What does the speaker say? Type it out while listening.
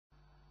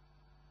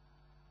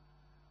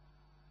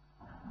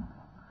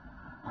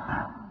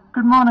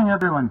Good morning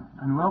everyone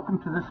and welcome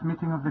to this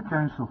meeting of the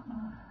Council.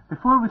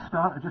 Before we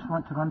start, I just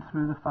want to run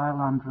through the fire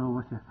alarm drill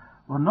with you.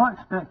 We're not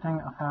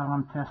expecting a fire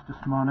alarm test this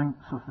morning,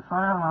 so if the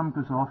fire alarm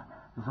goes off,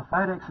 there's a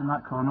fire exit in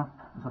that corner,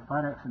 there's a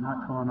fire exit in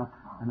that corner,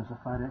 and there's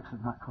a fire exit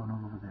in that corner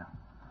over there.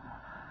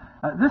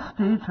 At this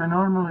stage, I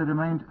normally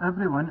remind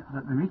everyone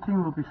that the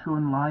meeting will be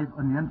shown live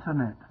on the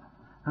internet.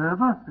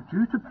 However,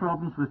 due to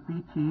problems with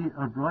BT,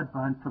 our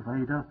broadband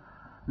provider,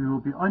 we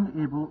will be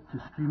unable to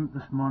stream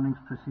this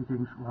morning's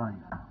proceedings live.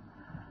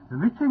 The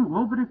meeting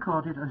will be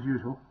recorded as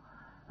usual.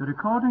 The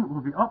recording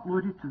will be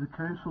uploaded to the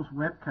Council's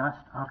webcast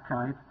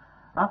archive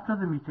after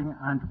the meeting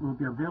and will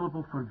be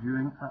available for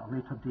viewing at a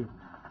later date.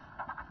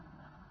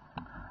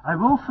 I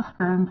will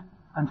suspend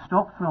and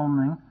stop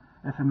filming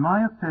if, in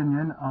my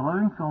opinion,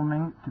 allowing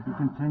filming to be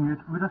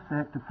continued would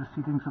affect the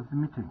proceedings of the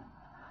meeting.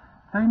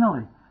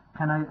 Finally,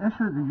 can I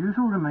issue the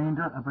usual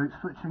reminder about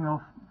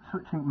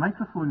switching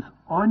microphones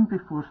on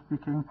before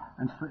speaking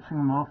and switching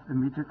them off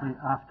immediately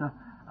after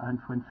and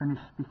when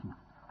finished speaking.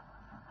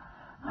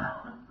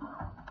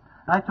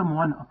 Item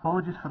 1,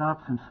 apologies for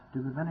absence. Do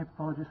we have any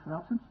apologies for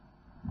absence?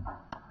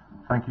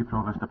 Thank you,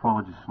 Provost.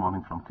 Apologies this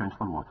morning from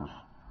Councillor Waters.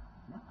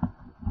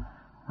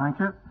 Thank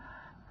you.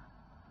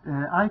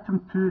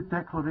 Item 2,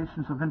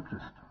 declarations of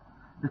interest.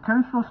 The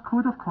Council's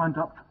Code of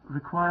Conduct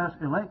requires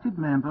elected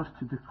members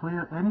to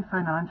declare any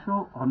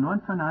financial or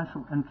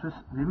non-financial interest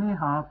they may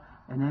have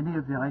in any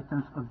of the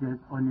items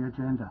on the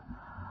agenda.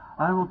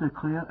 I will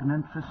declare an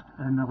interest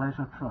in the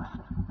Leisure Trust.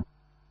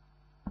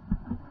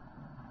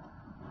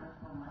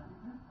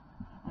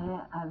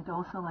 I would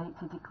also like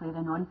to declare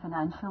a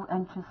non-financial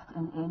interest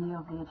in any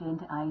of the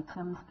agenda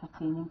items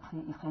pertaining to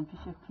East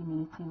Renfrewshire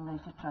Community and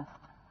Leisure Trust.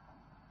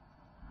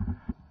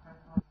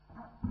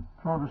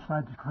 Provost,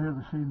 I declare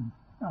the same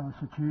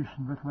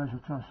situation with Leisure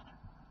Trust.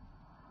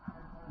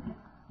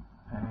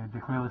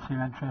 Declare the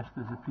same interest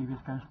as the previous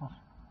councillors.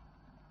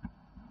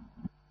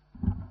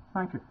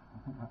 Thank you.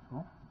 I think that's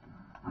all.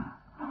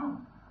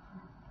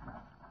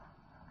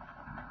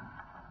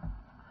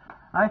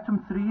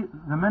 Item 3,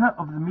 the minute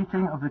of the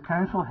meeting of the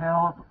Council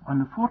held on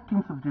the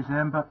 14th of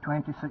December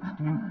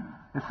 2016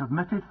 is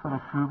submitted for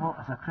approval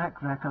as a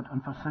correct record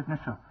and for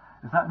signature.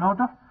 Is that in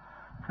order?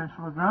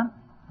 Councillor Grant?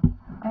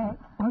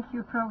 Thank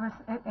you, Provost.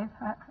 If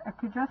I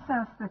could just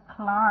ask the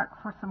clerk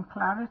for some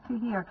clarity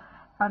here.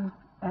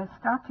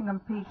 Starting on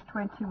page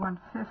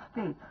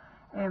 2150,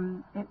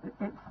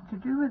 it's to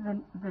do with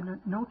the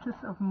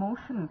notice of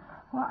motion.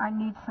 What I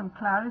need some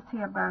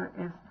clarity about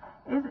is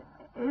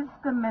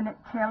the minute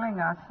telling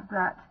us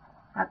that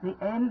at the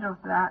end of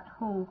that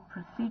whole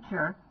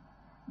procedure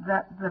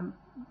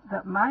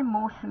that my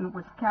motion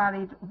was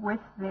carried with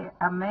the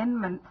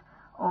amendment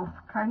of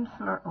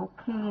Councillor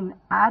O'Kane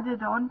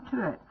added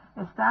onto it?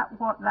 Is that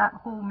what that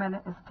whole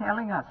minute is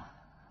telling us?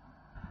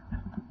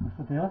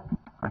 Mr. Dale?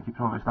 Thank you,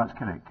 Provost. That's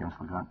correct,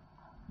 Councillor Grant.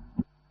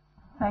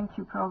 Thank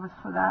you, Provost,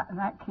 for that. In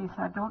that case,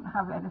 I don't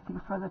have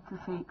anything further to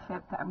say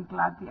except that I'm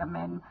glad the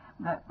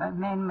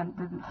amendment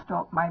didn't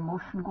stop my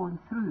motion going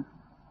through.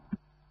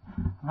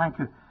 Thank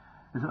you.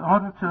 Is it in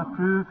order to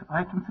approve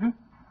item 3?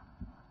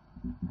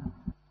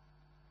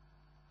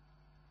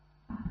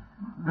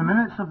 The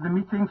minutes of the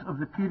meetings of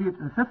the period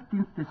the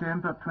 15th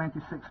December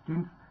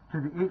 2016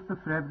 to the 8th of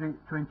February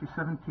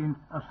 2017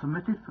 are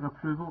submitted for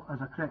approval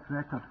as a correct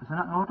record. Is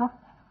that in order?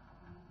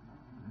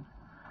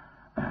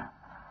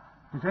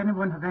 Does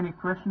anyone have any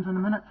questions on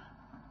the minutes?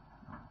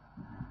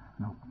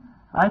 No.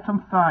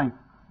 Item 5.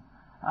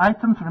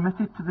 Items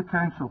remitted to the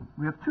Council.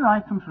 We have 2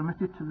 items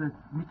remitted to the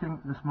meeting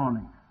this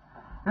morning.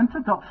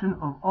 Introduction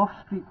of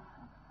off-street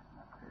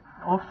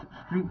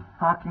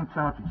parking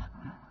charges.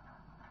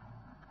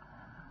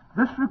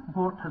 This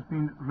report has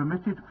been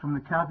remitted from the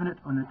Cabinet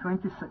on the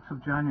 26th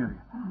of January.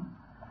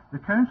 The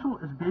Council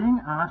is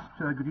being asked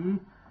to agree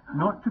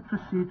not to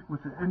proceed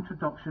with the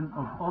introduction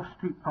of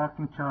off-street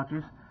parking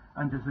charges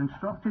and has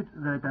instructed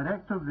the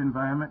Director of the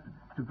Environment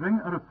to bring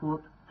a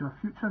report to a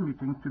future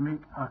meeting to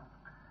make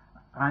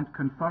and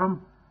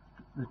confirm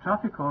the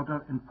traffic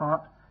order in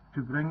part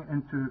to bring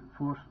into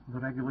force the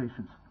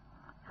regulations.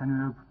 Can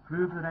you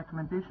approve the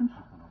recommendations?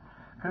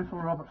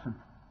 Councillor Robertson.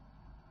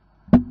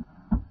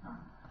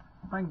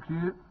 Thank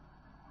you.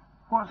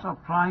 What a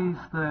surprise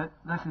that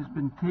this has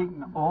been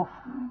taken off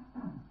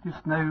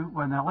just now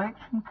with an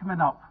election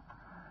coming up.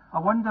 I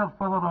wonder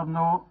whether or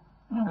not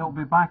it'll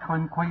be back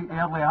on quite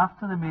early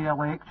after the May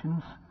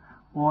elections,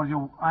 or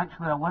you'll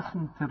actually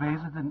listen to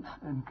residents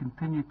and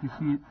continue to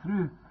see it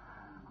through.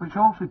 Which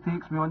also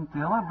takes me on to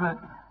the other bit.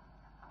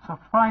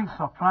 Surprise,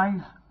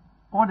 surprise,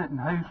 audit in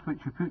house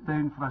which you put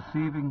down for a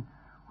saving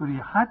where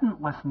you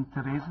hadn't listened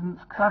to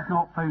residents, because I've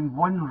not found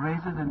one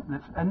resident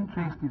that's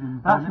interested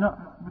in That's not,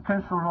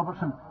 Councillor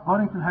Robertson,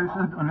 Warrington House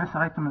isn't on this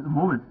item at the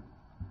moment.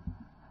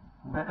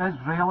 It is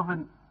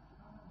relevant.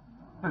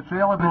 It's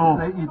relevant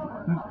that you...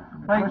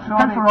 Right, sorry.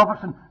 Councillor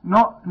Robertson,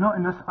 not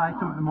in this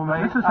item at the moment.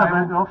 Right, this is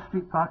about the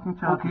off-street parking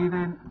charges. Okay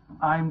then,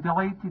 I'm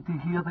delighted to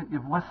hear that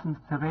you've listened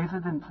to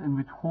residents and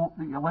would hope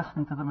that you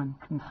listen to them and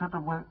consider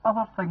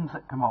other things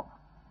that come up.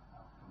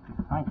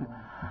 Thank you.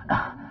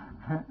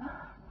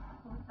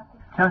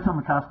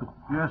 Councillor McCaskill.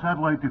 Yes, I'd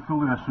like to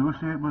fully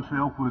associate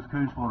myself with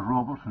Councillor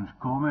Robertson's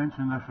comments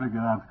in this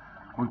regard.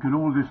 One can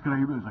only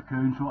describe it as a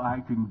council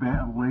acting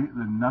better late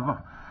than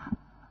never.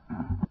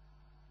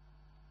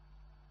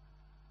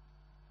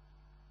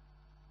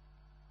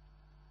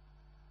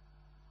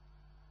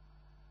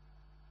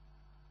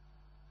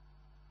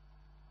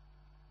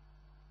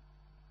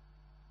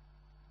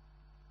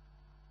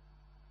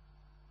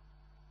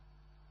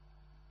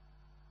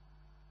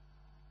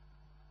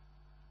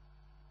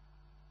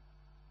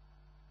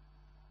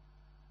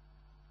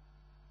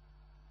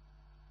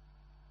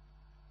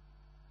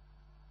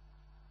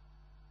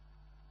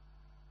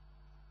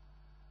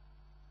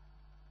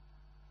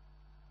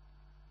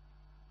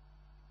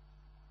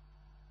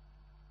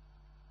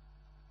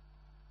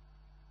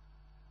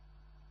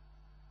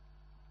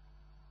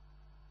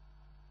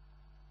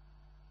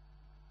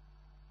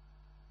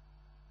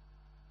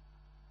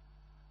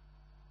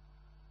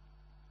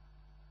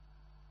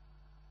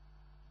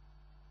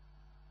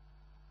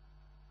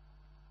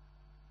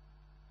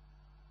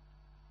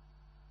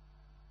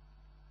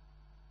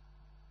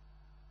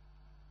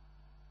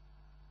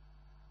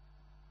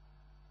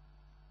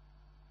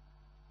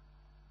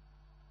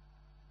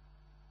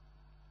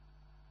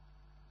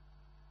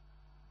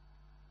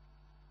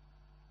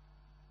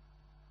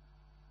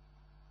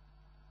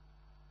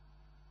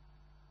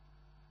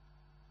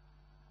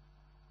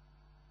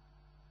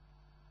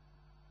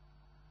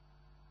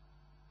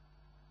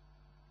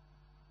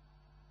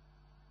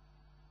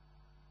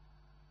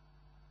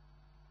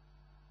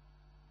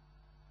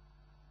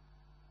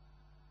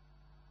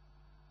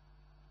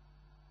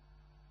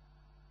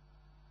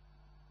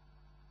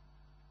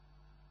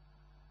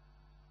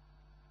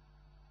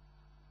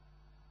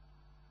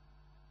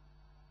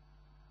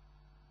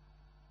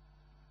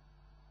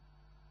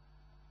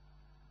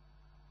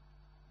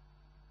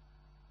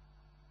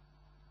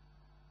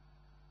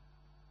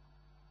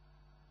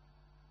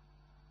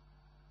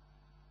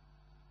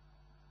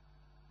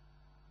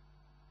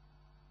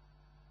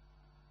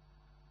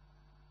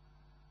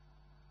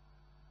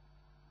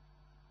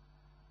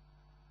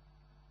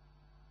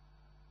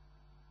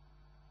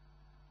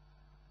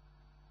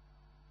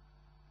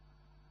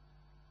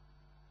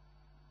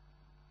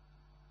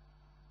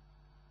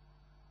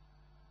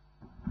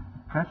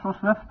 Councillor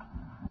Swift.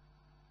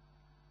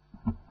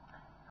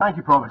 Thank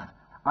you, Provost.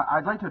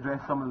 I'd like to address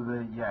some of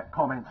the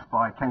comments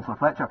by Councillor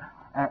Fletcher.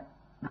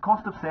 The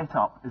cost of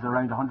set-up is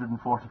around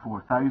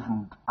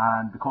 144,000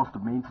 and the cost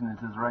of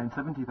maintenance is around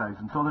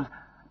 70,000. So there's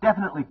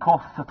definitely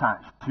costs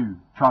attached to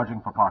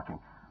charging for parking.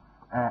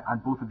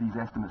 And both of these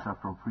estimates are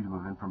from Freedom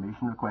of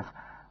Information requests.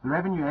 The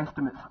revenue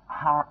estimates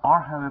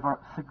are, however,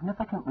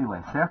 significantly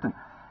less certain.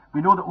 We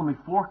know that only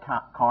 4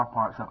 car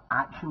parks have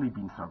actually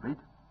been surveyed.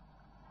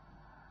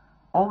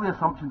 All the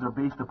assumptions are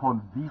based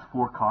upon these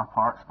 4 car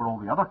parks for all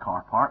the other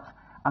car parks,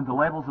 and the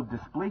levels of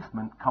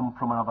displacement come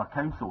from another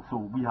council, so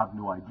we have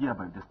no idea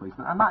about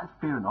displacement, and that is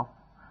fair enough,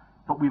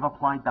 but we've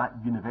applied that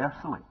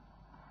universally.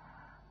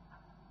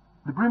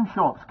 The broom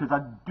shops, because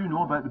I do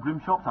know about the broom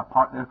shops, I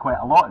park there quite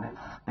a lot, and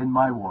it's in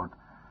my ward.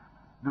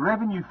 The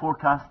revenue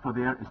forecast for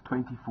there is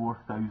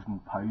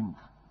 £24,000.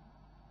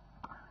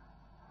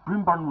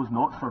 Broomburn was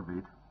not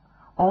surveyed.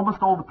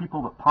 Almost all the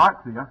people that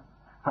park there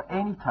for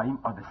any time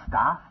are the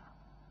staff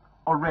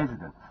or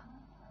residents.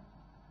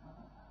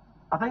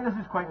 I think this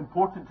is quite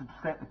important to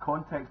set the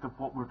context of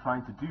what we're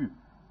trying to do.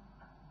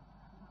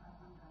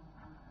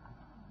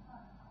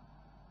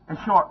 In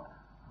short,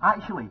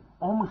 actually,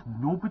 almost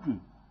nobody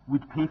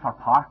would pay for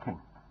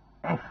parking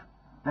if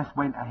this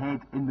went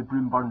ahead in the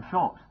Broomburn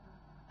shops.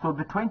 So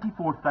the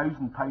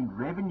 £24,000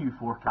 revenue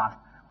forecast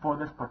for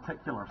this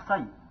particular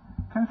site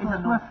is a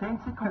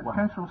nonsensical one.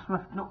 Councillor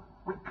Swift, No,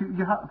 wait,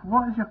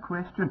 what is your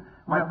question?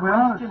 My We're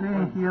not question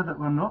saying is- here that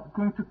we're not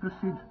going to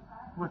proceed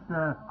with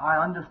the... I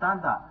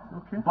understand that.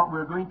 Okay. But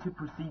we're going to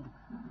proceed,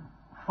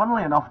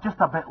 funnily enough, just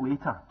a bit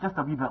later, just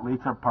a wee bit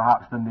later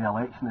perhaps than the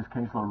election, as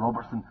Councillor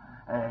Robertson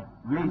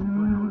raised.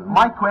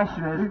 My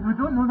question is... We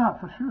don't know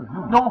that for sure,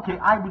 no. No, okay,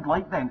 I would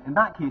like then, in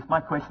that case, my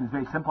question is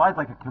very simple. I'd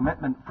like a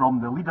commitment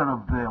from the leader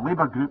of the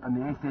Labour group and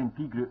the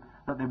SNP group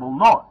that they will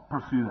not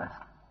pursue this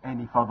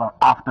any further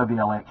after the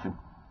election.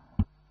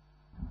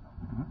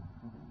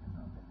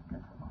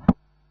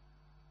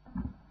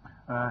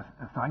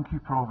 Thank you,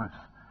 Provost.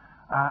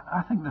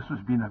 I think this has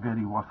been a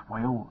very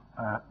worthwhile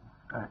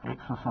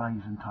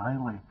exercise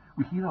entirely.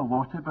 We hear a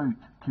lot about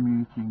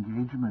community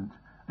engagement,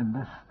 and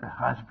this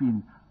has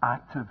been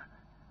active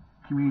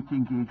community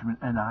engagement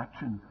in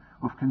action.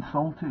 We've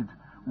consulted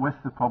with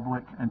the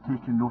public and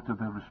taken note of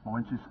their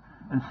responses,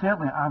 and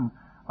certainly I'm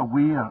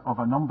aware of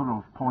a number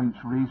of points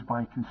raised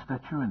by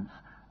constituents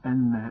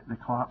in the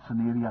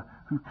Clarkson area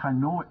who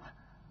cannot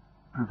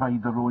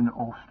provide their own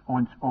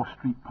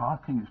off-street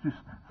parking. It's just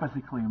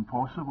physically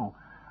impossible.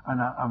 And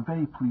I'm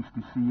very pleased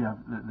to see that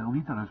the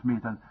leader has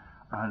made an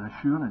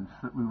assurance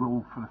that we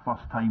will, for the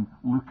first time,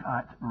 look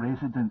at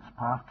residents'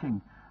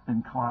 parking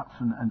in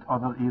Clarkson and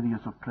other areas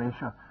of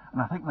pressure.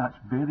 And I think that's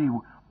very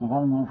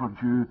long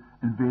overdue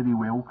and very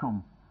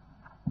welcome.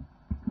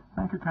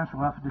 Thank you,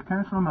 Councillor Lafferty.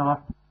 Councillor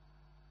Miller.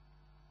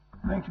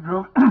 Thank you,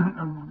 Rob.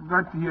 I'm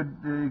glad to hear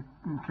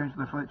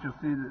Councillor Fletcher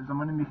say that it's a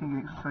money-making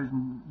exercise,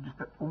 and just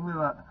only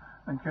that.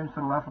 And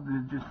Councillor Lafferty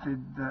just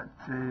said that,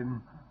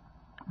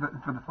 that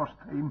for the first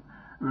time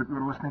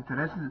we're listening to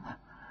residents.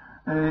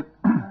 But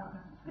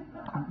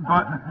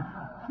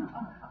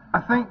I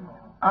think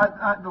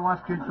at the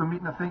last council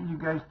meeting, I think you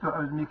guys thought I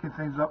was making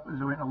things up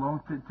as I went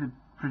along to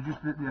produce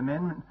the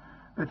amendment.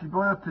 But if you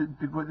bother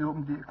to go to the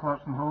open date of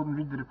Clarkson Hall and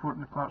read the report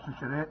in the Clarkson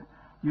Charrette,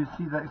 you'll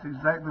see that it's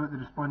exactly what the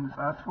respondents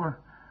asked for.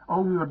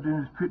 All we were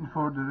doing was putting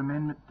forward an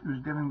amendment that was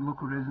giving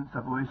local residents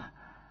a voice.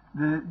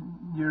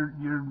 Your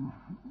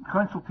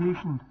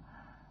consultation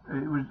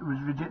was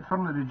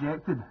firmly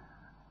rejected,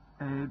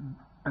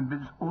 but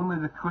it's only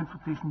the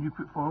consultation you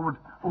put forward,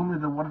 only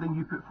the wording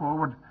you put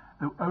forward.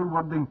 Our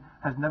wording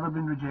has never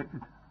been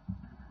rejected.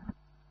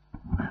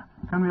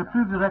 Can we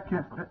approve the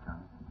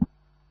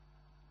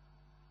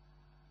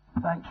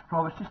Thanks,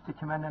 Provost. Just to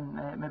come in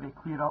and maybe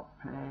clear up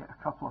a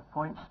couple of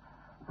points.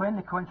 When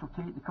the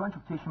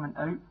consultation went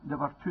out, there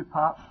were two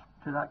parts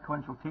to that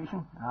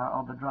consultation,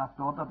 of the draft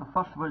order. The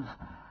first was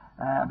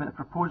about the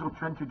proposal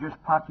to introduce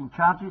parking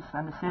charges,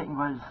 and the second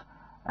was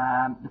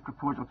the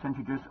proposal to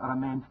introduce or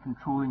amend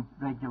controlling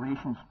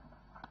regulations.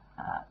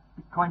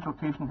 The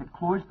consultation had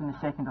closed on the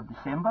 2nd of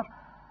December,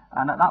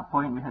 and at that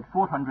point we had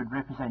 400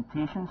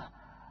 representations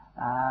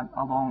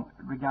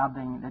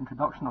regarding the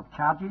introduction of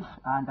charges,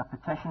 and a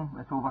petition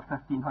with over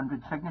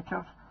 1,500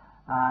 signatures,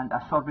 and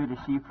a survey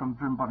received from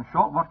Broomburn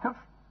shop workers,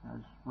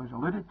 as was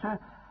alluded to,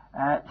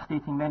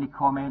 stating many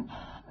comments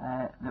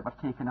that were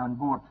taken on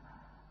board.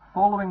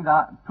 Following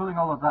that, pulling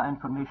all of that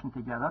information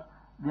together,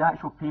 the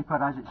actual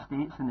paper as it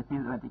states in the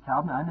paper that went to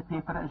Cabinet, and the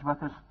paper that is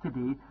with us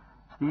today,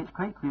 states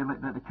quite clearly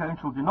that the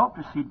Council do not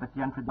proceed with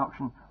the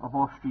introduction of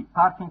off-street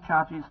parking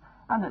charges,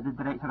 and that the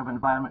Director of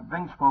Environment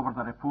brings forward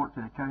a report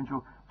to the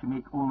Council to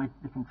make only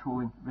the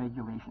controlling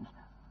regulations.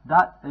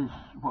 That is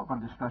what we're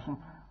discussing.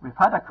 We've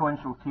had a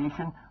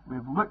consultation,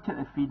 we've looked at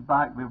the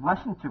feedback, we've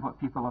listened to what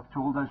people have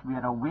told us, we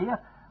are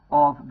aware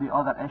of the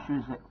other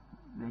issues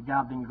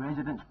regarding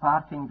residence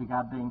parking,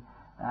 regarding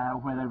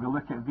whether we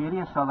look at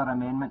various other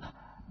amendments.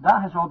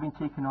 That has all been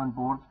taken on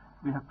board.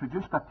 We have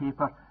produced a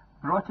paper,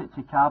 brought it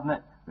to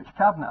Cabinet, which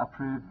Cabinet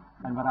approved,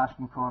 and we're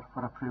asking for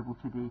approval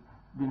today.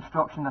 The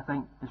instruction, I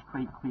think, is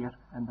quite clear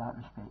in that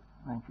respect.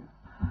 Thank you.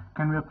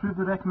 Can we approve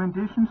the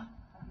recommendations?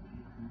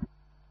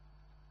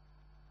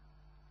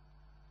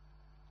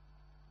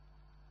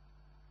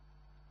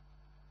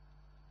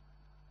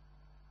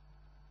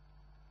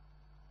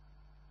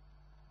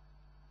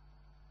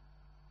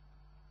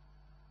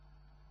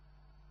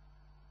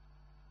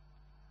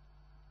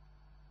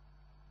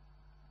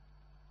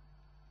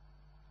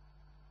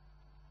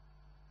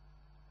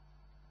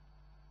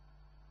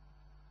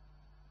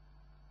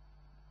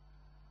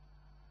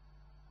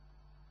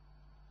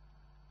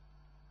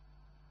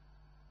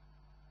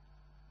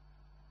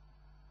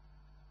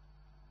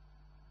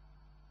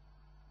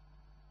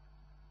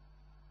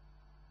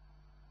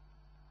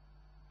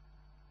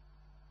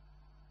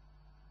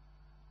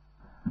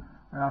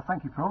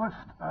 Thank you, Provost.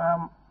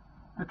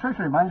 The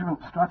Treasury Management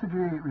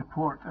Strategy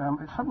Report,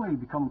 it's suddenly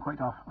become quite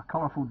a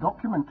colourful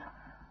document,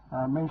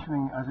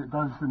 mentioning, as it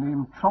does, the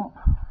name Trump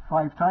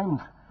 5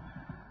 times.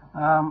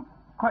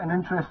 Quite an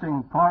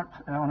interesting part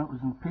on it was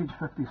on page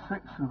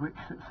 56, in which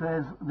it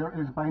says, "There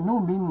is by no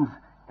means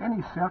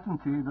any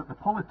certainty that the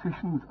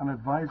politicians and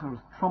advisers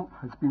Trump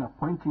has been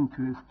appointing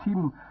to his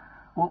team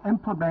will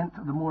implement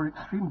the more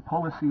extreme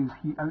policies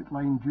he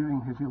outlined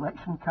during his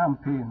election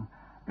campaign.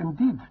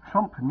 Indeed,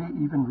 Trump may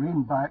even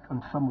rein back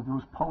on some of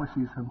those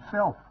policies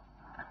himself."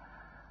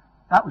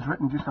 That was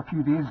written just a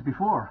few days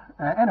before.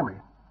 Anyway,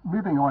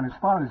 moving on, as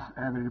far as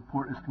the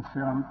report is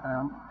concerned,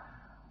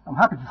 I'm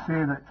happy to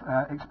say that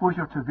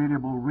exposure to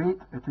variable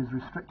rate, it is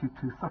restricted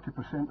to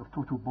 30% of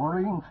total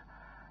borrowings.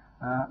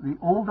 The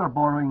older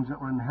borrowings that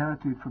were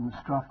inherited from the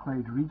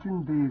Strathclyde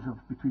region days of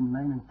between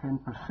 9 and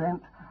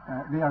 10%,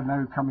 they are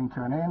now coming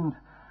to an end.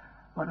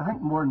 But I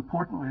think more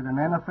importantly than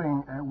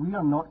anything, we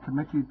are not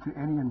committed to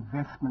any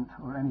investment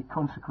or any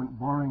consequent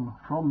borrowing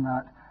from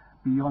that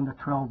beyond a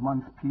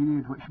 12-month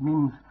period, which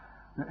means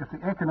that if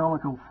the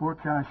economical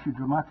forecast should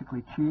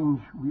dramatically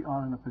change, we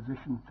are in a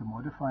position to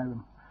modify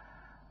them.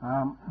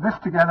 This,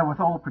 together with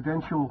all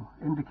prudential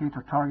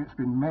indicator targets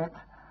being met,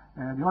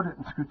 the Audit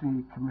and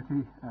Scrutiny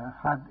Committee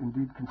had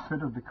indeed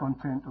considered the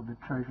content of the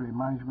Treasury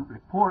Management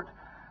Report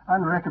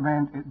and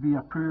recommend it be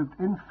approved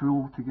in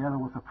full, together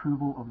with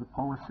approval of the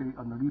policy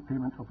on the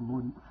repayment of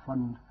loan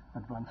fund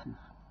advances.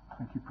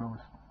 Thank you,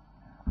 Provost.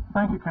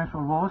 Thank you,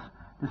 Councillor Wallace.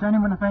 Does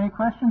anyone have any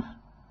questions?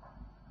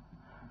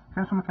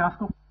 Councillor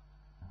McCaskill.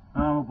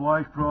 I'm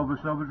obliged,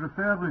 Provost. I would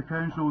refer the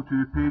Council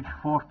to page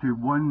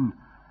 41,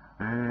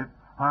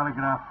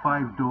 paragraph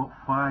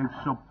 5.5,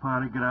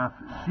 subparagraph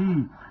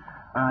C,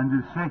 and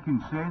the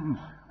second sentence.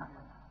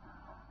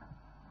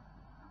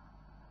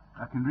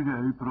 I can read it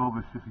out,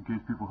 Provost, just in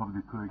case people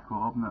haven't quite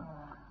caught up on it.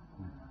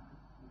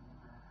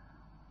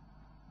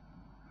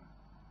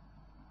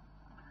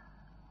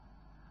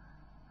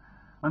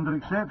 Under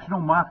exceptional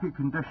market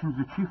conditions,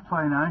 the Chief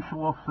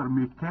Financial Officer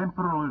may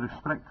temporarily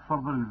restrict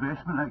further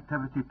investment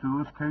activity to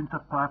those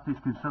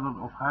counterparties considered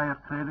of higher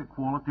credit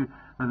quality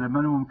than the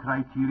minimum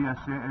criteria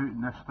set out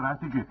in this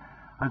strategy.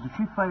 Has the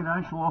Chief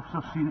Financial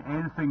Officer seen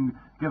anything,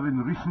 given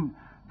recent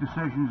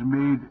decisions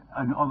made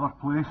in other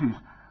places,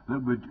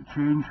 that would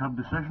change her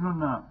decision on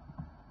that?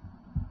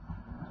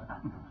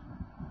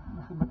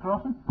 Mr.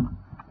 McCrossan?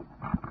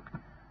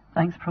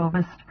 Thanks,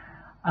 Provost.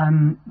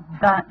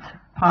 That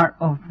part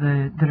of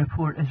the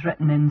report is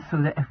written in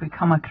so that if we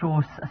come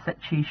across a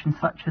situation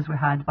such as we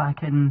had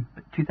back in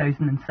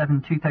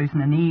 2007,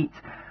 2008,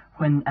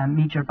 when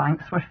major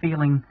banks were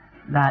failing,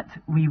 that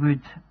we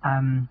would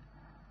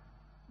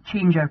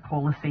change our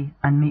policy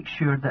and make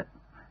sure that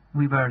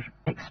we were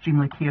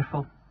extremely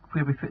careful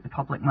where we put the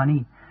public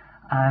money.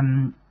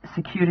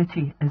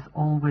 Security is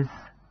always,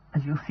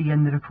 as you'll see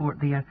in the report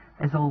there,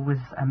 is always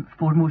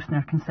foremost in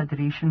our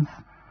considerations,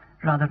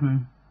 rather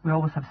than we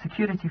always have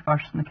security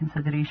first in the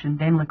consideration,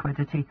 then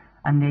liquidity,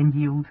 and then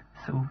yield.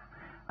 So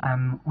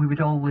we would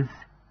always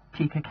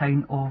take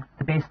account of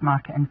the best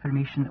market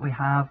information that we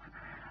have.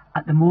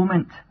 At the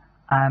moment,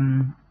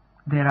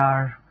 there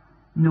are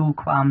no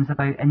qualms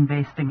about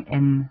investing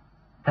in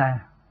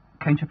the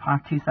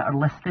counterparties that are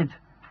listed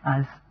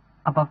as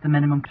above the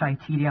minimum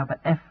criteria, but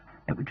if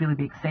it would really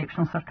be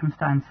exceptional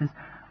circumstances,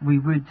 we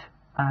would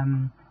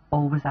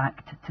always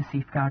act to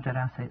safeguard our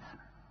assets.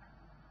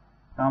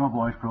 I'm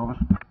obliged,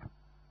 Provost.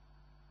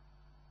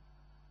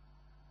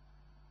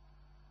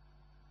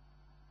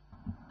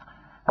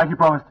 Thank you,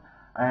 Provost.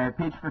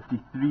 Page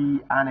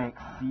 53,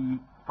 Annex C,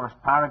 first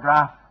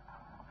paragraph.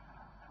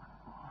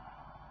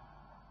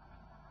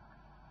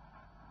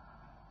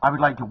 I would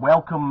like to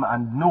welcome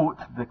and note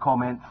the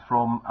comments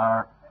from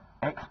our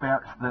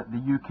experts that the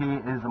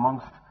UK is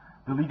amongst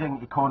the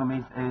leading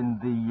economies in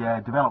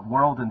the developed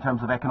world in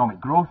terms of economic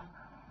growth.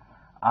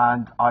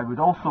 And I would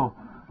also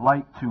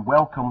like to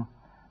welcome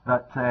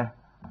that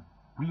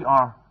we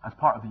are, as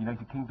part of the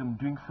United Kingdom,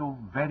 doing so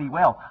very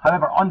well.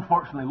 However,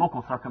 unfortunately,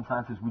 local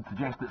circumstances would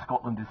suggest that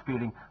Scotland is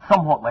faring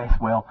somewhat less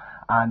well,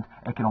 and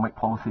economic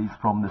policies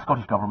from the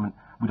Scottish Government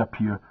would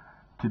appear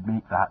to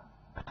make that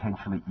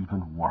potentially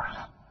even worse.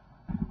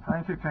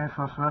 Thank you,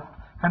 Councillor Swift.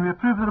 Can we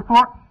approve the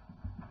report?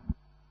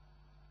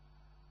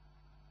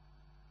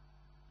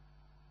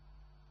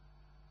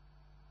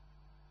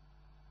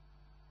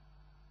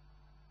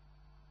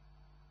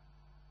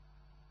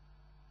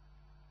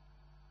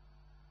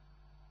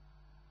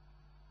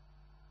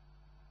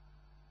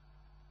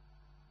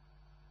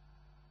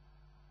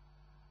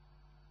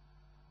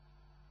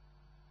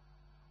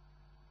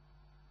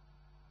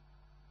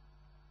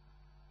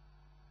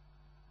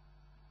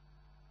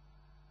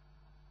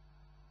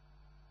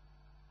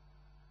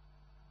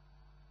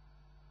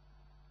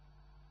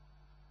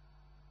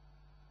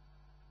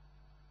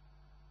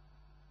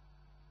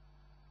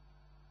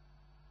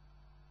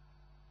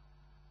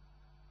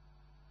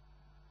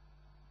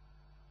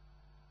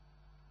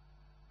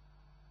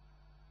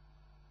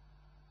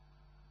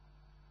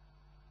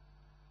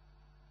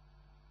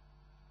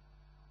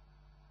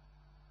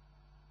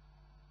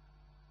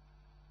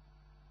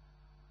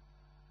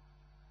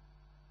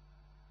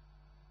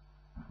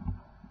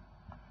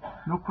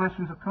 No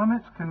questions or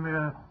comments. Can we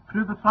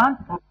approve the plan?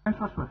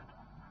 Councillor Swift.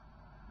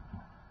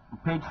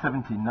 Page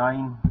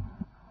 79,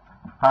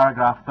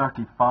 paragraph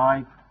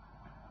 35.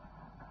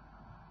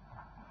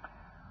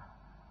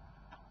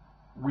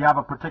 We have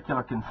a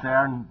particular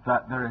concern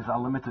that there is a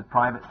limited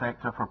private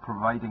sector for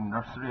providing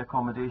nursery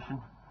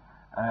accommodation.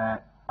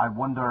 I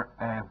wonder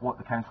what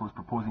the Council is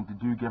proposing to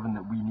do, given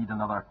that we need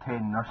another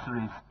 10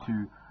 nurseries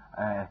to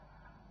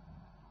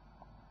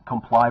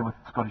comply with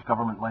Scottish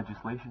Government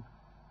legislation.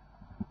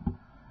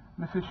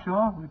 Mrs.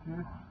 Shaw, would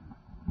you?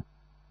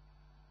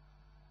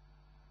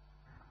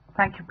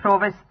 Thank you,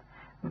 Provost.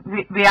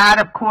 We are,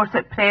 of course,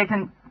 at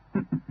present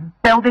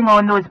building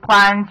on those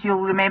plans.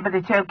 You'll remember the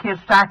childcare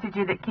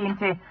strategy that came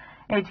to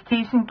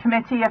Education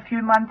Committee a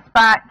few months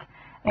back.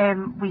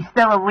 We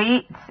still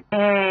await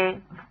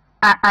and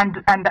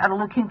are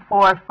looking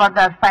for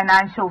further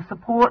financial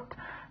support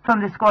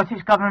from the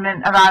Scottish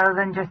Government rather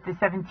than just the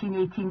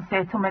 17-18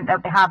 settlement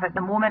that we have at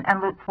the moment, and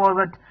look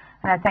forward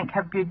and I think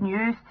have good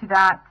news to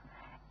that.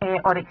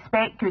 Or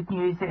expect good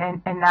news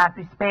in that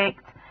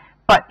respect.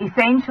 But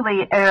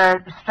essentially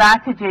our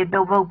strategy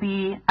will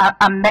be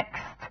a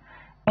mixed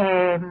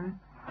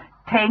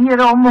tenure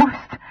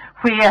almost,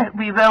 where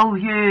we will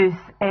use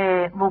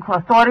local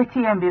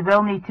authority and we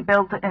will need to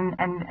build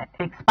and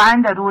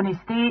expand our own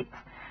estates.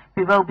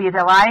 We will be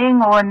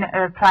relying on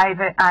our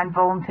private and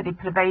voluntary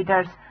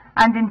providers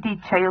and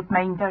indeed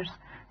childminders.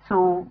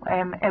 So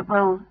it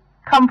will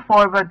come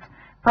forward.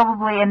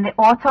 Probably in the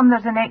autumn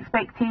there's an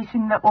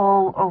expectation that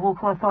all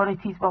local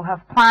authorities will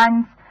have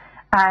plans,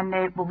 and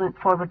we'll look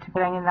forward to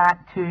bringing that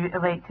to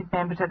elected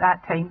members at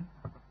that time.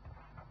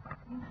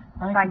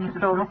 Thank you,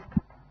 Provost.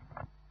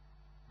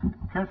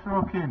 Councillor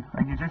O'Kane.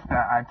 Thank you. Just to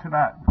add to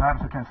that,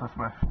 perhaps if Councillor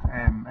Swift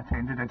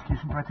attended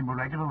Education Committee more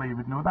regularly, he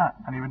would know that,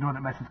 and he would know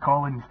that Mrs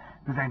Collins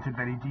presented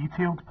very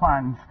detailed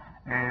plans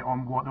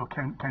on what the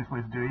council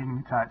is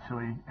doing to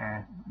actually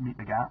meet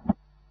the gap.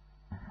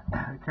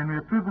 Can we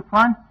approve the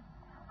plan?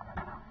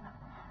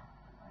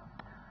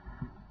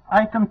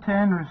 Item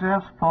 10,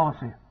 Reserves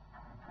Policy.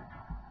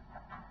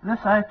 This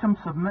item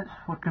submits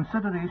for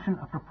consideration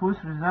a proposed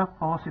reserve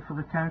policy for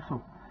the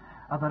Council.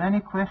 Are there any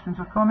questions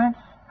or comments?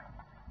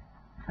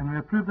 Can we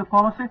approve the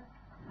policy?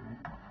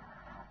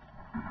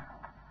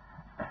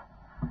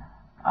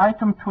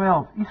 Item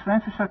 12, East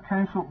Renfrewshire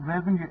Council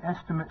Revenue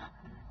Estimates.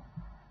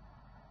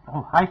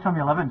 Oh, item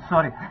 11,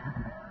 sorry.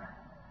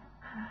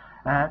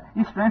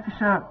 East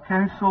Renfrewshire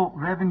Council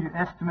Revenue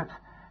Estimates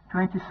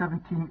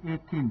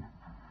 2017-18.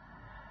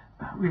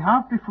 We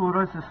have before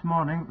us this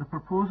morning the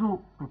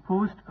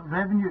proposed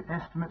revenue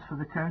estimates for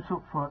the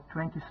Council for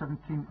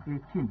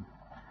 2017-18.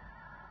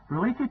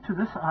 Related to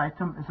this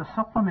item is a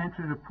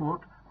supplementary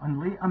report on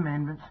late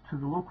amendments to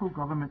the local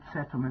government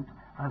settlement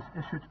as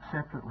issued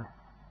separately.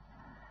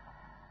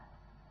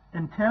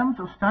 In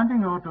terms of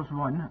Standing Orders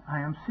 1, I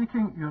am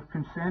seeking your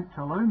consent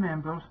to allow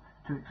members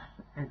to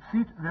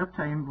exceed their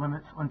time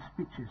limits on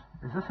speeches.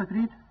 Is this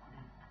agreed?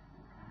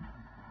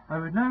 I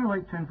would now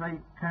like to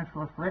invite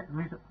Councillor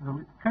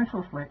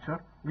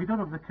Fletcher, Leader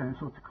of the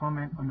Council, to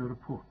comment on the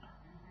report.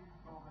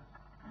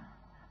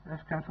 Yes,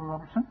 Councillor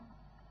Robertson.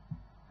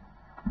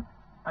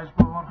 As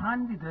we were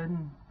handed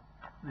in,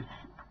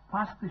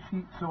 passed the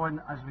sheets on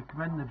as we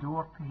come in the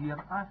door to here,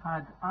 I've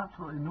had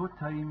absolutely no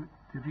time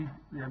to read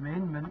the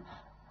amendments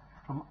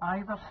from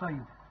either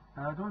side,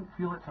 and I don't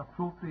feel it's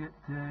appropriate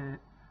to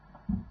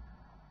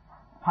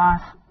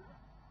pass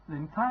the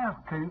entire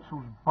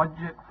Council's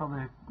budget for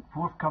the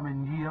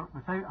forthcoming year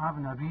without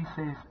having a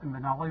recess and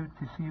being allowed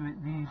to see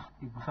what these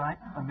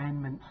exact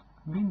amendments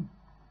mean.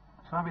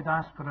 So I would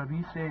ask for a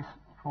recess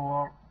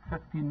for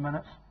 15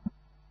 minutes.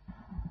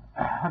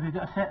 Have you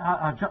got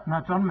an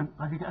adjournment?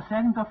 Have you got a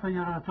seconder for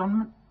your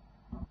adjournment?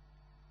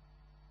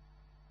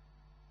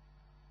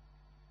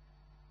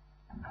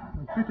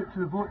 We'll put it to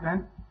the vote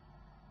then.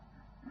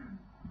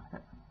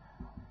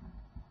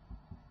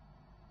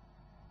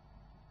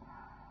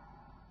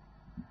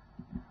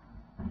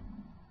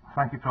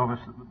 Thank you,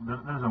 Provost.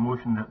 There is a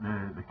motion that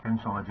the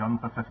Council adjourn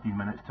for 15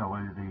 minutes to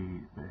allow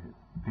the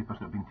papers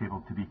that have been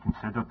tabled to be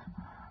considered.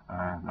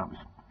 That was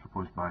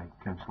proposed by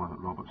Councillor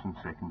Robertson,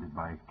 seconded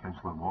by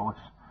Councillor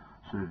Wallace.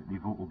 So the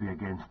vote will be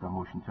against a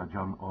motion to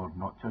adjourn or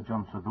not to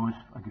adjourn. So those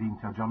agreeing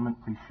to adjournment,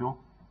 please show.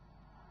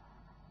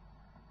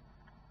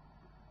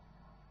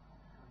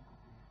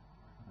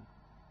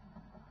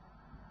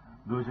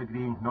 Those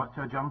agreeing not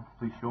to adjourn,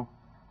 please show.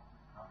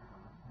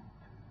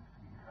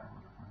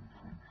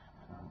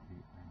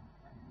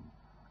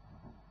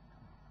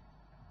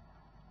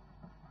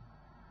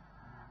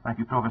 Thank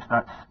you, Provost.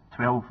 That's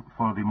 12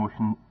 for the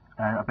motion,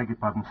 I beg your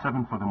pardon,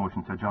 7 for the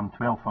motion to adjourn,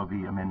 12 for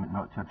the amendment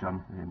not to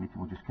adjourn. The meeting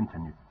will just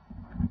continue.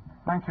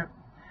 Thank you.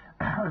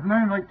 I'd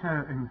now like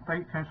to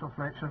invite Councillor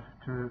Fletcher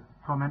to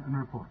comment on the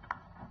report.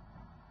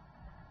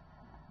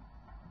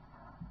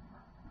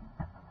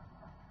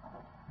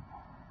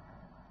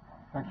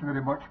 Thank you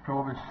very much,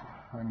 Provost,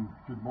 and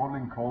good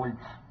morning,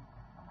 colleagues.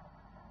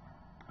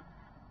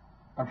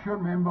 I'm sure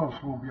members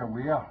will be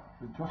aware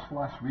that just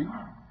last week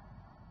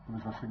there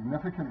was a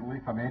significant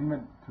late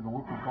amendment to the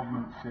local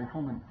government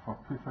settlement for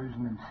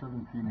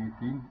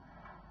 2017-18,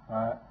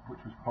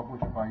 which was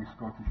published by the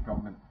Scottish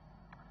Government.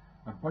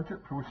 The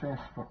budget process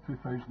for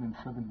 2017-18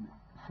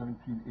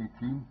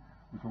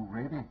 was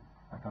already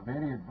at a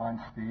very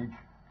advanced stage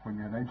when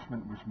the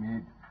announcement was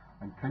made,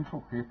 and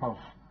Council papers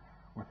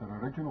with their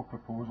original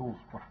proposals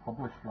were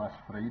published last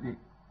Friday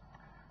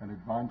in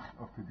advance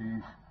of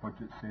today's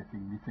budget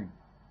setting meeting.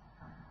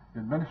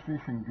 The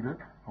administration group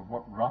have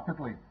worked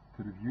rapidly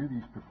to review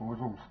these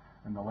proposals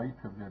in the light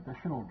of the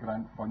additional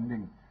grant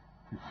funding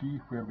to see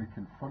where we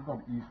can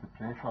further ease the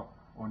pressure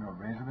on our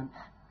residents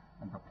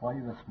and apply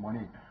this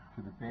money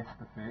to the best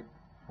effect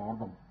for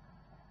them.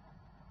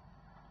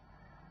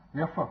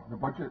 Therefore, the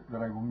budget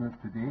that I will move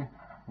today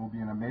will be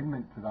an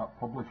amendment to that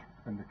published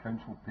in the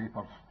Council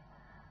papers.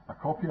 A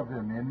copy of the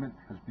amendment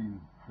has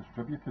been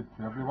distributed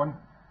to everyone,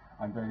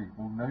 and I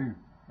will now,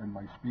 in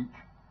my speech,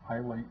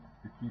 highlight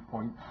the key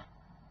points.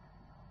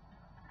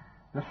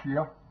 This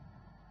year,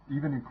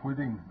 even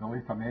including the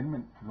late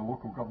amendment to the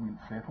local government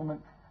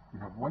settlement, we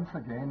have once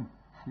again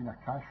seen a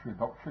cash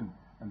reduction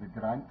in the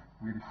grant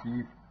we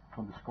receive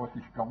from the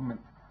Scottish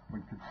Government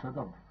when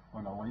considered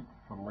on a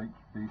like-for-like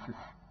basis.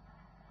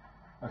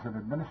 As an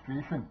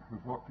administration,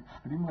 we've worked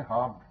extremely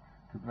hard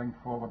to bring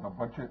forward a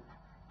budget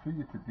to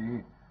you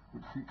today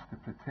which seeks to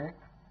protect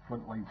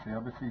frontline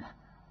services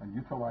and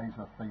utilise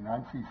our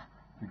finances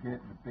to get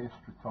the best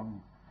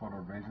return for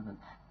our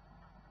residents.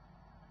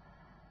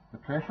 The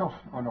pressures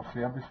on our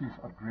services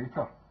are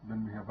greater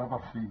than we have ever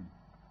seen.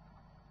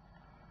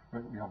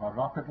 We have a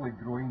rapidly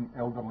growing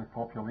elderly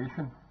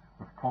population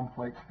with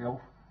complex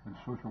health and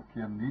social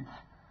care needs,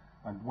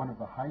 and one of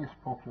the highest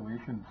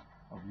populations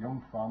of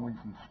young families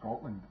in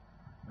Scotland,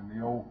 and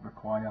they all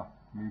require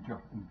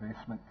major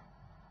investment.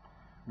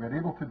 We are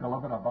able to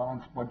deliver a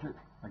balanced budget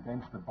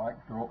against the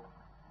backdrop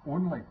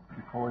only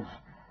because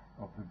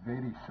of the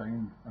very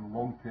sound and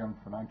long-term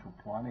financial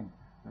planning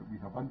that we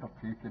have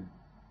undertaken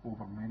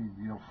over many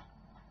years.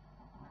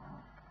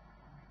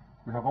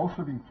 We have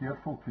also been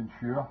careful to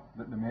ensure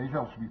that the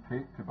measures we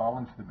take to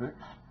balance the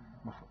books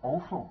must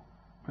also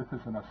put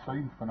us in a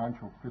sound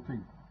financial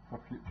footing for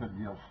future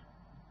years.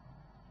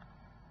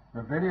 We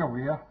are very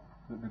aware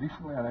that the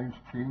recently announced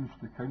change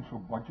to council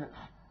budgets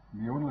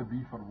may only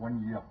be for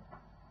 1 year,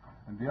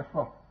 and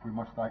therefore we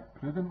must act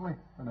prudently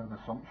in our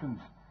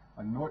assumptions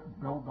and not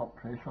build up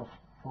pressures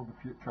for the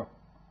future.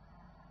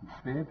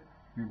 Instead,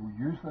 we will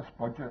use this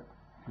budget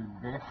to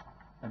invest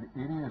in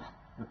areas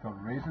that our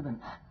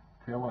residents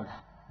tell us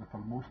that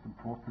are most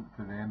important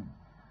to them,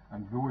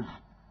 and those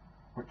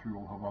which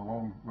will have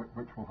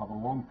a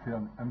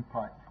long-term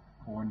impact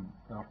on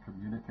our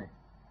community.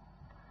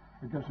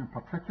 It gives me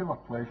particular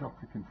pleasure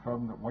to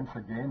confirm that once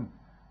again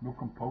no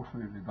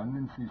compulsory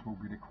redundancies will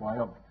be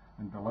required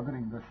in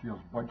delivering this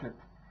year's budget,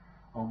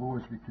 although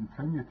as we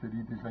continue to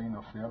redesign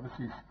our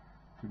services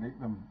to make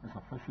them as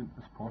efficient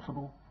as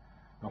possible,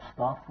 our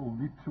staff will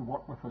need to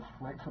work with us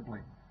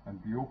flexibly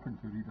and be open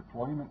to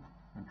redeployment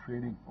and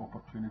training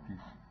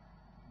opportunities.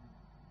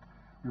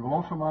 We will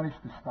also manage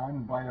to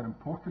stand by our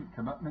important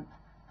commitment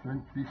to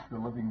increase the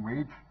living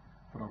wage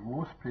for our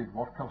lowest paid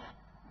workers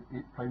to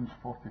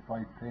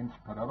 £8.45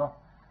 per hour,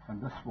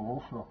 and this will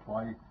also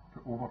apply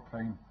to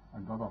overtime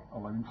and other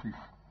allowances.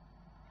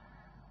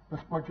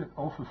 This budget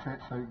also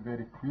sets out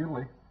very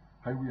clearly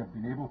how we have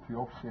been able to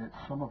offset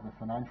some of the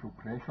financial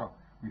pressure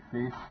we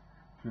face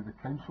through the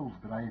Council's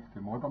drive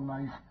to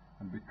modernise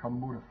and become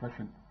more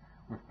efficient,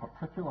 with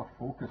particular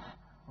focus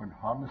on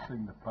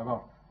harnessing the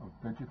power of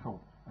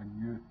digital and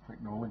new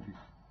technologies.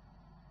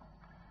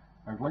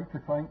 I would like to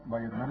thank my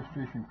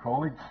administration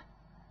colleagues,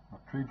 our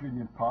trade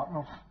union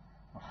partners,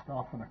 our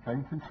staff and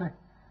accountancy,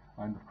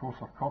 and of course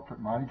our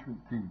corporate management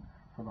team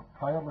for their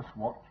tireless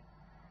work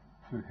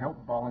to help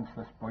balance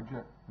this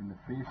budget in the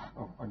face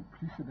of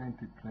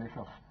unprecedented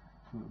pressures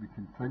so that we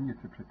continue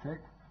to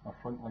protect our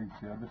frontline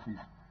services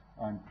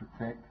and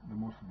protect the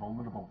most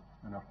vulnerable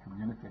in our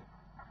community.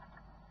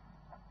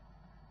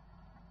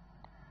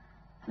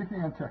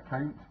 Taking into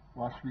account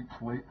last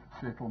week's late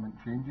settlement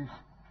changes,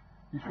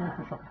 East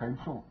Renfrewshire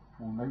Council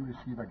will now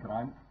receive a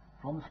grant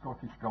from the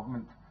Scottish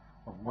Government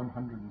of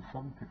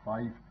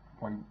 £175.97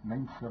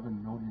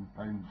 million,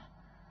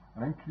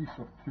 an increase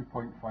of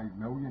 £2.5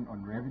 million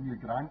on revenue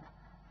grant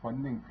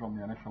funding from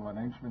the initial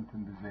announcement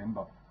in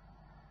December.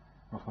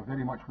 Whilst I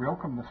very much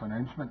welcome this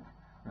announcement,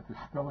 it is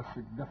still a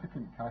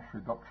significant cash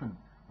reduction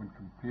when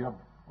compared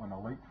on a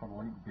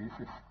like-for-like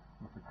basis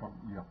with the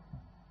current year.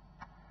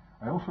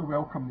 I also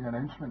welcome the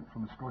announcement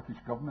from the Scottish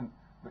Government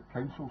that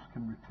councils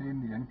can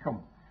retain the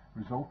income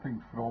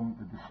resulting from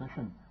the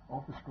decision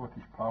of the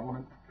Scottish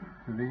Parliament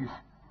to raise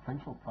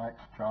council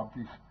tax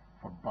charges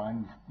for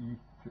bands E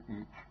to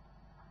H.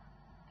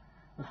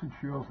 This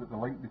ensures that the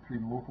link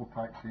between local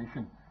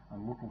taxation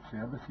and local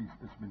services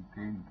is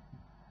maintained.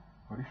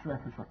 For East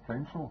Renfrewshire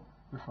Council,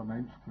 this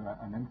amounts to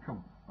an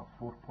income of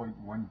 £4.1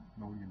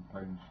 million.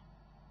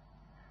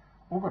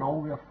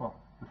 Overall, therefore,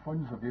 the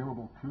funds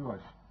available to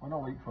us on a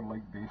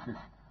like-for-like basis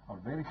are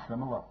very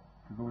similar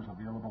to those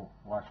available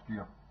last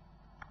year.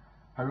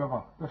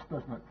 However, this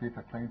does not take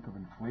account of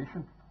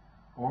inflation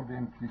or the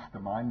increased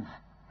demands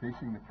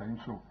facing the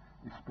council,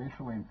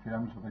 especially in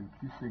terms of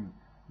increasing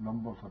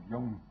numbers of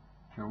young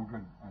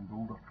children and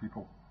older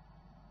people.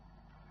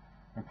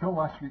 Until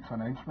last week's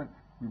announcement,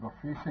 we were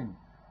facing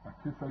a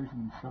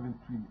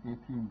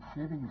 2017-18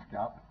 savings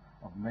gap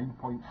of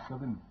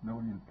 £9.7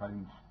 million.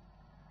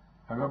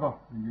 However,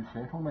 the new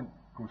settlement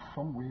goes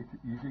some way to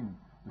easing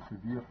the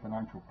severe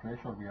financial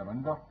pressure we are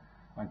under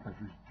and has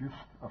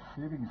reduced our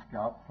savings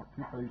gap for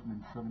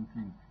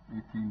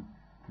 2017-18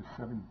 to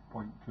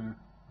 £7.2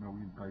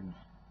 million.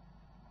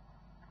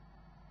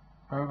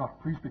 However,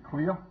 please be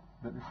clear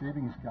that the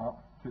savings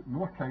gap took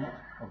no account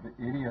of the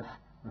areas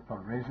that our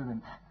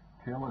residents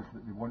tell us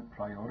that they want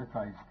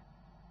prioritised,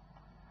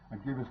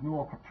 and gave us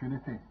no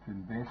opportunity to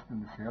invest in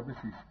the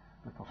services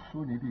that are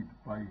so needed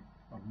by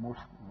our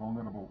most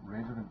vulnerable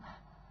residents.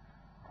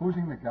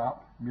 Closing the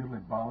gap merely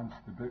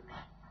balanced the books.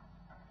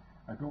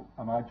 I don't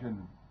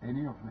imagine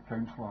any of the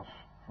councillors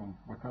from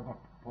whatever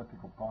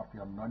political party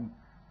or none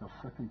that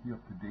are sitting here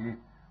today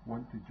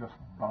want to just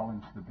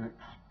balance the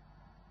books.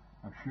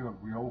 I'm sure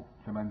we all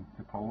come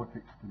into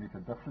politics to make a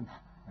difference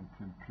and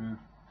to improve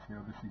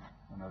services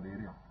in our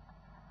area.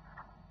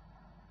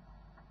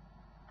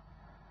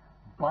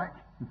 Back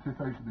in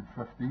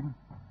 2015,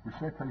 we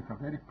set out a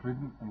very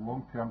prudent and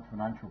long-term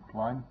financial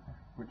plan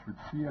which would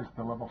see us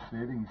deliver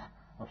savings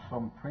of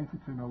some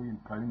 £22 million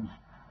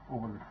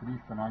over the 3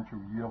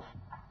 financial years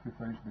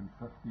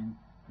 2015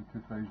 to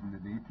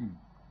 2018.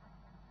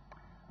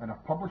 In our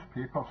published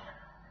papers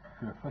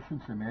to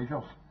efficiency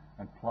measures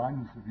and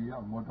plans via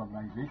a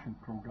modernisation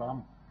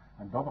programme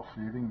and other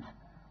savings,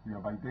 we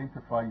have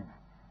identified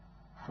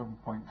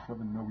 £7.7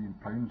 million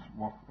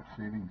worth of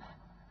savings.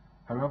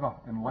 However,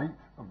 in light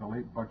of the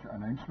late budget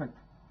announcement,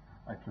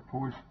 I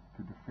propose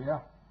to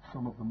defer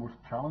some of the most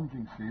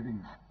challenging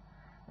savings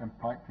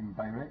impacting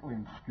directly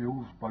on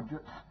schools'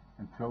 budgets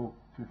until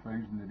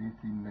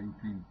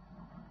 2018-19.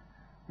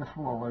 This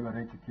will allow our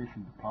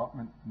Education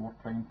Department more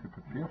time to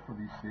prepare for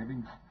these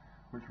savings,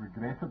 which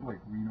regrettably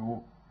we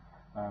know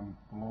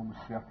will almost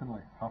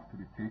certainly have to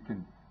be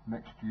taken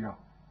next year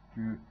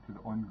due to the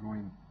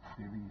ongoing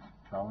savings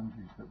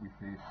challenges that we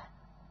face.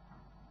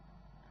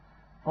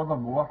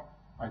 Furthermore,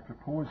 I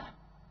propose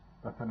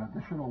that an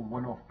additional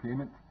one-off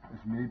payment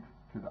is made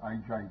to the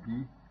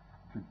IJB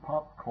to in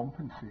part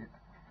compensate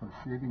for the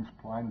savings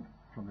planned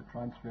from the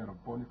transfer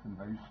of Bonnyton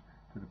House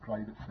to the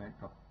private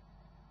sector.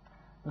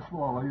 This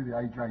will allow the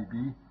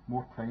IJB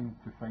more time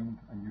to find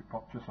a new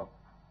purchaser.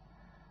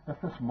 If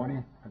this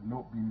money had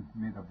not been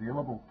made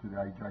available to the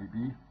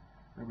IJB,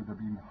 it would have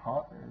been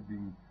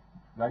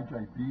the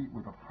IJB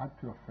would have had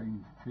to have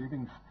found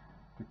savings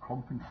to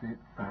compensate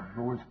for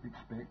those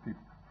expected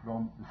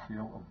from the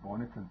sale of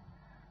Bonnyton,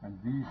 and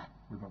these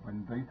would have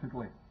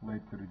undoubtedly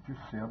led to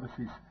reduced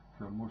services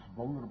to our most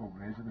vulnerable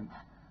residents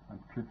and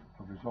could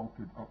have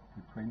resulted up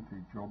to 20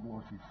 job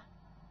losses.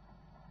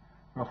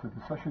 Whilst the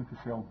decision to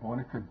sell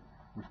Bonnyton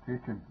was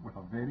taken with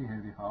a very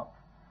heavy heart,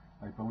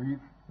 I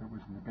believe it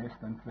was in the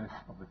best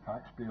interests of the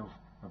taxpayers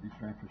of East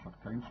Renfrewshire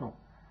Council,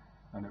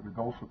 and it would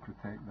also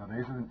protect the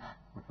residents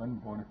within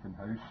Bonnyton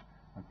House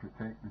and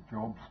protect the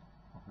jobs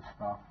of the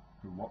staff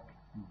who work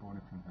in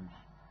Bonnyton House.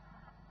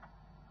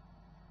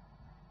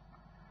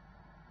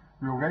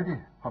 We already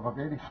have a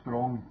very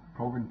strong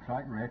proven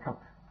track record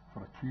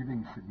for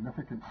achieving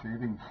significant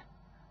savings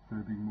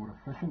through being more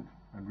efficient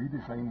and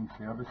redesigning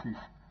services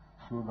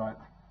so that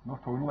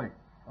not only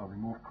are they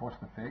more cost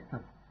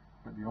effective,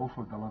 but they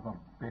also deliver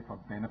better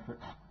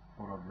benefits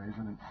for our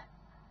residents.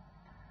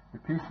 The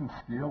pace and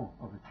scale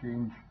of the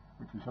change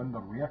which is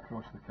underway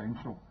across the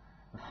Council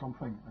is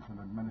something as an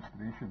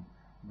administration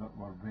that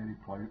we're very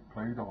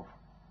proud of.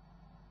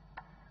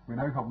 We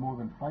now have more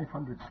than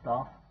 500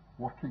 staff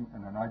working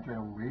in an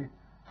agile way,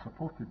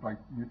 supported by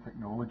new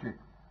technology,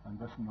 and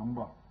this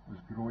number is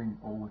growing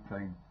all the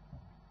time.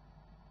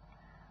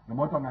 The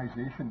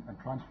modernisation and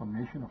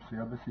transformation of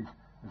services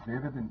is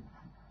evident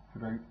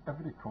throughout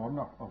every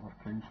corner of our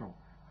Council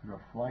through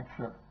our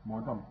flagship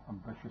Modern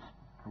Ambitious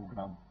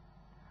programme.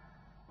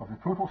 Of the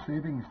total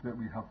savings that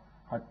we have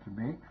had to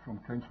make from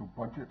Council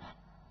budgets,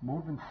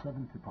 more than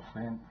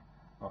 70%,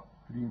 or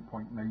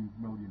 £3.9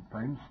 million,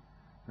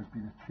 has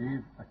been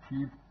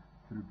achieved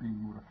through being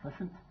more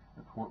efficient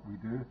at what we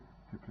do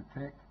to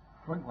protect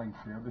frontline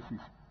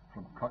services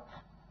from cuts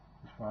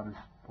as far as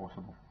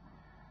possible.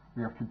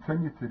 We have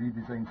continued to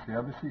redesign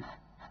services,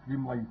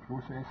 streamline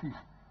processes,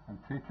 and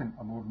taken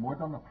a more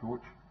modern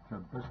approach to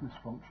our business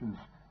functions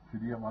to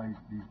realise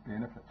these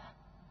benefits.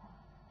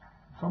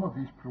 Some of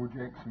these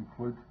projects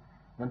include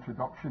the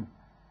introduction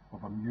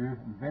of a new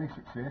and very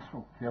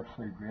successful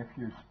curbside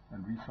refuse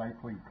and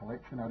recycling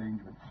collection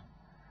arrangements.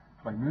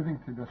 By moving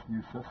to this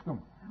new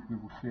system, we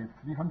will save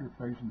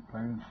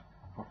 £300,000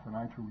 for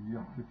financial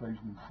year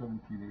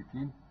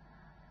 2017-18,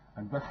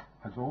 and this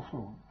has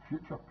also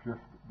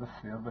future-proofed this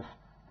service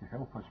to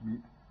help us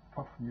meet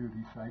tough new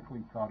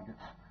recycling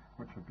targets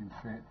which have been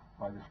set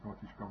by the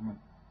Scottish Government.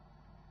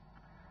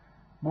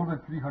 More than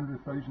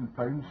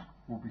 £300,000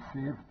 will be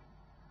saved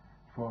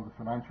for the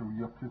financial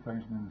year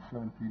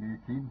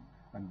 2017-18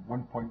 and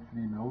 1.3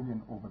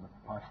 million over the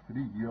past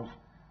 3 years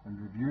in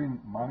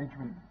reviewing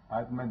management,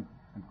 admin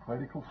and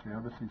clerical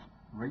services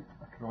right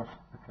across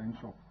the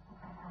Council.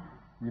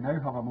 We now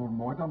have a more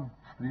modern,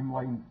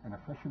 streamlined and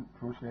efficient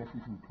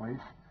processes in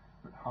place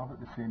that have at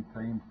the same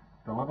time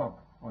delivered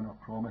on our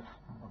promise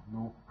of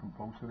no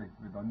compulsory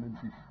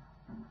redundancies.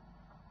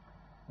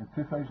 In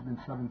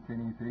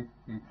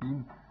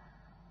 2017-18,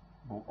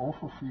 we'll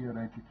also see our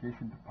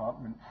Education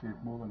Department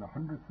save more than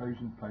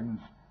 £100,000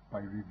 by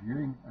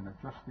reviewing and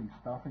adjusting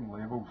staffing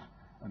levels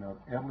in our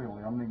early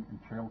learning and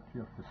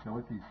childcare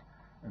facilities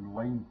in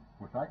line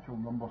with actual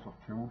numbers of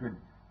children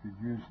who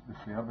use the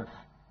service.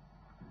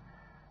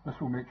 This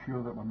will make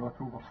sure that we're not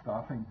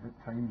overstaffing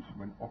at times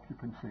when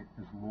occupancy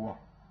is lower.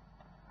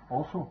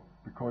 Also,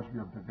 because we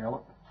have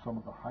developed some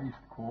of the highest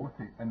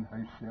quality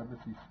in-house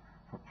services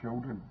for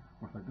children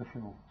with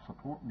additional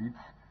support needs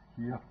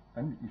here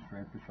in East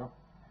Renfrewshire,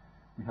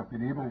 we have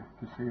been able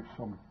to save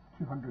some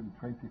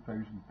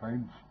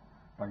 £220,000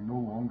 by no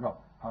longer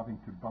having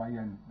to buy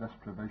in this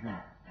provision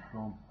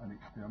from an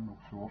external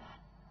source.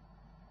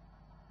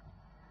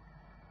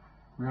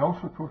 We are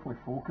also totally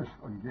focused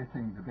on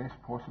getting the best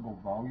possible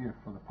value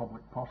for the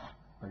public purse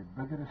by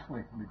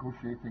vigorously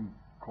negotiating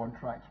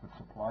contracts with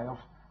suppliers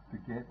to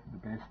get the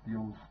best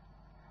deals.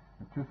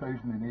 In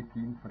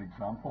 2018, for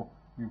example,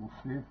 we will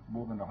save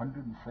more than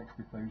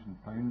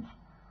 £160,000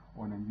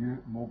 on a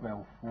new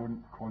mobile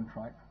phone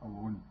contract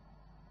alone.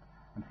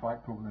 In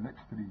fact, over the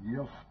next 3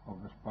 years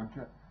of this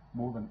budget,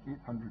 more than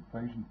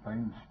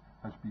 £800,000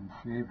 has been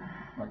saved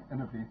by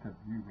innovative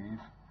new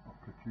ways of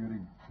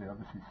procuring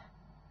services.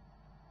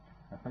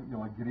 I think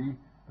you'll agree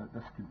that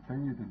this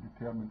continued and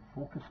determined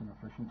focus on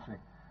efficiency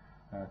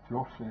to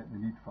offset the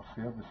need for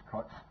service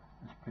cuts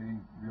is paying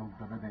real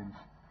dividends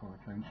for the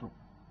Council.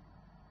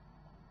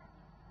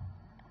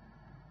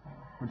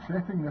 When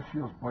setting this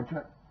year's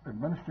budget,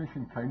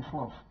 administration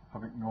councillors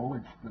have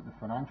acknowledged that the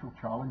financial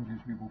challenges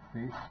we will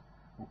face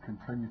will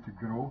continue to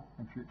grow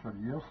in future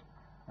years,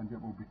 and it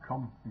will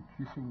become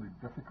increasingly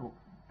difficult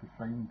to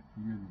find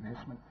new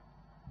investment.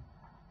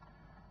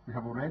 We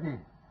have already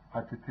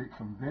had to take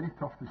some very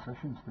tough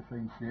decisions to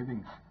find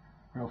savings,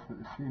 whilst at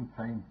the same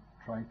time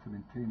try to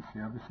maintain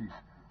services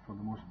for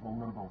the most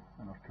vulnerable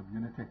in our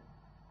community.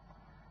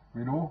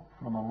 We know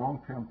from our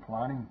long-term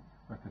planning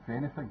that, if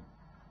anything,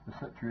 the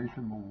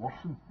situation will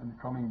worsen in the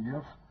coming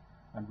years,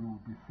 and we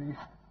will be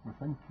faced with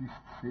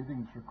increased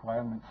savings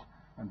requirements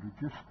and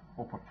reduced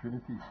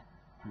opportunities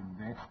to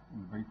invest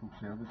in vital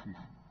services.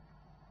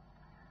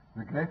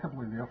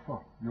 Regrettably,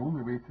 therefore, the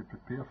only way to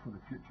prepare for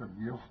the future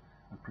years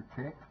and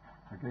protect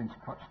against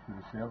cuts to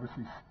the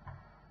services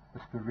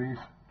is to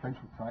raise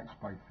council tax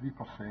by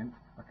 3%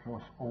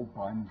 across all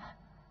bands,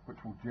 which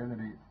will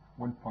generate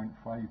 £1.5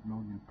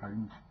 million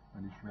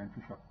in East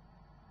Renfrewshire.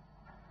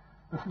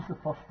 This is the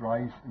first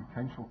rise in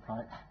council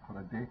tax for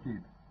a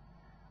decade,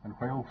 and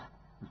whilst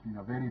it's been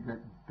a very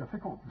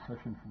difficult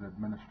decision for the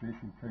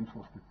administration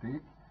councillors to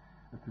take,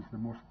 it is the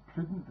most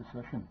prudent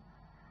decision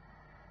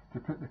to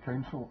put the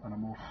council on a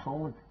more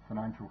solid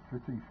financial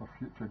footing for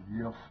future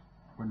years,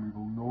 when we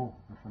will know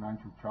the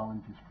financial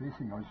challenges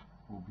facing us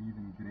will be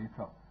even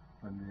greater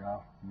than they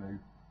are now.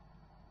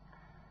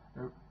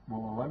 It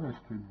will allow us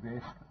to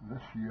invest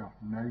this year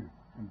now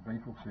in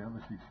vital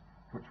services,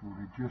 which will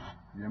reduce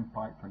the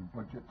impact on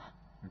budgets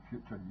in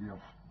future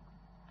years.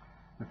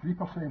 The 3%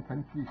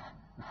 increase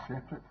is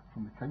separate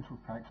from the council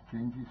tax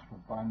changes for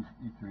bands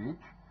E to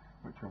H,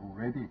 which have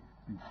already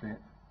been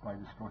set by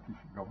the Scottish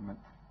Government.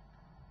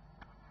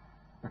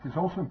 It is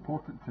also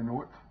important to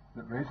note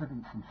that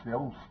residents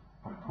themselves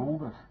have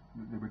told us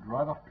that they would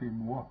rather pay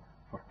more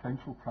for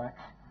council tax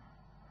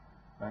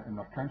in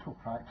their council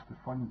tax to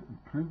fund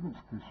improvements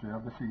to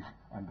services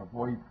and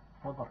avoid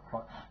further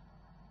cuts.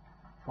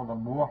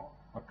 Furthermore,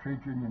 our trade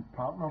union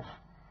partners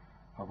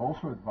have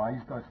also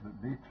advised us that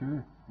they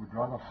too would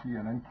rather see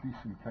an increase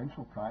in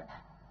council tax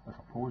as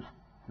opposed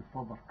to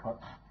further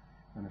cuts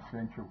in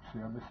essential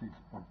services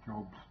or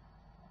jobs.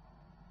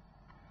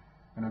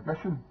 In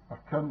addition,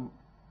 our current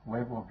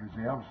level of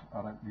reserves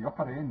are at the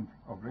upper end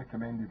of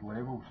recommended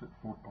levels at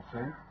 4%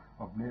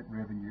 of net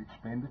revenue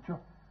expenditure.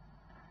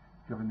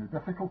 Given the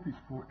difficulties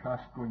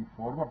forecast going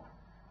forward,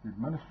 the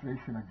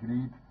administration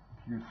agreed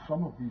to use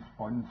some of these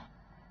funds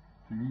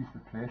to ease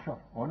the pressure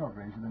on our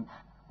residents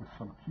with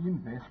some key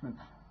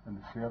investments in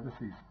the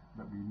services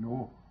that we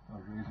know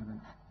our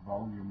residents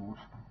value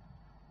most.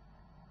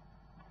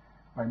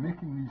 By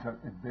making these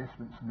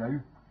investments now,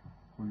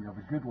 when we have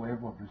a good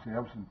level of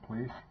reserves in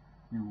place,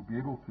 we will be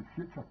able to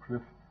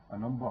future-proof a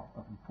number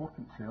of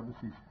important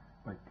services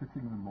by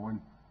putting them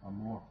on a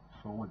more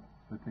solid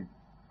footing.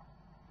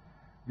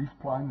 These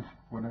plans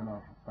were in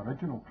our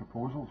original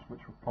proposals,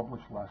 which were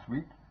published last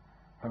week.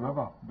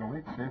 However, the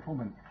late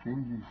settlement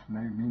changes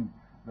now mean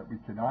that we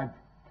can add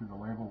to the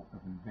level of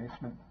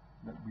investment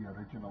that we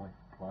originally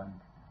planned.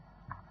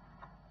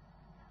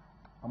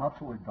 I'm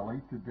absolutely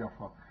delighted,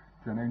 therefore,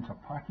 to announce a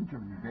package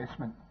of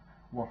investment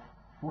worth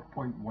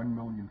 £4.1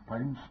 million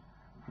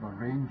for a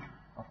range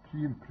of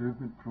key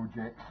improvement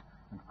projects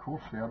and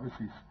core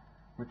services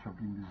which have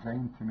been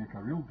designed to make a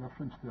real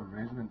difference to our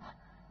residents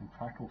and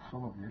tackle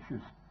some of the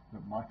issues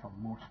that matter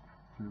most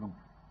to them.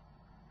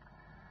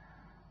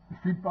 The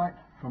feedback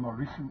from a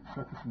recent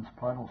Citizens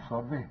Panel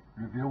survey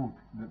revealed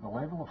that the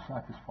level of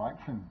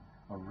satisfaction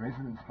our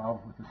residents have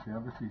with the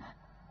services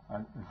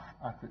is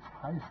at its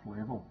highest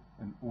level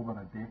in over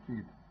a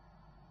decade.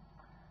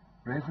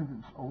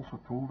 Residents also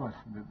told us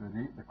that they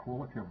rate the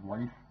quality of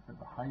life at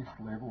the highest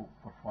level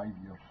for 5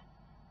 years.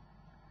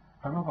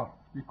 However,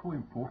 equally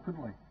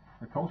importantly,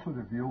 it also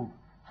revealed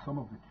some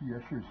of the key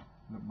issues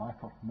that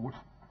matter most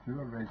to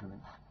our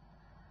residents.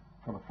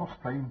 For the first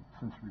time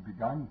since we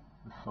began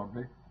this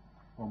survey,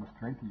 almost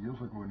 20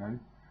 years ago now,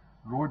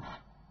 roads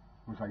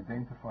was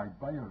identified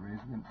by our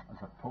residents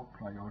as a top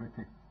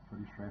priority for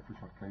East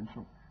Renfrewshire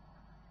Council.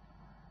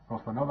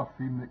 Whilst another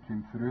theme that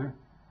came through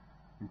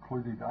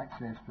included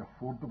access to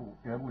affordable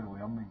early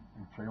learning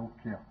and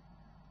childcare.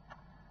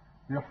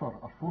 Therefore,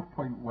 our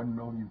 £4.1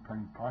 million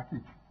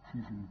package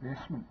sees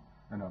investment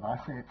in our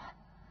assets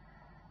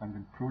and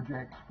in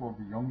projects for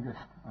the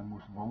youngest and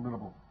most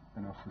vulnerable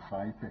in our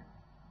society.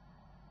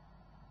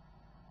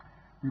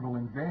 We will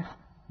invest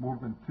more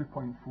than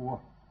 £2.4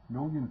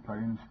 million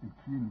in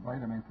key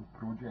environmental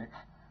projects,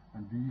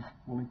 and these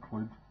will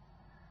include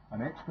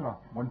an extra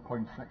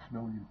 £1.6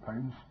 million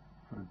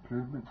for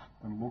improvements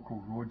in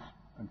local roads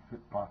and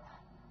footpaths.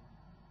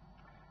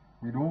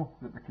 We know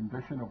that the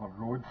condition of our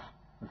roads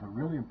is a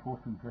really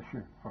important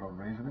issue for our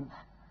residents,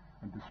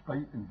 and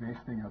despite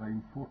investing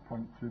around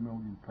 £4.2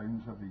 million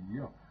every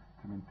year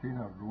to maintain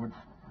our roads,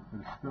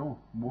 there is still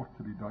more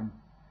to be done,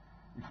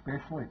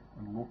 especially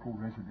on local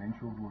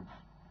residential roads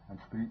and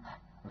streets,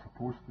 as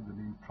opposed to the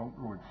main trunk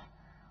roads,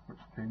 which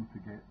tend to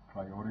get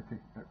priority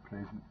at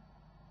present.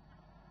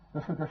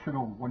 This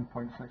additional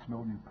 £1.6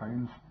 million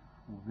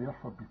will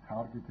therefore be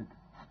targeted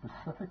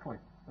specifically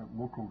at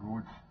local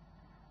roads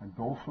and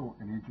also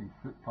in ageing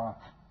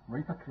footpaths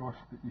right across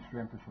the East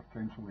Renfrewshire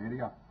Council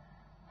area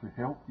to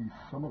help ease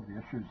some of the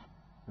issues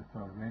that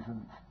our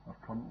residents are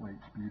currently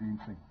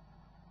experiencing.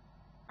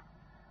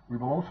 We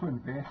will also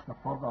invest a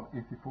further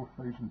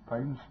 £84,000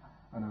 in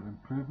our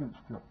improvements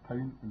to our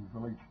town and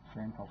village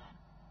centres.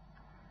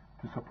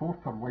 To support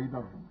our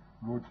wider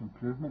roads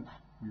improvements,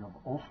 we have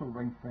also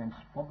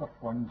ring-fenced further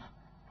funds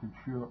to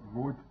ensure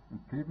road and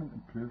pavement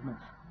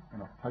improvements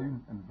in our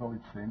town and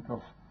village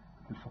centres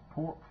to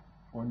support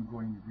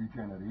ongoing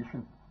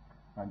regeneration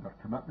and our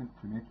commitment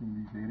to making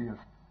these areas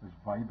as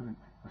vibrant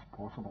as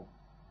possible.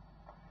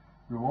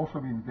 We will also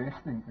be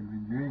investing in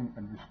renewing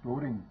and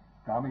restoring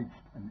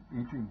damaged and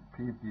ageing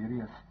paved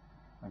areas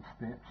and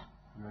steps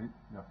throughout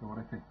the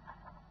authority.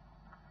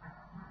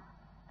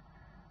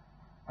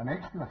 An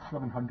extra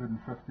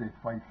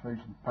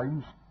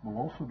 £755,000 will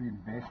also be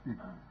invested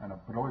in a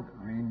broad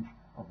range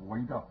of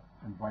wider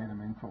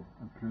environmental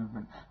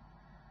improvements.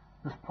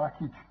 This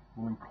package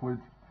will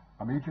include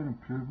a major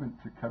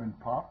improvement to Curran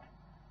Park,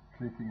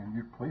 creating a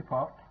new play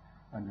park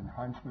and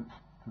enhancements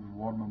to the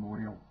War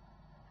Memorial.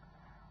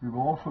 We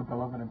will also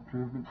deliver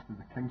improvements to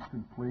the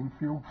Kingston playing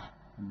fields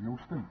in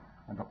Eulston,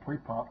 and a play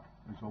park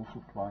is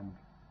also planned.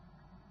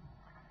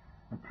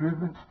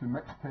 Improvements to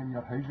mixed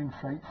tenure housing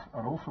sites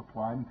are also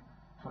planned,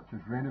 such as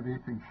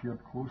renovating shared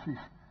closes,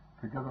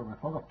 together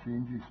with other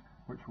changes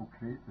which will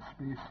create the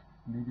space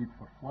needed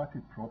for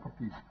flatted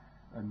properties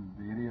in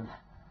the areas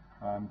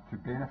to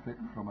benefit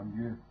from a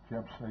new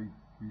curbside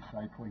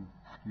recycling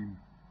scheme.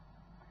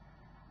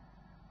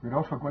 We're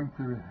also going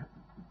to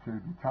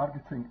be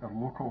targeting our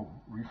local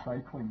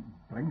recycling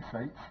bring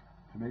sites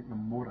to make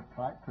them more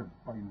attractive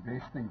by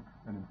investing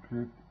in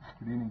improved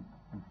screening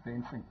and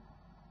fencing.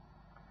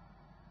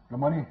 The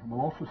money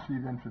will also see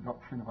the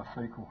introduction of a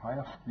cycle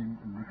hire scheme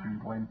in Newton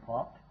Glen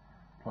Park,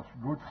 plus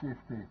road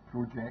safety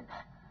projects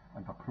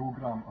and a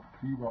programme of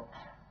tree works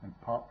in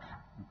parks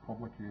and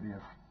public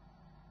areas.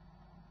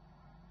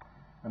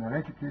 In our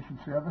education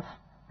service,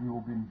 we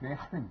will be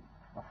investing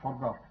a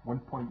further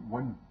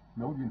 £1.1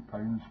 million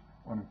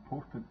on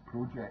important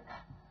projects,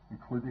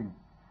 including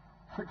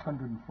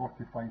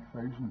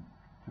 £645,000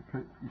 to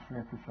put East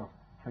Renfrewshire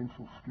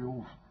Council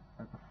schools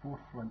at the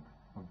forefront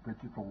of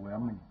digital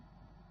learning.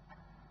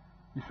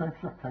 East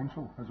Renfrewshire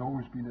Council has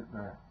always been at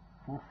the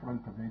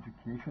forefront of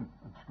education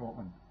in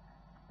Scotland,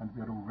 and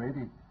we are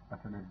already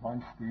at an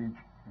advanced stage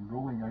in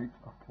rolling out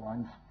our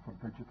plans for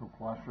digital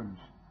classrooms.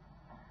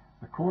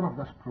 The core of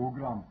this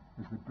programme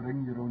is the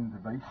Bring Your Own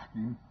Device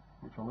scheme,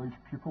 which allows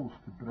pupils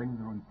to bring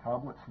their own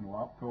tablets and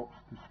laptops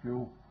to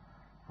school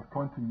for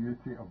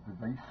continuity of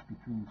device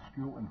between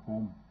school and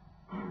home.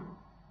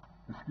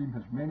 The scheme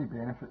has many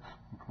benefits,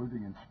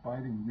 including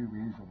inspiring new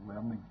ways of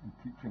learning and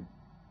teaching.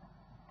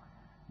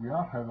 We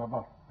are,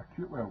 however,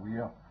 acutely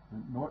aware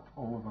that not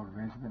all of our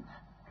residents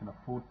can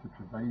afford to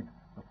provide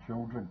their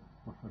children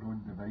with their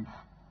own device.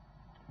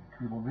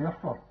 We will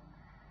therefore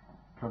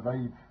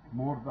provide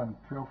more than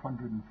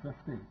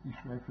 1,250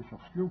 East Renfrewshire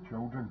school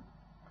children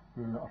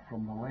who are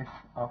from the less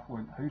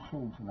affluent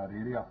households in our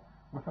area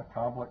with a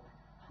tablet,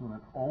 so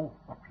that all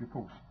our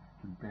pupils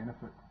can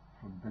benefit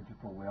from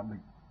digital learning.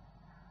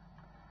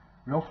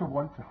 We also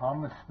want to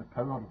harness the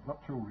power of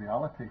virtual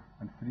reality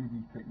and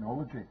 3D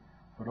technology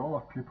for all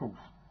our pupils.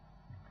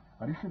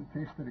 A recent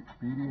taster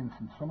experience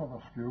in some of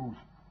our schools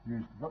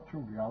used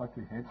virtual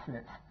reality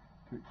headsets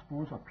to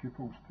expose our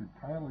pupils to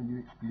entirely new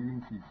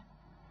experiences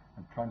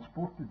and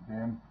transported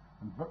them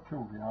on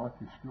virtual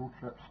reality school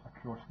trips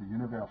across the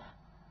universe.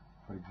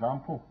 For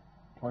example,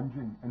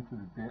 plunging into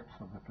the depths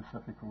of the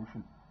Pacific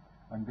Ocean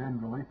and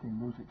then relating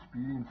those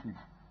experiences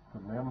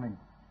to learning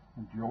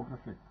in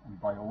geography and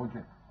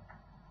biology.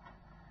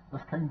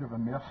 This kind of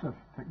immersive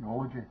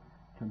technology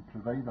can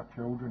provide our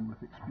children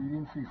with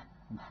experiences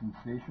and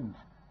sensations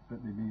that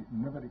they may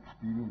never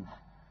experience,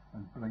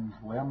 and brings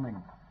learning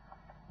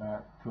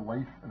to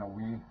life in a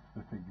way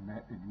that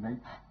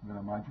ignites their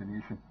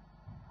imagination.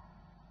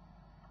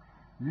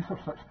 The use of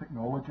such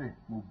technology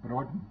will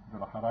broaden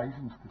their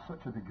horizons to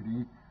such a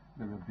degree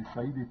that we have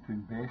decided to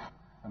invest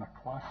in a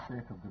class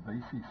set of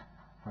devices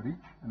for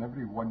each and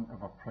every one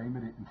of our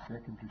primary and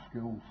secondary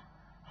schools,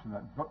 so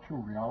that virtual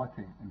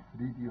reality and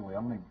 3D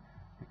learning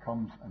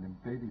becomes an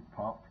embedded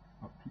part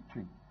of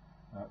teaching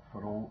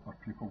for all our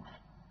pupils.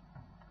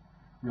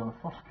 We are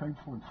the first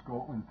council in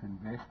Scotland to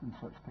invest in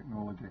such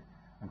technology,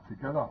 and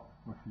together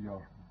with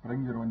your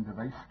Bring Your Own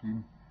Device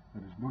scheme,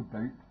 there is no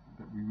doubt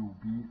that we will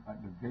be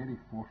at the very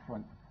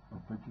forefront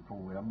of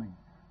digital learning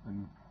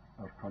in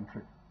our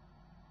country.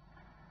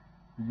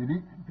 The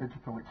unique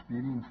digital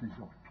experiences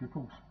of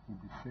pupils will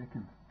be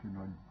second to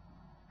none.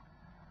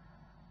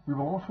 We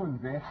will also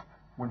invest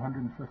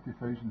 £150,000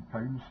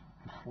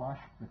 to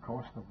slash the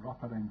cost of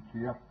wraparound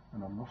care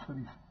in our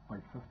nurseries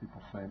by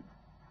 50%.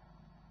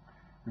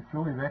 We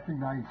fully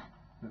recognise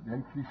that the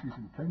increases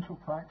in council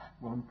tax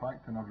will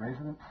impact on our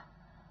residents,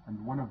 and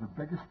one of the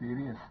biggest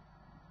areas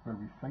where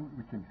we think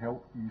we can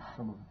help ease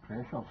some of the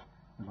pressures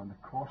is on the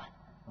cost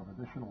of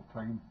additional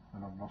time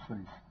in our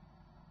nurseries.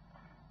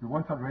 We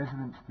want our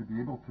residents to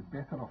be able to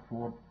better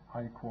afford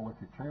high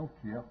quality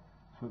childcare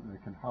so that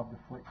they can have the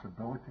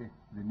flexibility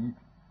they need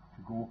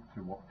to go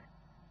to work.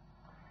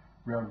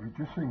 We are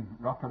reducing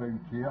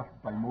wraparound care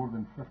by more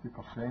than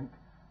 50%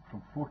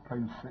 from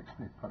 £4.60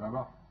 per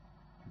hour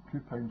to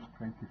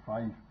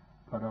 £2.25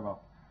 per hour.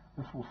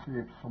 This will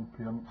save some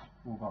parents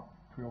over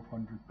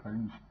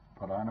 £1,200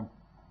 per annum.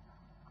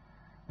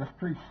 This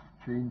price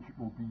change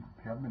will be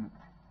permanent,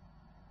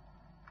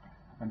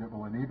 and it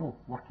will enable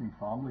working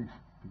families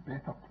to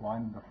better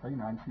plan their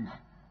finances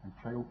and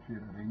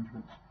childcare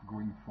arrangements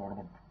going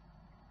forward.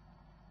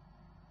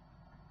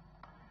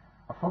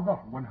 A further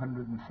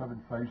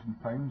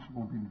 £107,000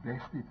 will be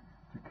invested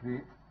to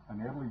create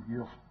an early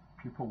years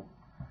pupil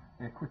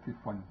equity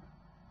fund.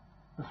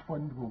 This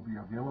fund will be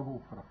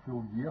available for a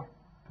full year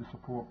to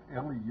support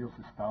early years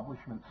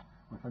establishments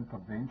with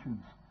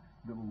interventions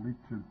that will lead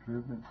to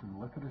improvements in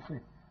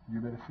literacy,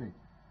 numeracy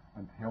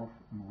and health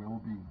and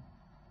well-being.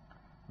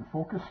 The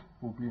focus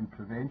will be in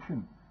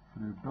prevention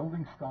through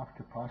building staff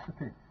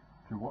capacity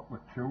to work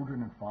with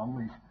children and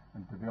families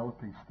and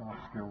developing staff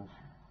skills.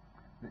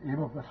 The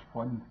aim of this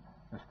fund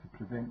is to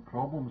prevent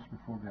problems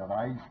before they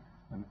arise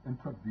and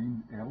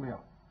intervene earlier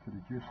to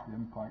reduce the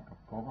impact of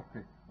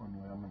poverty on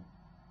learning.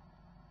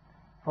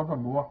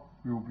 Furthermore,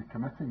 we will be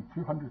committing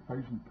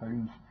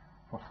 £200,000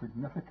 for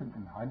significant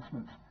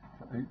enhancements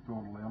to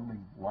outdoor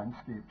learning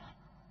landscapes.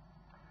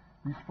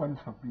 These funds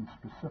have been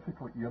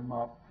specifically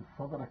earmarked to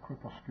further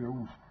equip our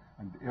schools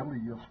and early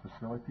years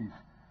facilities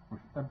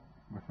with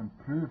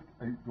improved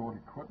outdoor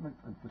equipment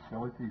and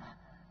facilities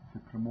to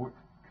promote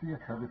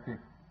creativity,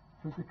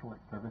 physical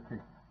activity,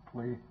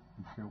 play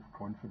and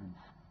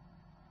self-confidence.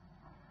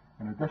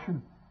 In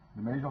addition,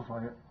 the measures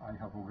I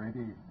have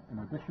already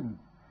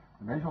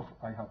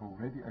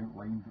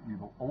outlined, we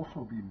will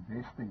also be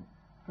investing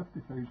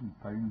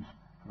 £50,000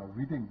 for a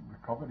reading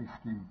recovery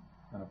scheme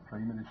in our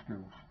primary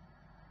schools.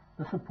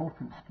 This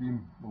important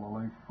scheme will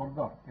allow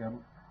further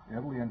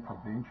early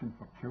intervention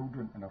for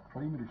children in our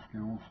primary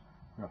schools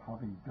who are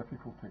having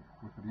difficulty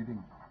with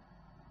reading.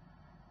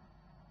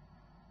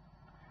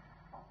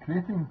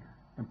 Creating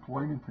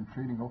employment and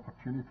training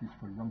opportunities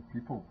for young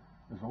people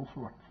is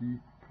also a key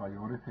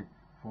priority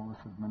for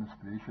this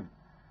administration,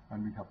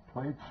 and we have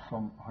pledged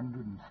some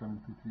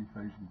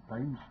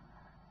 £173,000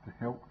 to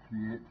help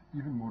create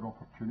even more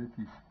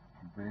opportunities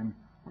for them,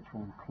 which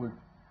will include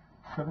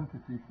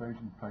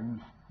 £73,000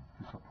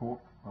 to support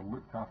or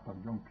looked after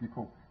young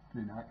people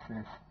gain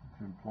access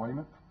to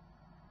employment.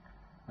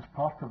 As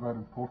part of our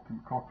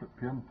important corporate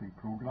parenting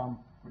programme,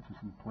 which is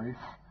in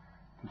place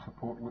to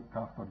support looked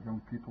after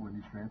young people in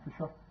East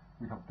Renfrewshire,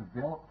 we have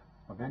developed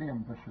a very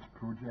ambitious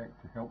project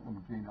to help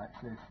them gain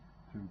access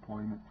to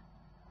employment.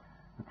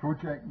 The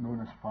project, known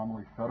as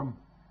Family Firm,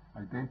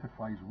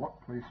 identifies work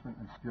placement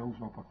and skills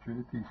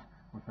opportunities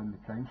within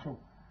the Council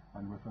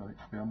and with our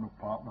external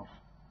partners.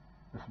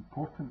 This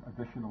important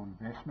additional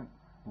investment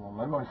will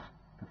allow us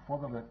to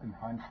further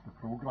enhance the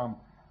programme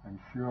and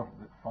ensure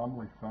that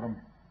Family Firm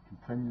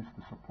continues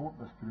to support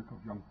this group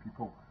of young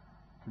people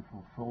to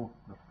fulfil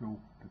their full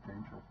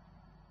potential.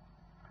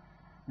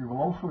 We will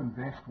also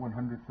invest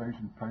 £100,000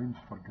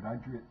 for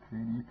graduate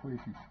trainee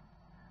places.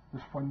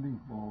 This funding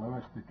will allow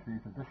us to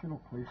create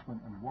additional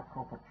placement and work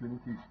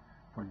opportunities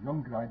for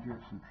young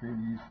graduates and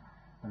trainees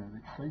in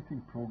an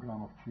exciting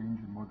programme of change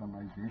and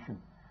modernisation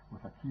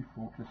with a key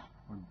focus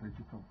on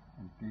digital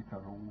and data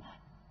roles.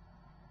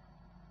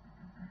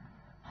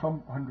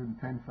 Some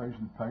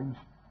 £110,000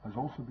 has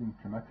also been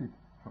committed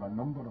for a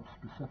number of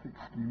specific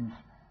schemes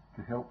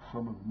to help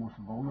some of the most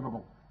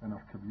vulnerable in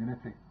our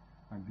community,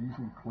 and these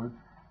include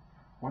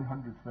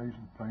 £100,000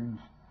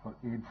 for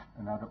aids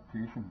and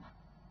adaptations.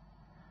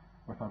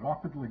 With a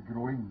rapidly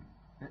growing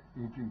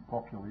ageing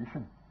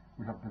population,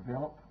 we have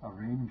developed a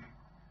range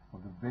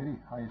of the very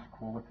highest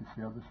quality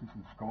services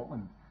in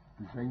Scotland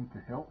designed to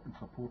help and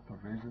support our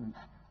residents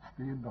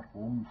stay in their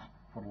homes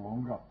for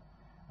longer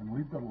and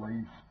lead their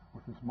lives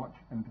with as much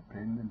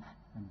independence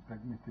and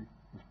dignity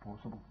as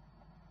possible.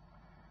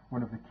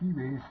 One of the key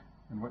ways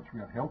in which we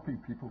are helping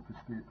people to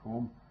stay at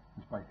home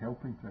is by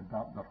helping to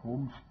adapt their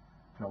homes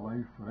to allow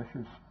for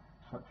issues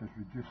such as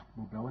reduced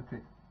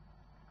mobility.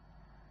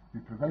 We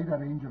provide a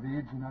range of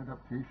aids and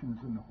adaptations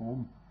in the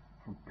home,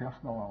 from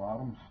personal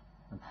alarms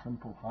and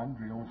simple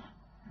handrails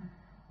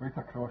right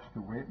across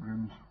to wet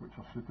rooms which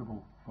are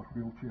suitable for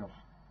wheelchairs.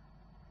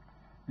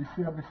 These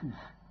services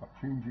are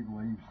changing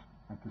lives,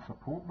 and to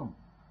support them,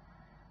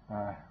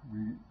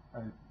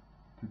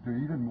 to do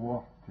even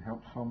more to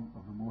help some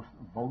of the most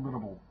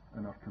vulnerable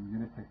in our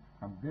community,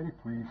 I'm very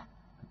pleased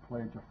to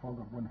pledge a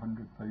further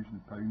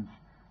 £100,000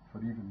 for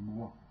even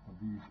more of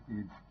these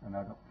aids and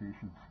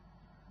adaptations.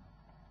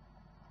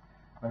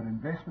 Our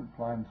investment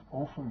plans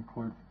also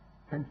include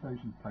 £10,000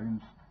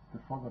 to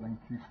further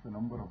increase the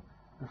number of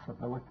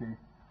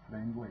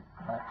disability-friendly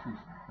taxis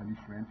in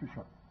East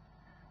Renfrewshire.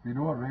 We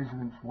know our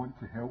residents want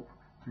to help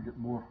to get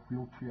more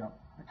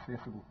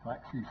wheelchair-accessible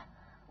taxis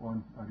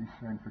on our East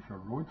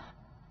Renfrewshire roads,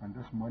 and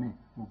this money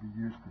will be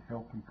used to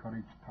help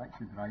encourage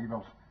taxi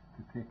drivers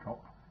to take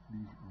up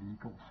these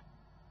vehicles.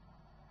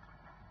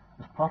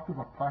 As part of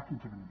our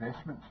package of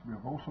investments, we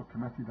have also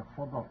committed a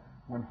further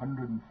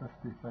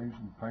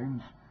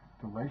 £150,000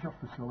 to leisure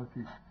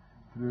facilities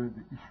through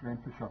the East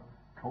Renfrewshire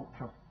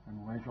Culture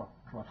and Leisure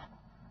Trust.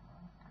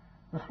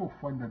 This will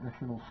fund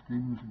additional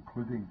schemes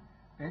including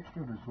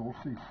extra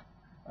resources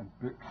and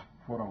books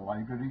for our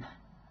libraries,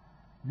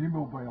 new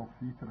mobile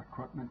theatre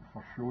equipment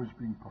for shows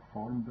being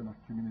performed in our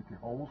community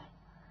halls,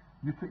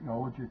 new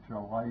technology to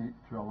allow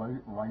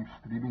live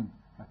streaming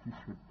at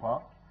Eastwood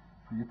Park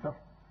Theatre,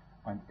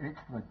 and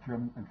extra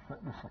gym and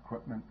fitness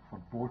equipment for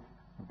both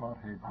the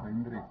Barrhead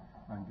Foundry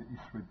and the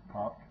Eastwood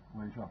Park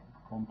Leisure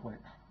Complex.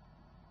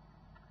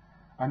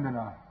 And in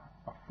a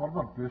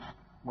further boost,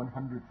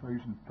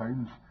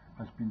 £100,000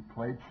 has been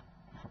pledged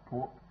to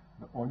support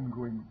the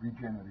ongoing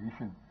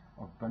regeneration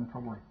of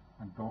Dunfermline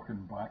and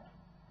Dockenbach.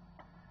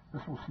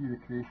 This will see the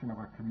creation of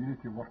a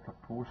community worker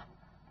post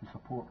to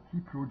support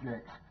key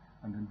projects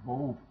and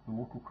involve the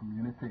local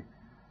community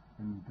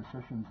in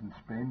decisions in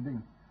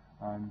spending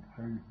and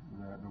how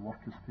the work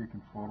is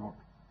taken forward.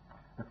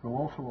 It will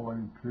also allow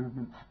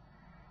improvements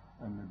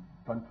in the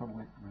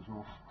Dunfermline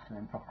Resource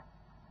Centre.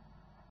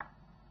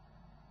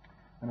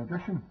 In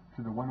addition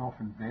to the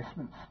one-off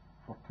investments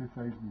for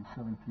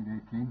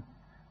 2017-18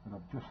 that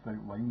I've just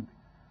outlined,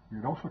 we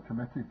are also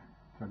committed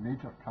to a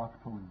major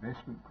capital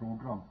investment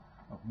programme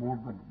of more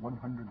than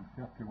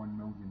 £131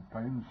 million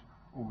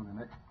over the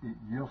next 8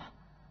 years,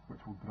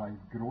 which will drive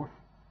growth,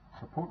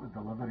 support the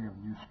delivery of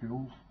new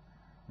schools,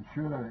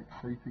 ensure our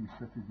exciting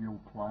City Vale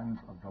plans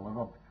are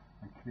delivered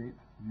and create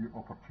new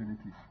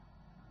opportunities.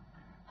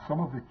 Some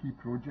of the key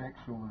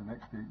projects over the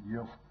next 8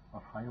 years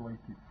are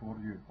highlighted for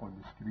you on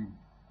the screen.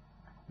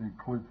 They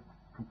include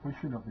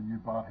completion of the new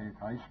Barrhead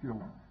High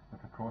School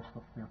at a cost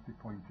of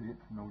 £30.8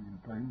 million,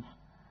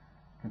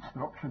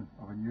 construction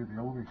of a new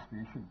railway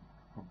station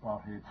for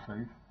Barrhead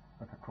South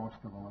at a cost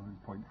of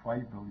 £11.5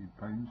 million,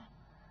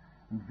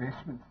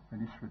 investment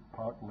in Eastwood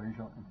Park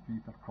Leisure and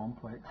Theatre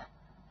Complex,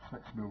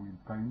 £6 million,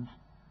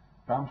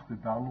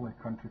 Damsted Darnley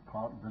Country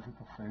Park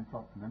Visitor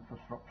Centre and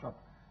infrastructure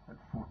at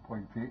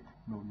 £4.8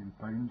 million,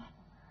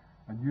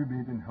 a new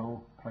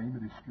Maidenhill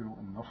Primary School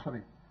and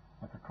Nursery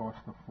at a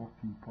cost of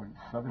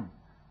 £14.7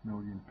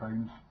 million,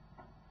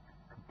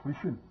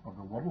 completion of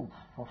the world's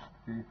first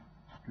faith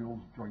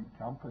schools joint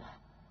campus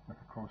at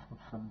a cost of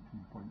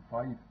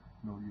 £17.5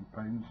 million,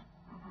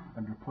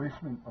 and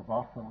replacement of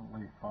Arthur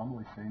Lee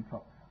Family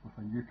Centre with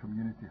a new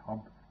community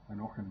hub in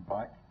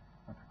Auchenbach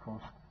at a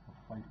cost of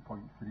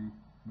 £5.3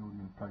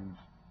 million.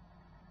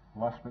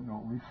 Last but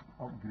not least,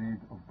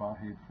 upgrade of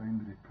Barrhead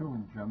Foundry Pool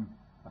and Gym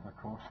at a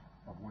cost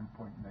of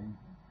 £1.9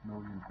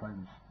 million.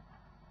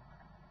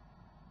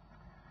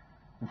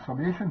 In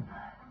summation,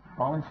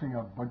 balancing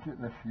our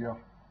budget this year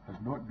has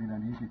not been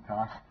an easy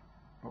task,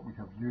 but we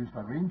have used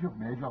a range of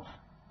measures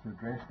to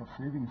address the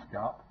savings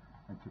gap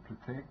and to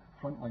protect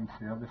frontline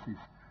services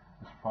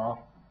as far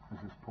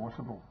as is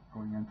possible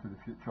going into the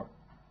future.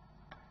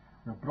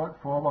 We have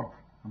brought forward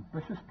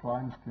ambitious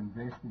plans to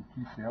invest in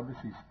key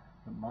services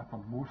that matter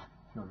most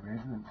to our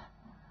residents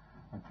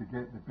and to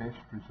get the best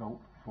result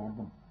for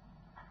them.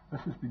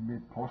 This has been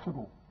made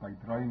possible by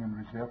drawing on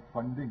reserve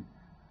funding,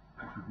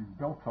 which has been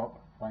built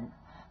up thanks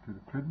to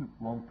the prudent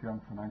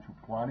long-term financial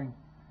planning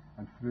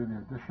and through the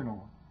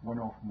additional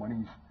one-off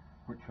monies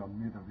which are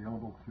made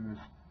available to us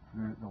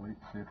through the late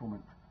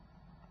settlement.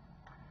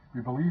 We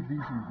believe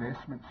these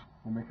investments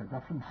will make a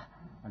difference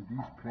and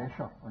ease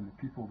pressure on the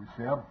people we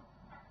serve,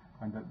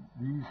 and that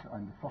these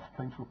and the first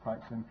council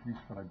tax increase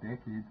for a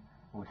decade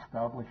will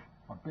establish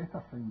a better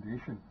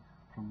foundation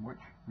from which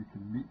we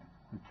can meet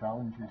the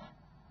challenges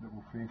that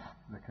will face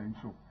the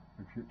council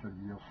in future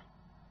years.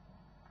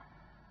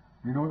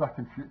 We know that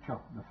in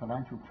future the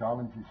financial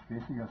challenges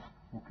facing us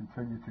will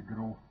continue to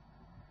grow.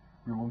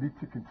 We will need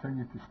to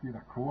continue to steer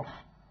a course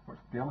which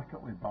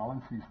delicately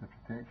balances the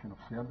protection of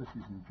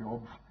services and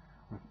jobs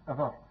with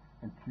ever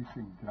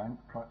increasing grant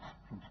cuts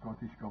from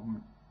Scottish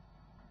Government.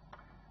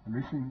 In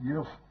recent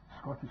years,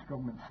 Scottish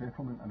Government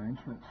settlement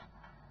announcements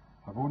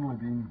have only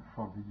been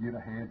for the year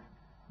ahead,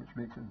 which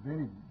makes it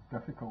very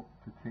difficult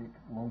to take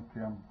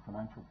long-term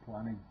financial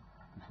planning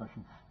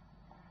decisions.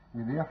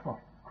 We therefore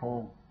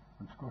call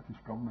on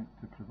Scottish Government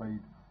to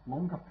provide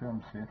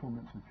longer-term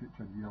settlements in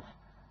future years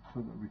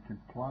so that we can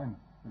plan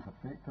as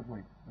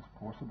effectively as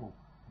possible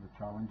for the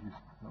challenges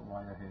that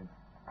lie ahead.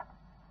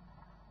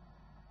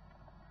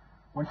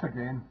 Once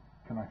again,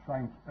 can I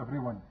thank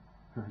everyone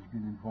who has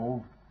been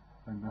involved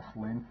in this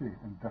lengthy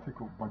and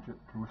difficult budget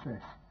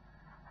process,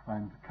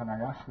 and can I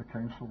ask the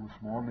Council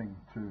this morning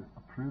to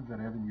approve the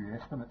revenue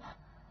estimates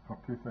for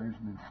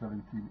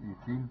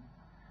 2017-18,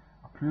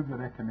 approve the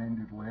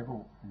recommended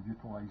level and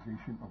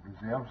utilisation of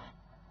reserves,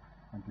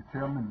 and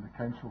determine the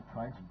Council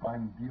tax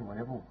band D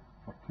level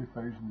for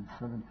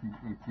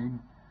 2017-18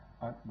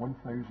 at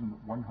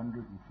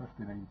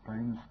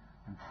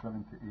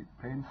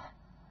 £1,159.78,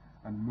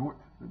 and note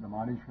that the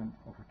management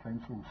of the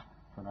Council's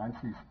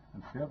finances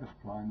and service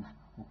plans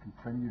will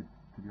continue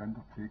to be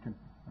undertaken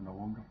on a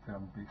longer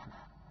term basis.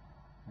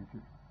 Thank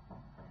you.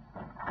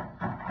 Can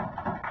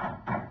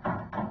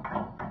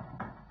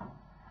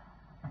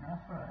I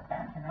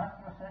ask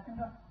for a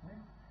seconder,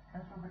 please?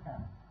 Councillor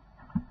Buchanan.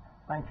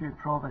 Thank you,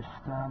 Provost.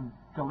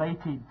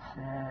 Delighted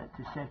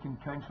to second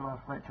Councillor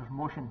Fletcher's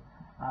motion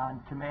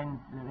and commend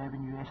the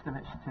revenue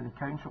estimates to the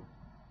Council.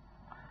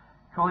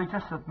 Colleagues,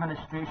 this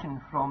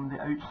administration from the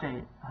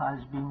outset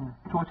has been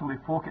totally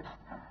focused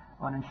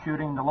on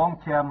ensuring the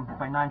long-term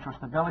financial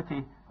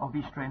stability of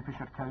East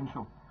Renfrewshire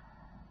Council.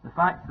 The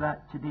fact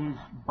that today's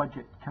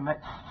budget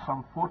commits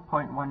some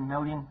 4.1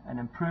 million in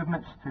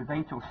improvements to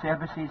vital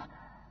services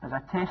is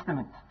a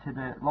testament to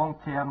the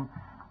long-term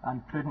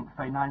and prudent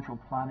financial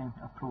planning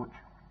approach.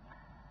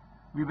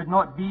 We would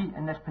not be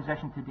in this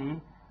position today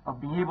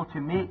of being able to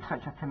make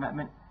such a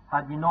commitment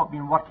had we not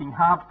been working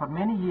hard for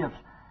many years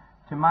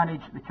to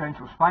manage the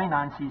Council's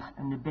finances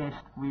in the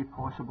best way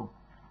possible.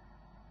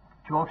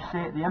 To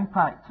offset the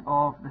impact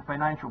of the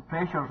financial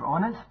pressures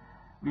on us,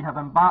 we have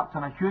embarked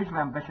on a hugely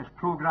ambitious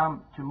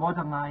programme to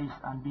modernise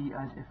and be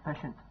as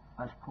efficient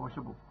as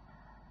possible.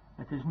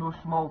 It is no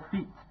small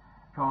feat,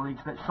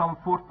 colleagues, that some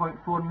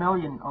 4.4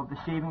 million of the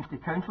savings to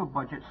council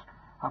budgets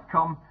have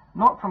come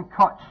not from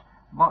cuts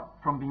but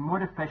from being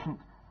more efficient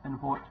in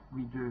what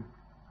we do.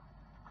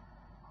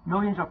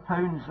 Millions of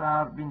pounds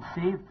are being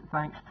saved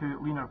thanks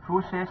to leaner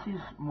processes,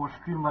 more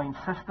streamlined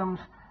systems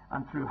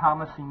and through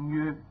harnessing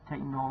new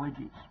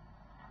technologies.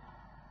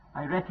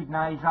 I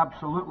recognise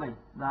absolutely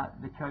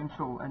that the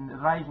council and the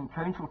rising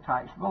council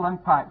tax will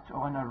impact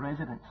on our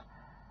residents.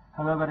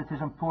 However, it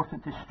is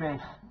important to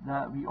stress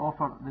that we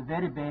offer the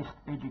very best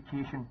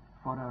education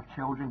for our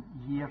children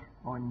year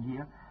on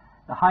year,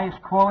 the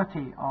highest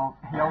quality of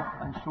health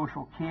and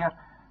social care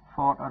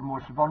for our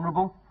most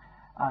vulnerable,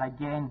 and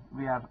again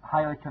we are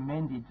highly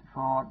commended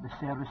for the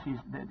services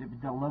that we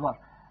deliver,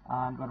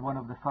 and we're one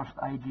of the first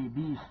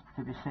IGBs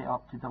to be set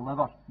up to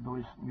deliver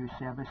those new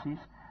services.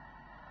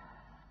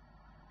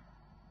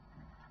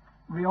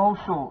 We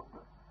also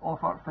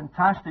offer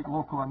fantastic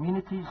local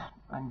amenities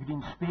and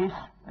green space,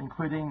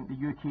 including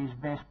the UK's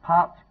best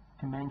park,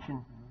 to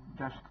mention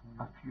just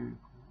a few.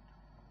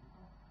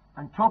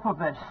 On top of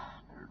this,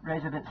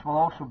 residents will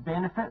also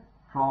benefit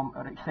from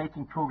our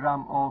exciting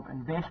programme of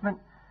investment,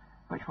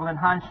 which will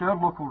enhance our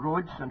local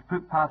roads and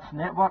footpaths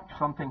network,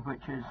 something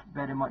which is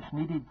very much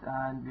needed,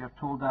 and we are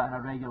told that on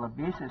a regular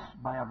basis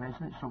by our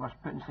residents, so we're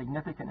putting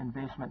significant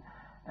investment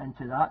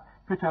into that.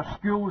 Put our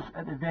schools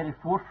at the very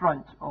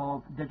forefront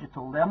of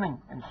digital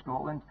learning in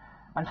Scotland,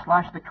 and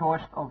slash the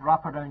cost of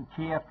wraparound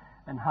care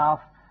in half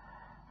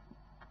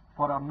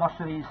for our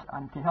nurseries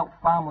and to help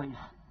families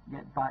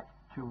get back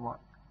to work.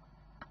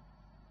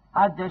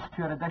 Add this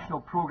to our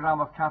additional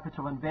programme of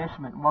capital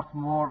investment worth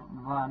more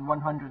than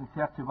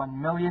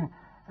 131 million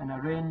in a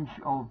range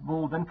of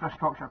bold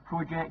infrastructure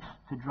projects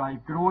to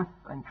drive growth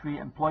and create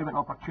employment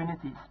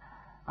opportunities,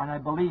 and I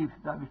believe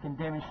that we can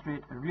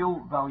demonstrate a real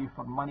value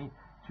for money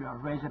to our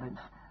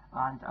residents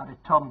and a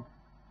return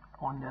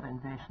on their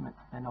investment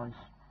in us.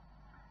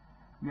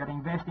 We are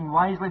investing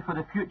wisely for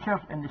the future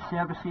in the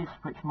services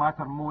which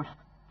matter most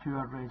to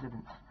our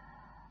residents.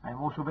 I am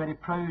also very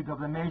proud of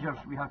the measures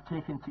we have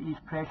taken to ease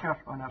pressure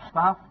on our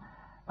staff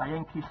by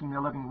increasing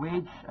the living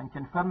wage and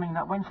confirming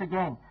that once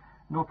again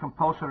no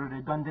compulsory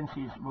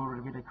redundancies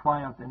will be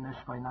required in this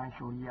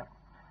financial year.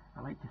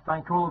 I'd like to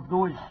thank all of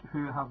those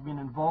who have been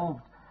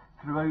involved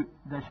throughout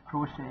this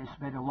process,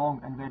 very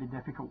long and very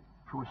difficult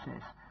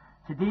process.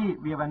 Today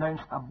we have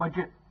announced a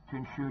budget to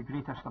ensure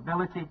greater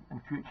stability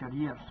in future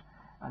years,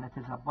 and it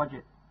is a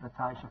budget that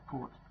I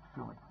support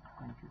fully.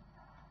 Thank you.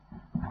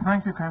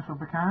 Thank you, Councillor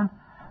Buchanan.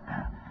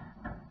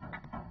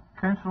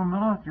 Councillor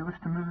Miller, do you wish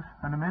to move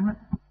an amendment?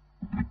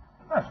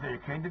 That's very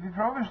kind of you,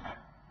 Provost.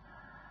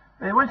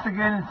 Once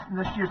again,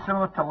 this year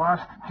similar to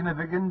last, can I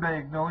begin by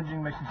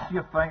acknowledging my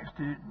sincere thanks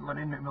to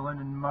Lorraine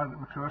McMillan and Margaret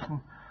McCrossan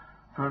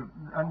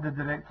and the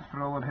directors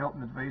for all their help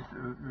and advice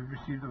that we've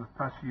received over the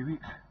past few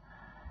weeks.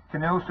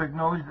 Can I also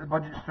acknowledge that the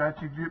Budget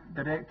Strategy Group,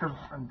 directors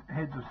and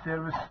heads of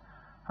service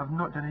have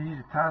not done an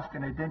easy task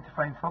in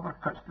identifying further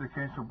cuts to the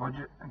council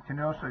budget, and can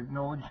I also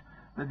acknowledge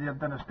that they have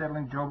done a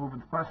sterling job over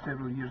the past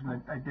several years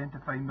in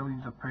identifying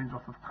millions of pounds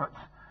worth of cuts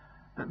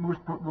that most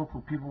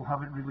local people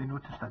haven't really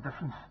noticed a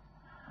difference.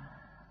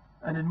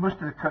 And in most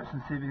of the cuts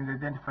and savings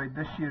identified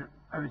this year,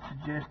 I would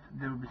suggest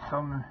there will be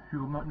some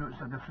who will not notice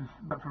a difference,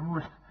 but for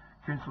most,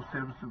 council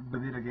service will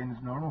be there again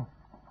as normal.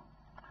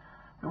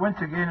 But once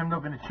again, I'm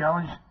not going to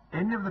challenge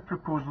any of the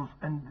proposals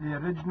in the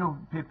original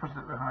papers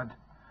that we had,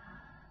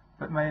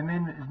 but my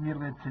amendment is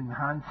merely to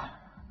enhance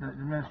the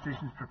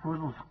administration's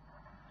proposals.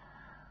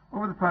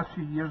 Over the past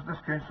few years, this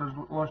council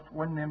has lost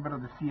one member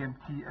of the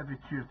CMT every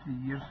 2 or 3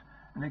 years,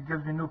 and it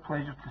gives me no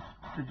pleasure to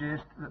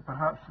suggest that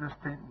perhaps this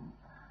time,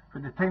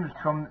 when the time has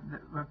come,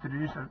 that we have to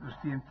reduce our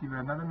CMT by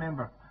another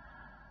member.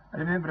 I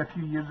remember a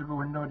few years ago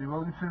when Noddy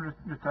Williamson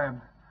retired,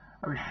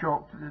 I was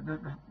shocked that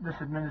this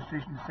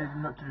administration decided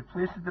not to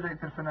replace the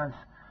Director of Finance,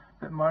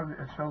 but Margaret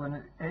has filled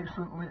in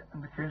excellently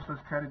and the council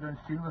has carried on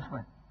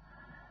seamlessly.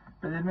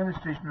 But the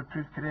administration were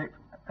proved correct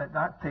at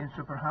that time,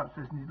 so perhaps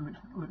this needs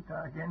looked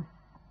at again.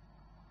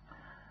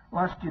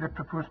 Last year I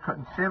proposed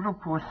cutting several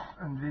posts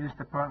in various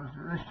departments,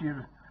 but this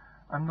year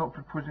I'm not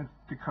proposing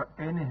to cut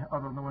any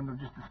other than the one I've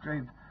just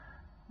described.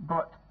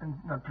 But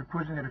I'm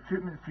proposing a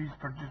recruitment freeze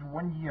for just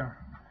 1 year.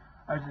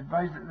 I was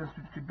advised that this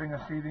could bring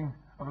a saving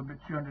of about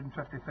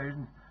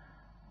 250,000,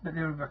 but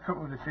there will be a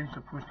couple of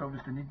essential posts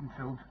obviously needing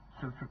filled,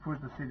 so I've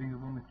proposed a saving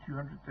of only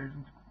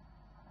 200,000.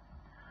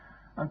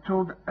 I'm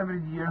told that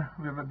every year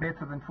we have a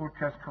better than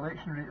forecast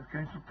collection rate of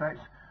council tax,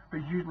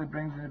 which usually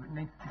brings in about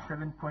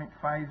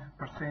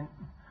 97.5%,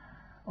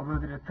 although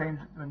there are times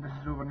when this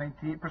is over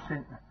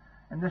 98%.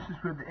 And this is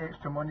where the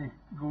extra money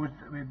goes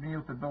that we've been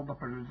able to build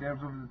up our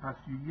reserves over the past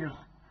few years.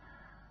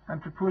 I'm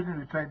proposing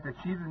we try to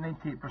achieve the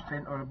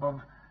 98% or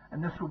above,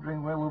 and this will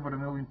bring well over £1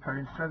 million,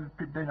 so I've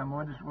put down a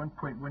modest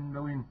 1.1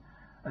 million,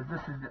 as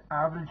this is the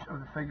average of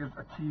the figures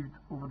achieved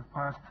over the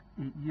past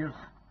 8 years.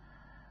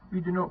 We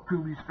do not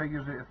pull these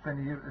figures out of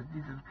thin air, as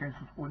these are the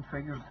council's own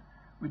figures.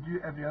 We do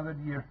it every other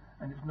year,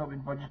 and it's not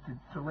been budgeted,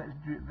 so let's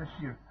do it this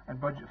year and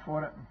budget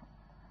for it.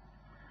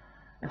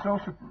 It's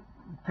also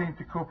time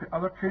to copy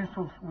other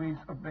councils' ways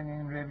of bringing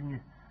in revenue,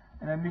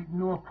 and I make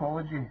no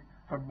apology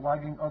for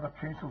blagging other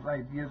councils'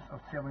 ideas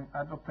of selling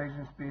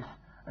advertising space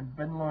and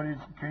bin lorries,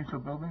 council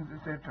buildings,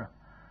 etc.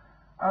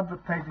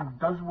 Advertising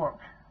does work.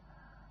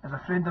 As a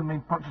friend of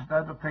mine purchased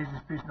advertising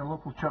space in a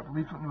local church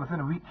leaflet, and within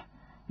a week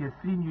he had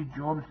 3 new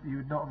jobs that he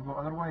would not have got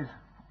otherwise.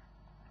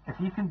 If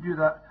he can do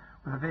that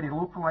with a very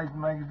localised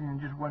magazine in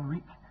just 1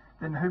 week,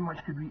 then how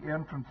much could we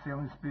earn from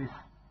selling space?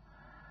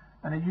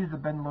 And I use the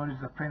bin lorries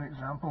as a prime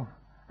example,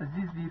 as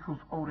these vehicles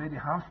already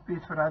have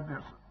space for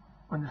adverts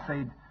on the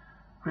side,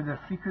 where they're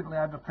frequently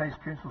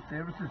advertised council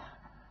services,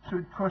 so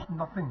it would cost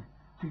nothing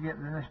to get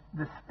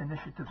this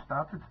initiative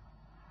started.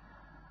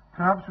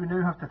 Perhaps we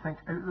now have to think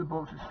out of the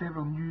box with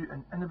several new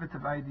and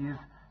innovative ideas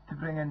to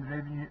bring in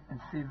revenue and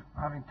save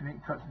having to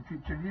make cuts in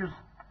future years.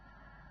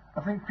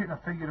 I think putting a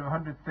figure of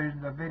 100,000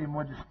 is a very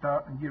modest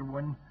start in year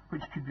 1,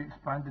 which could be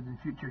expanded in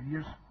future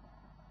years.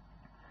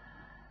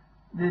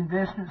 The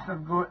investments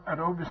I've got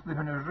are obviously,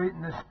 when I was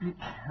writing this speech,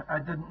 I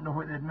didn't know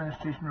what the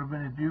administration were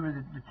going to do with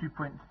the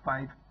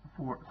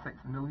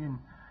 2.546 million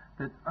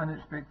that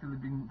unexpectedly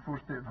been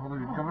forced out of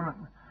Holyrood government.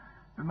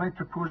 But my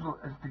proposal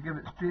is to give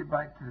it straight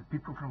back to the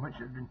people from which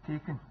it had been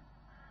taken.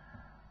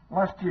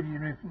 Last year, you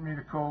may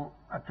recall,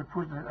 I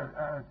proposed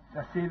a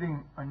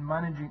saving on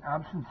managing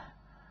absence,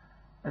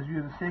 as we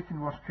are the second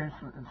worst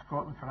council in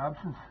Scotland for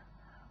absence.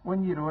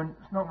 1 year on,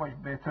 it's not much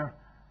better,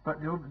 but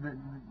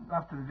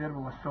after the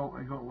verbal assault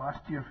I got last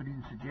year for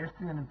even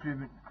suggesting an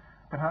improvement,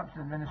 perhaps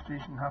the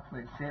administration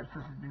happily accepts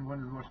this has been one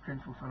of the worst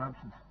councils for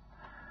absence.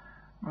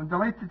 I'm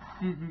delighted to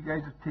see that you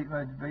guys have taken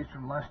that advice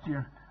from last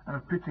year and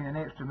are putting an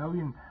extra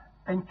million,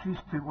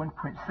 increased to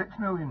 1.6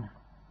 million,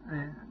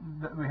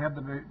 that we heard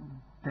about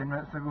 10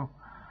 minutes ago,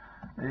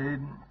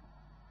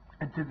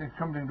 into the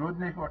Cumbrian Road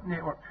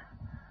network.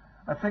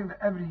 I think that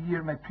every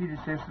year my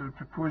predecessor had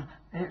proposed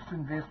extra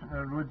investment in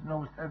our roads, and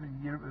almost every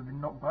year it would have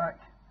been knocked back.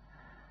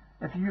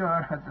 If you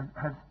are,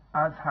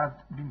 as has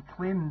been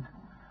claimed,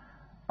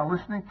 a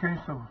listening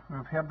council, we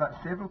have heard that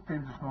several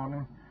times this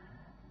morning,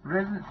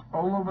 residents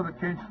all over the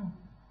council,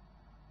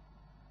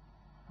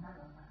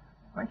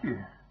 thank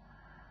you,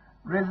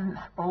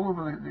 residents all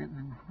over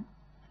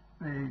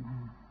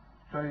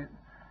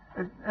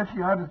if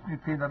you are, as been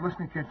claimed, a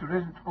listening council,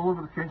 residents all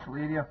over the council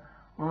area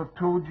will have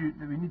told you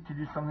that we need to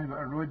do something about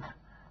our roads.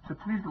 So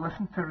please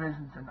listen to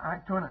residents and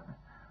act on it.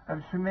 I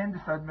have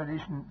tremendous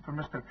admiration for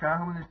Mr.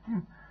 Cahill and his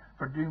team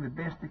for doing the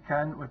best they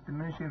can with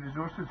diminishing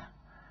resources.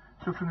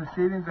 So from the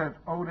savings I have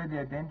already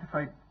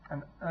identified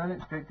and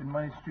unexpected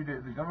money strewed out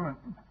of the government,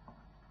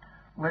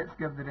 let's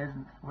give the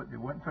residents what they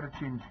want for a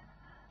change.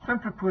 So I'm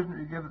proposing that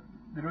we give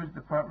the roads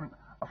department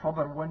a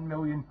further 1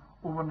 million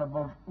over and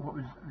above what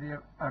was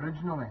there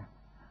originally.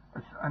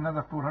 It's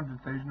another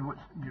 400,000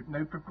 what's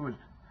now proposed,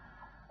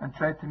 and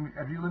try to make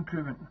a real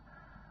improvement.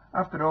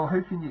 After all,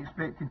 how can you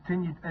expect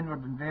continued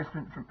inward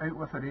investment from out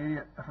with our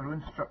area if our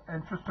own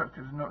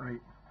infrastructure is not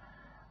right?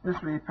 This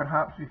way,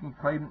 perhaps we can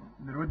climb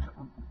the roads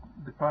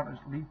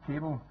department's league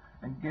table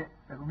and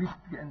at least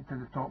get into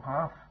the top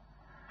half.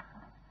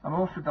 I'm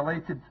also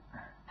delighted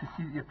to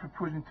see that you're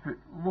proposing to put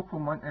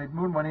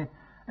more money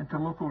into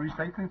local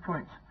recycling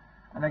points.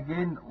 And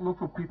again,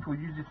 local people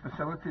use these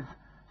facilities,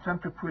 so I'm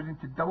proposing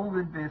to double the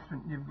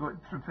investment you've got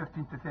from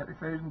 15 to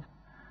 30,000.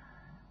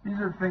 These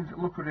are the things that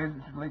local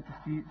residents would like to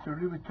see, so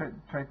really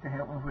try to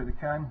help them where they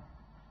can.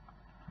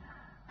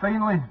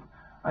 Finally,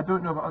 I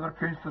don't know about other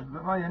councillors,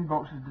 but my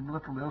inbox has been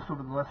little else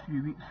over the last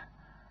few weeks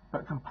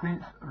but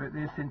complaints about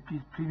the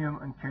SNP's premium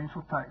and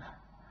council tax.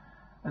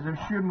 As I'm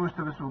sure most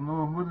of us will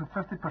know, more than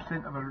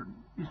 50% of our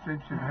East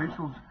Renfrewshire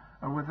households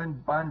are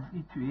within bands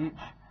E to H,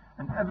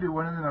 and every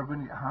one of them are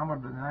going to get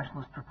hammered by the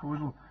Nationalist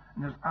proposal,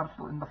 and there's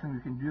absolutely nothing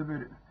we can do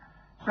about it.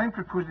 So I'm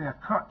proposing a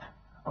cut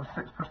of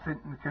 6%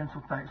 in the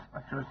council tax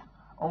across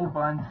all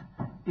bands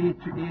A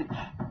to H.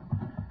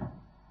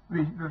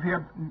 We've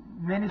heard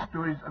many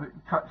stories about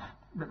cuts,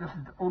 but this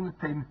is the only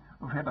time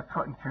we've heard a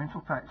cut in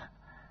council tax,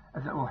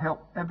 as it will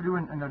help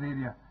everyone in our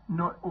area,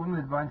 not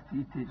only the bands to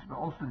E to H, but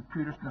also the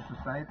poorest in our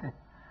society.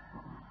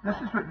 This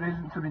is what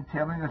residents have been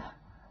telling us,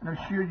 and I'm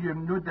sure you're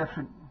no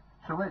different.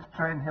 So let's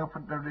try and help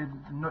our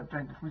residents and not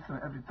trying to fleece them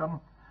at every turn.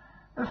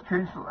 This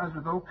council, as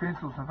with all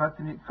councils, have had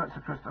to make cuts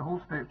across the whole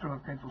spectrum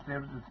of council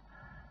services,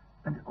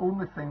 and the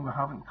only thing we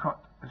haven't cut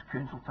is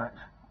council tax.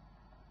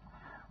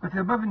 With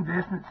the above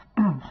investments,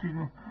 excuse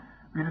me,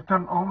 we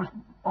return almost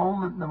all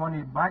the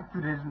money back to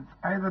residents,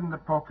 either in their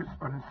pockets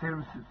or in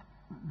services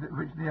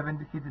which they have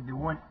indicated they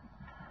want.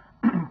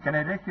 Can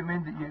I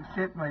recommend that you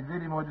accept my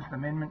very modest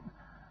amendment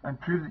and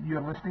prove that you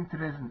are listening to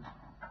residents?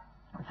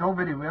 It's all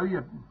very well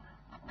you're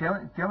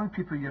telling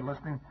people you're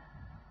listening,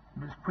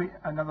 but it's quite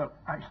another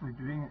actually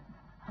doing it.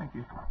 Thank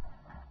you.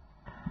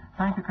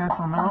 Thank you,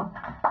 Councillor Miller.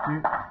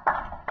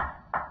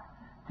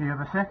 Do you have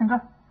a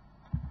seconder?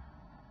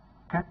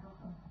 Okay.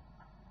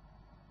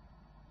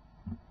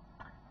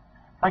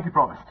 Thank you,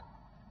 Provost.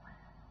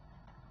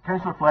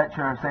 Councillor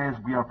Fletcher says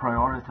we are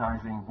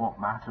prioritising what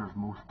matters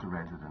most to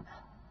residents.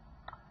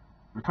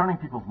 Returning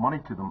people's money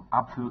to them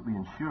absolutely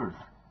ensures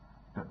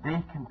that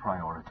they can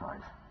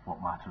prioritise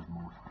what matters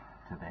most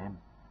to them.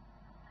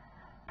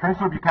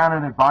 Councillor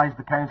Buchanan advised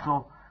the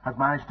Council has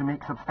managed to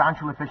make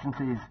substantial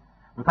efficiencies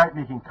without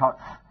making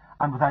cuts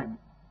and without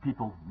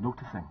people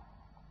noticing.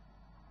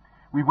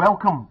 We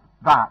welcome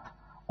that.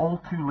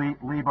 All too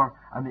late, Labour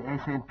and the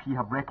SNP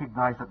have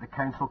recognised that the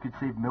Council could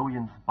save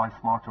millions by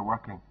smarter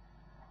working.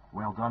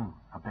 Well done,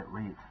 a bit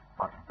late,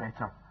 but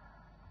better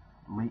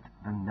late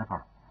than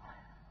never.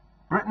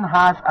 Britain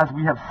has, as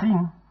we have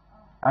seen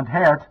and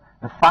heard,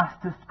 the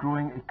fastest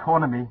growing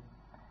economy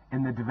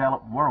in the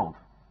developed world.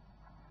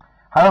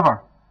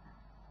 However,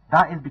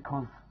 that is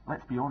because,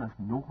 let's be honest,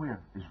 nowhere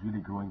is really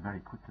growing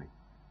very quickly.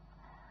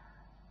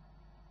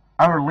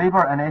 Our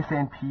Labour and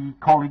SNP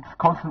colleagues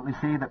constantly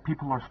say that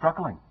people are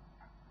struggling,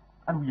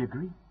 and we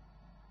agree.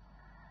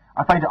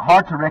 I find it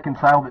hard to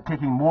reconcile that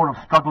taking more of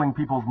struggling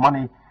people's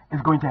money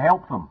is going to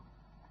help them.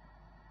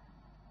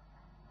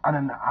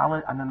 An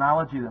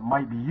analogy that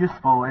might be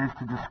useful is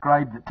to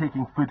describe that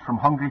taking food from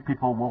hungry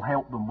people will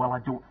help them. Well, I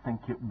don't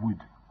think it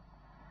would.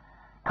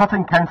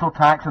 Cutting council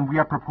tax, and we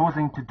are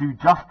proposing to do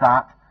just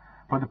that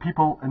for the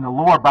people in the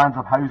lower bands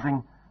of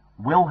housing,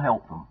 will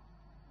help them.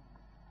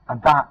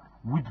 And that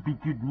would be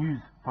good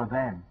news for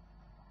them.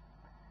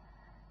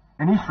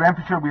 In East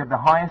Renfrewshire, we have the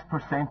highest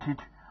percentage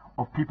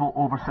of people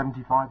over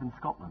 75 in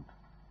Scotland.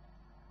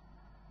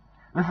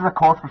 This is a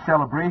cause for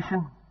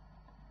celebration,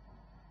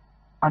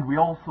 and we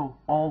also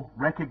all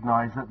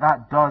recognise that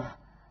that does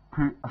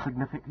put a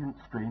significant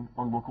strain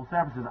on local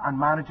services, and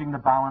managing the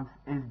balance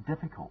is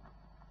difficult.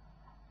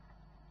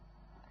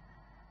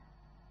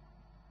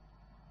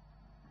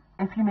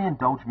 If you may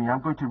indulge me, I'm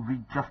going to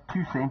read just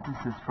 2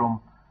 sentences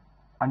from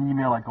an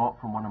email I got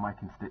from one of my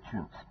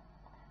constituents.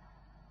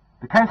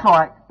 The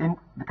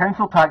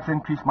council tax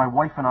increase my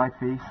wife and I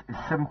face is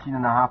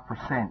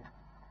 17.5%,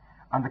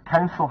 and the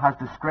council has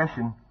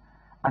discretion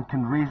and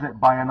can raise it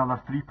by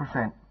another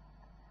 3%.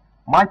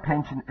 My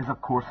pension is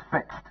of course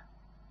fixed.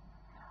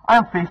 I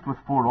am faced with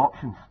 4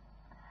 options.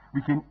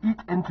 We can eat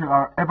into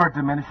our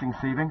ever-diminishing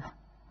savings,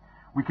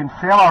 we can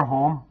sell our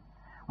home,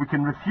 we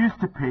can refuse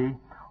to pay,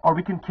 or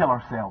we can kill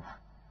ourselves.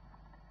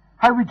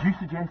 How would you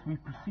suggest we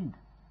proceed?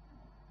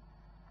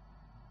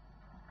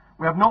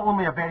 We have not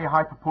only a very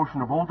high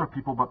proportion of older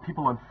people, but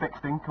people on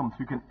fixed incomes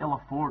who can ill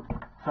afford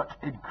such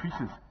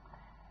increases.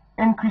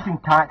 Increasing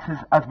taxes,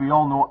 as we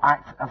all know,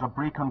 acts as a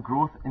brake on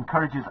growth,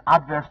 encourages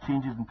adverse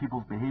changes in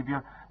people's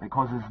behaviour that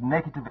causes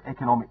negative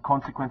economic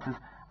consequences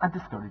and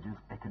discourages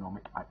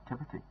economic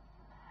activity.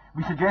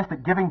 We suggest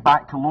that giving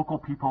back to local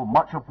people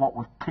much of what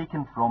was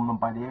taken from them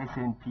by the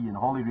SNP in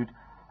Holyrood,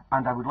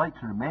 and I would like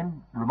to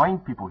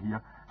remind people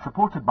here,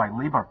 supported by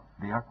Labour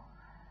there,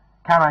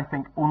 can, I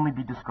think, only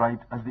be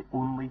described as the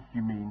only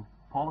humane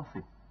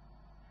policy.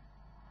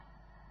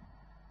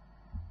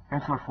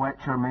 Councillor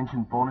Fletcher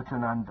mentioned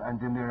Bonneton,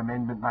 and in their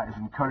amendment that is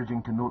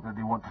encouraging to note that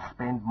they want to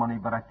spend money,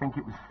 but I think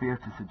it was fair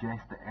to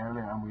suggest that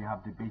earlier, and we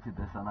have debated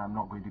this and I'm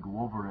not going to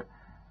go over it,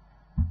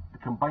 the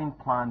combined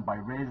plan by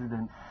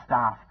residents,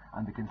 staff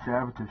and the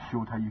Conservatives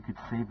showed how you could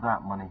save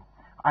that money.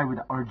 I would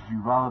urge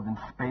you, rather than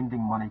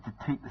spending money, to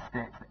take the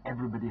steps that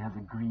everybody has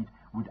agreed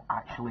would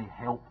actually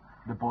help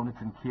the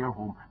Bonneton care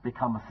home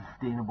become a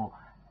sustainable,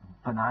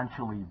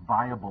 financially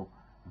viable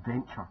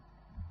venture.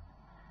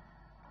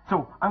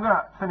 So I'm going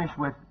to finish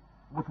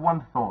with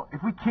one thought.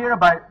 If we care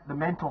about the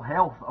mental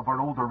health of our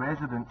older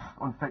residents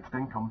on fixed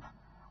incomes,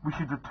 we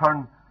should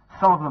return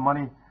some of the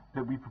money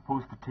that we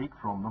propose to take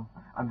from them,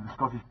 and the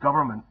Scottish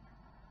Government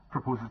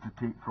proposes to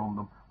take from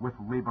them, with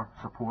Labour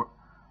support.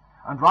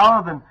 And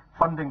rather than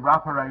funding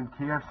wraparound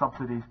care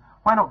subsidies,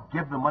 why not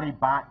give the money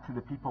back to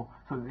the people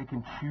so that they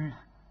can choose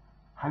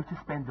how to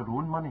spend their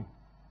own money?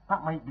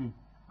 That might be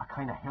a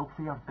kind of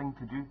healthier thing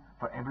to do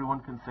for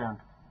everyone concerned.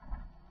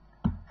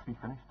 Let's be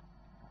finished.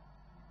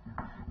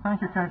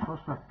 Thank you, Councillor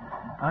Swift.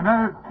 I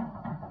now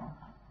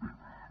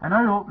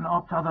open it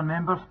up to other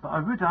members, but I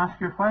would ask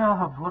you, while I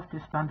have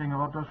lifted standing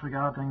orders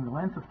regarding the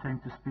length of time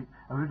to speak,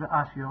 I would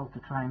ask you all to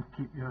try and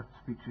keep your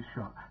speeches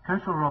short.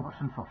 Councillor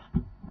Robertson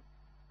first.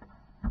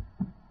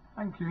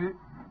 Thank you.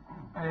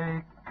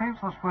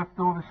 Councillor Swift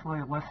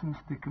obviously listens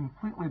to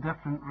completely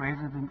different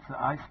residents that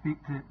I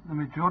speak to. The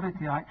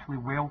majority actually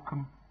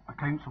welcome a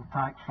council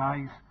tax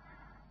rise.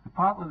 The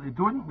part that they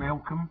don't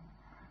welcome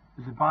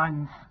is the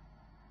bands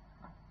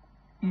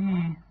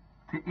E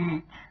to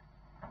H,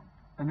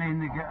 and then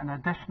they get an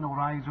additional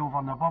rise over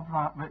and above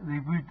that, but they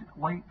would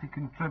like to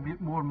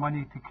contribute more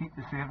money to keep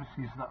the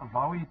services that are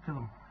valued to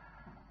them.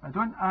 I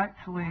don't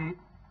actually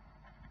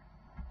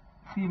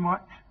see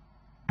much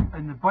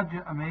in the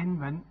budget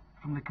amendment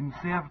from the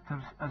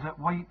Conservatives as it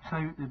wipes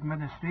out the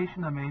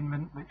administration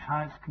amendment, which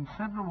has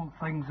considerable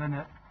things in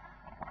it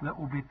that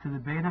will be to the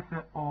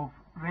benefit of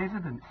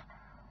residents.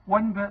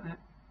 One bit that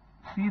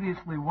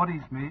seriously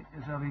worries me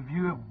is a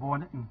review of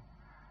Bonneton.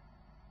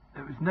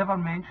 It was never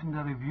mentioned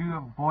a review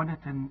of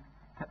Bonneton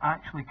to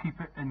actually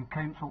keep it in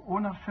council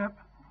ownership.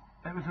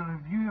 It was a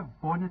review of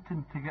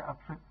Bonneton to get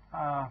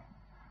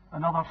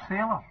another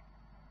seller.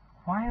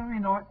 Why are we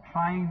not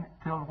trying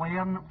to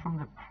learn from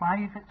the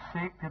private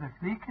sector? If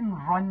they can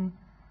run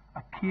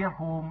a care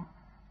home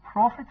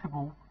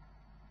profitable,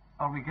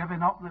 are we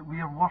giving up that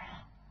we are worse?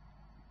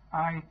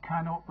 I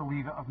cannot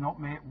believe it. I've not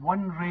met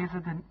one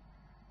resident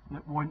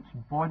that wants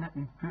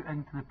Bonneton put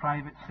into the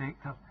private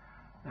sector.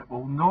 It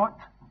will not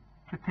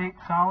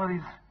protect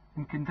salaries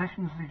and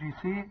conditions, as you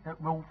say.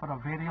 It will for a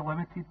very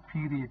limited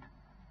period,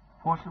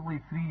 possibly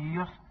 3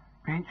 years.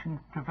 Pension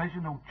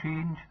provisional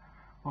change.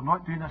 We're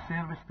not doing a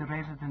service to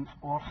residents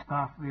or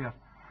staff there.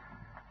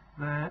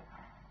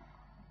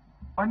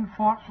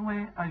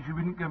 Unfortunately, as you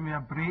wouldn't give me a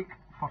break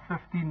for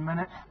 15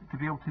 minutes to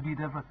be able to read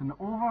everything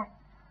over,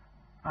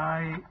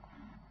 I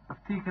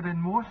have taken in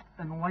most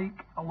and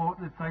like a lot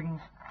of the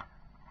things,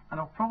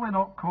 and I'll probably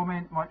not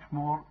comment much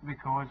more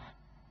because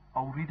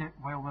I'll read it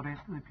while the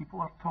rest of the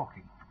people are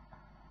talking.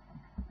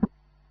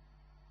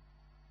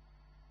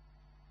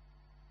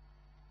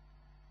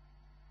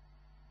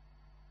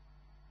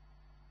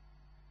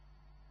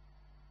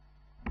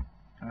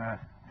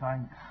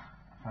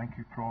 Thank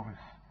you, Provost.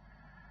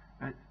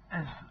 It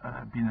has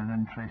been an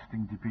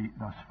interesting debate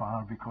thus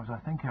far because I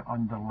think it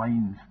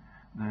underlines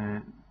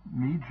the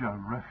major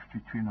rift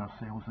between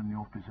ourselves and the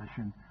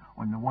opposition.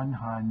 On the one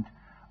hand,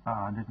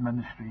 an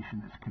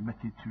administration that's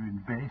committed to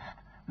invest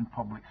in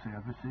public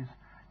services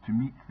to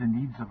meet the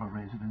needs of our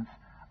residents,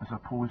 as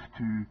opposed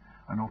to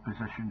an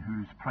opposition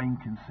whose prime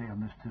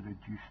concern is to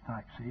reduce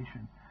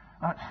taxation.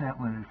 That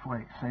certainly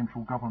reflects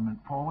central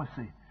government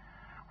policy,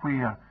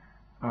 where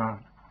our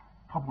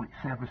public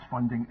service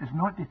funding is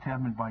not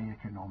determined by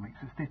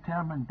economics, it's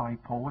determined by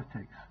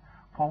politics.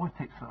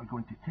 Politics that are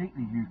going to take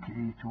the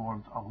UK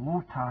towards a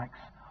low tax,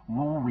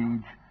 low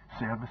wage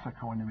service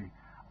economy.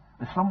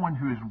 As someone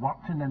who has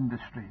worked in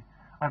industry,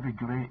 I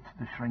regret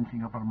the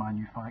shrinking of our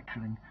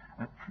manufacturing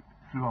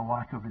through a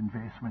lack of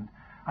investment.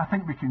 I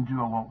think we can do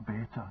a lot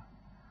better.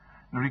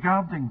 Now,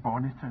 regarding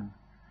Bonneton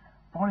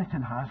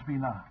has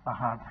been a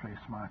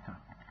hard-pressed matter.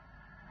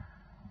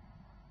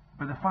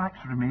 But the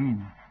facts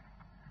remain.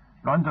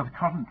 Under the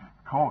current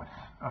costs,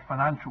 our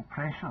financial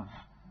pressures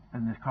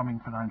in the coming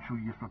financial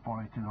year for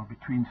Bonneton are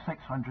between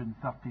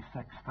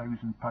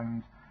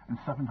 £636,000 and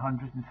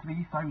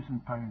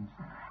 £703,000,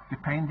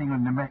 depending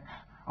on the mix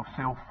of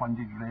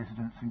self-funded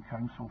residents and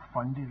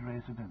council-funded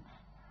residents.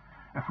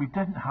 If we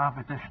didn't have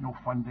additional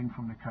funding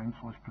from the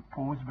council as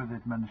proposed by the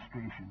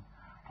administration,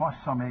 plus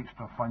some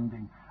extra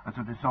funding as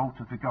a result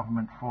of the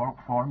government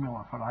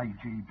formula for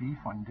IJB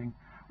funding,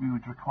 we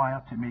would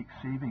require to make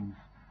savings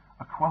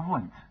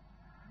equivalent,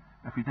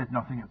 if we did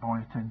nothing at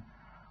Bonneton,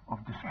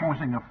 of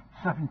disposing of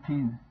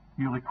 17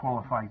 newly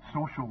qualified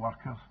social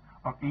workers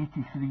or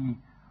 83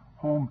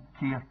 home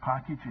care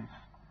packages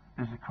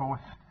is the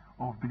cost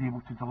of being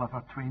able to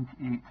deliver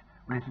 28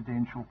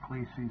 residential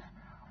places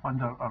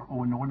under our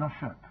own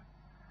ownership,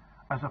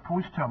 as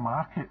opposed to a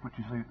market which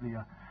is out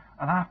there.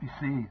 And I have to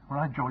say, when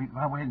I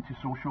went into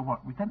social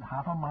work, we didn't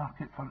have a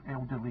market for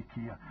elderly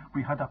care.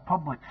 We had a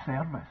public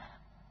service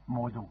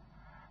model.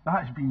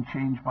 That has been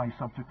changed by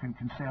subsequent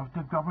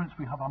Conservative governments.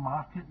 We have a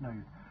market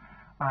now.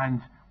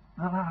 And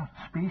there are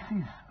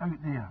spaces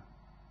out there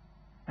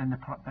in the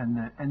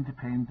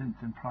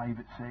independent and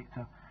private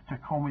sector to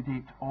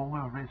accommodate all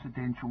our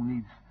residential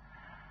needs.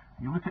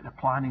 You look at the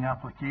planning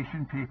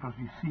application papers,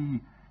 you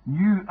see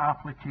new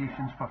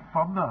applications for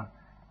further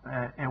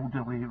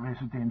elderly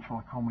residential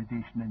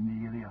accommodation in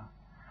the area.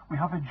 We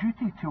have a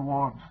duty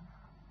towards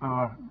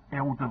our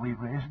elderly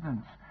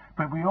residents,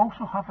 but we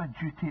also have a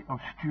duty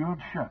of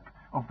stewardship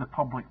of the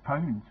public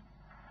pound.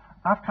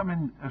 I've come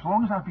in, as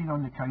long as I've been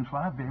on the council,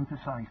 I've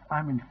emphasised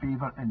I'm in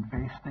favour of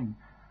investing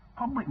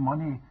public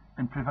money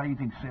in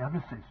providing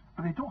services,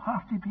 but they don't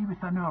have to be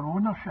within our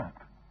ownership.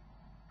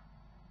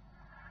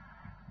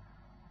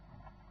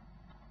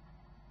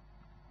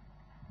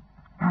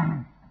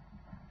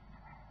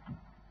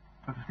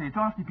 As I say, it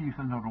don't have to be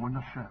within our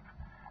ownership.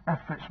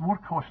 If it's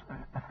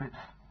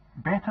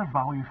better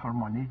value for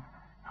money,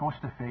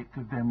 cost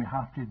effective, then we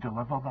have to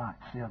deliver that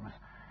service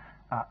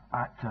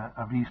at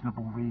a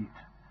reasonable rate.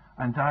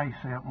 And I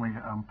certainly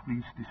am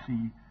pleased to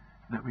see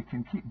that we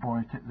can keep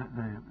Bonnyton, that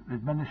the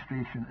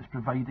administration is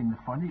providing the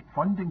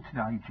funding to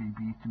the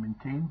IGB to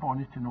maintain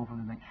Bonnyton over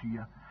the next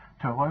year,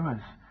 to allow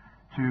us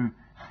to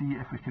see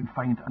if we can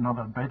find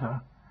another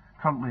bidder.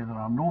 Currently there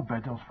are no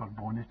bidders for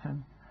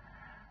Bonnyton.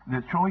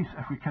 The choice,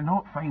 if we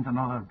cannot find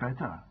another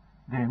bidder,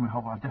 then we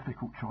have a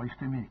difficult choice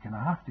to make, and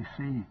I have to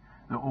say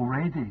that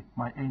already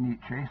my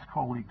NHS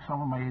colleagues,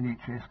 some of my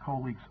NHS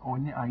colleagues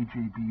on the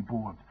IGB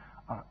board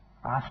are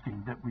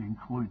asking that we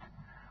include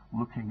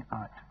looking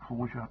at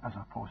closure as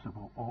a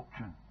possible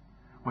option,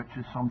 which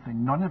is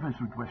something none of us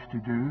would wish to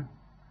do,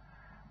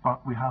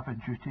 but we have a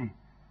duty.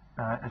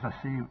 As I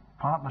say,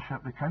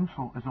 partnership, the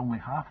council is only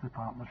half the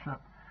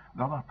partnership.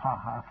 The other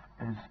half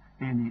is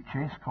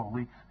NHS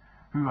colleagues,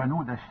 who I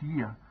know this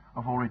year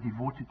have already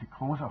voted to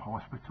close a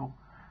hospital.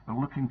 They're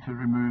looking to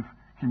remove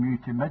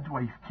community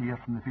midwife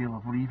care from the Vale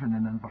of Leven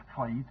in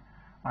Inverclyde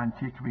and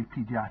take away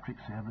paediatric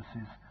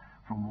services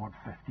from Ward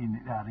 15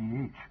 at the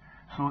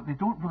RAH. So they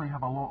don't really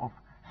have a lot of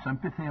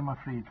sympathy, I'm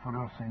afraid, for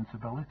our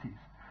sensibilities,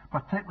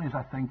 particularly as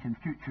I think in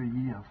future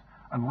years,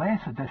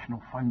 unless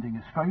additional funding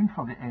is found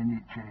for the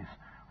NHS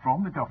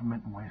from the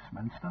government in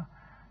Westminster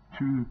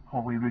to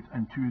Holyrood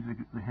and to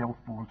the health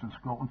boards in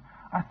Scotland,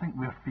 I think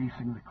we're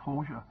facing the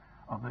closure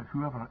of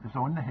whoever is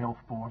on the health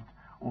board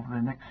over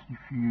the next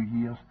few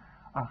years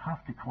will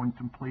have to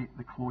contemplate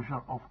the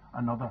closure of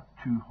another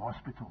 2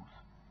 hospitals.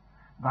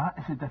 That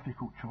is the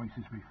difficult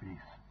choices we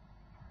face.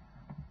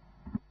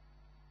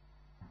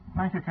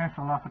 Thank you,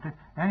 Councillor Lafferty.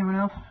 Anyone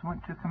else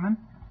want to come in?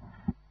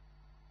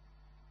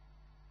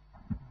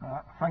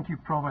 Thank you,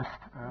 Provost.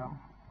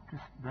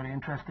 Just very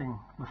interesting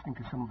listening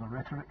to some of the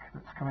rhetoric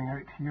that's coming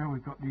out here.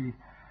 We've got the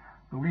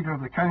Leader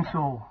of the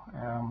Council,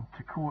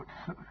 to quote,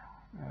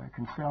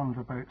 concerns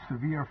about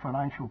severe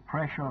financial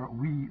pressure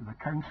we, the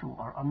Council,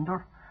 are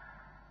under.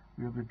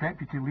 We have the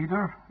Deputy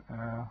Leader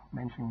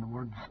mentioning the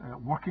words,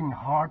 working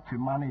hard to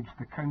manage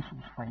the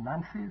Council's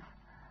finances.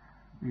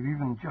 We've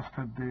even just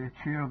had the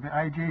Chair of the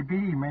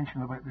IJB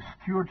mention about the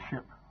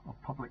stewardship of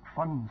public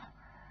funds.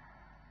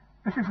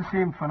 This is the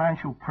same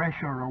financial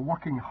pressure or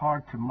working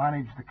hard to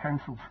manage the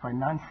Council's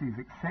finances,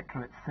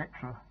 etc.,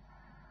 etc.,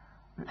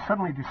 that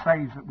suddenly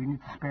decides that we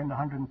need to spend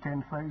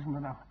 110,000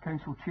 in a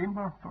council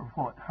chamber for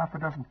what, half a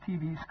dozen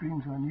TV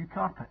screens and a new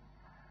carpet.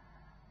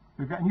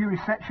 We've got a new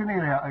reception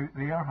area out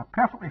there,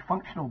 perfectly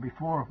functional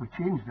before we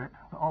changed it,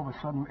 but all of a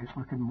sudden it's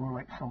looking more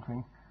like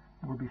something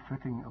that will be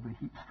fitting of the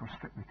heats for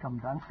Strictly Come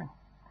Dancing.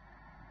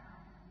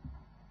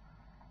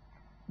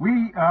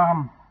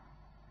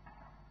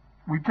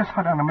 We've just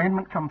had an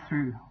amendment come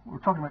through. We're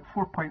talking about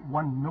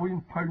 £4.1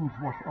 million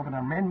worth of an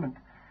amendment,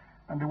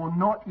 and they will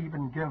not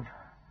even give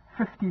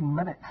 15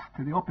 minutes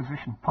to the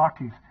opposition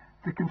parties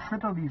to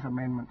consider these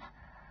amendments.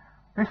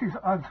 This is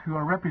us who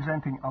are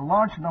representing a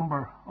large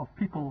number of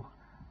people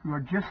who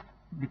are just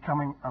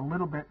becoming a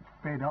little bit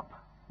fed up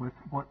with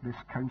what this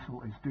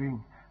council is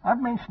doing.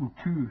 I've mentioned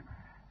two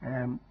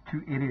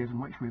areas in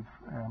which we've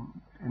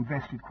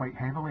invested quite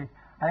heavily.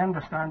 I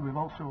understand we've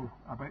also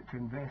about to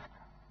invest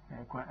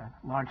quite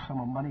a large sum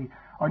of money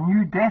on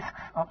new desks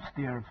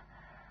upstairs.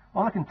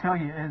 All I can tell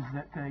you is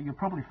that you'll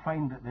probably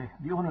find that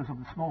the owners of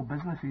the small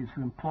businesses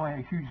who employ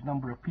a huge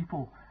number of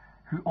people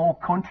who all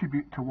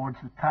contribute towards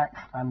the tax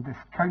and this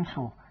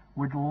council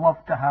would love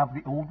to have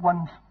the old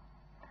ones.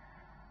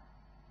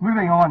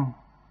 Moving on,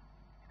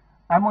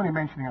 I'm only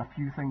mentioning a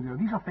few things there.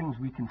 These are things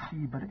we can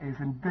see, but it is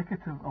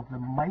indicative of the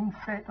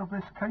mindset of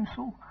this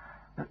council,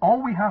 that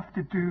all we have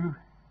to do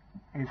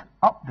is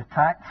up the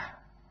tax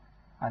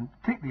and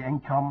take the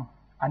income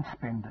and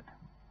spend it.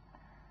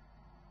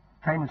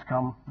 Time has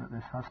come that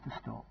this has to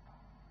stop.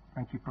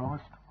 Thank you,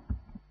 Provost.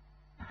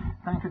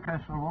 Thank you,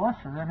 Councillor Wallace.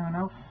 Is anyone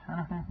else?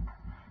 Anything?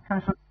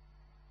 Councillor?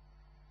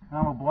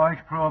 I'm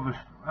obliged, Provost.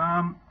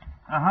 I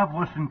have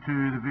listened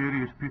to the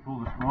various people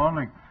this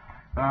morning,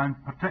 and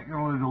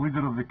particularly the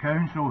Leader of the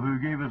Council, who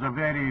gave us a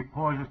very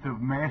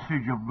positive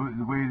message about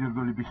the way they're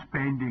going to be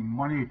spending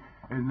money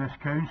in this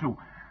council.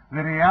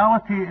 The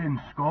reality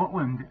in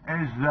Scotland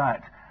is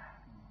that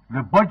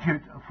the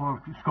budget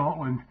for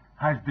Scotland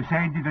has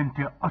descended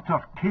into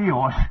utter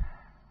chaos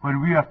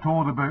when we are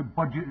told about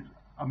budget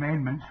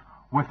amendments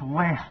with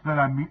less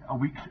than a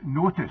week's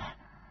notice.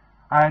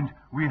 And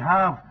we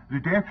have the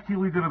Deputy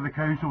Leader of the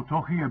Council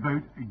talking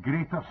about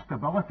greater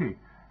stability.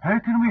 How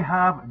can we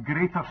have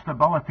greater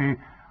stability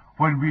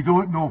when we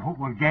don't know what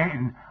we're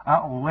getting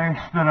at less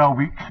than a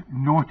week's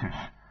notice?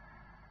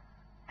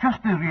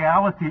 Just the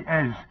reality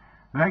is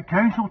that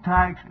council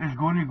tax is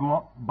going to go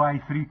up by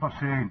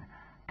 3%.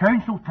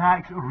 Council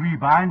tax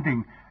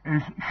rebanding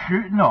is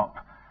shooting up.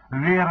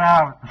 There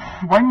are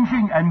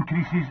swinging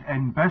increases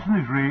in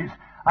business rates,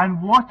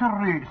 and water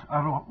rates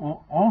are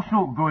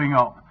also going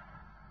up.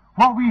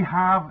 What we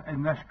have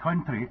in this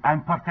country,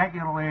 and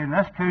particularly in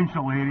this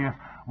council area,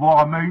 will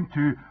amount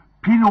to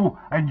penal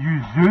and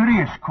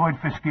usurious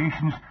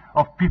confiscations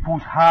of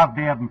people's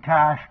hard-earned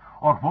cash,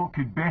 or what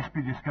could best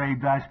be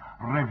described as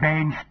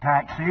revenge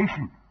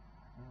taxation.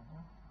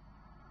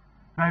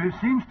 Now, it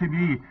seems to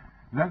me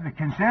that the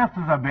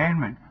Conservatives'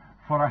 amendment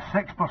for a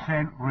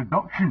 6%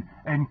 reduction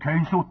in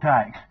council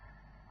tax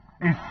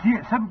is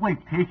simply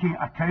taking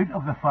account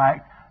of the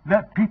fact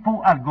that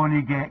people are going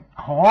to get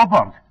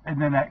clobbered in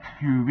the next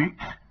few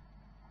weeks,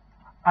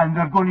 and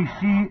they're going to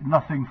see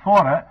nothing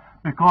for it,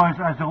 because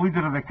as the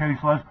leader of the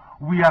council is,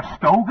 we are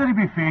still going to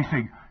be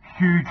facing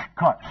huge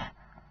cuts.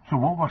 So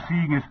what we're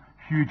seeing is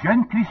huge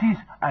increases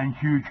and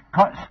huge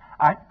cuts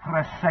at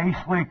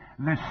precisely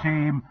the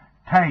same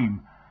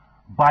time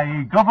by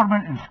a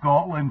government in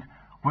Scotland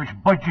which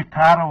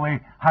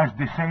budgetarily has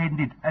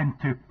descended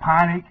into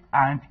panic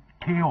and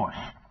chaos.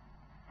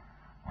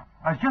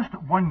 As just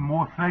one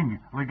more thing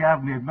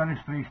regarding the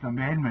administration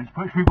amendments,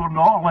 which we were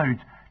not allowed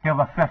to have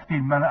a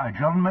 15-minute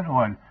adjournment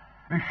on,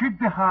 it should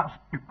perhaps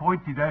be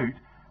pointed out,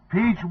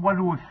 page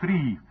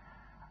 103,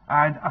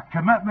 and a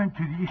commitment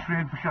to the East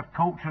Renfrewshire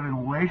Culture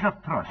and Leisure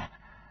Trust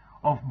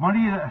of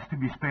money that is to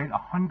be spent,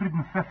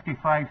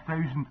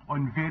 155,000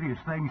 on various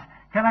things.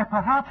 Can I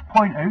perhaps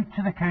point out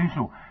to the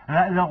council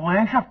that the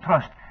Leisure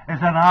Trust is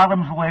an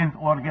arm's length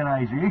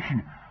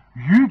organisation?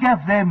 You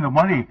give them the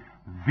money,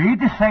 they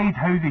decide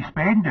how they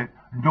spend it,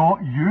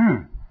 not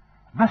you.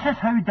 This is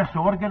how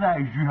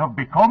disorganised you have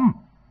become.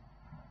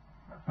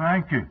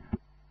 Thank you.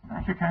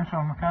 Thank you,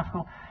 Councillor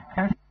McCaskill.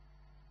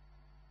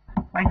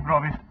 Thank you,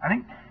 Provost. I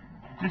think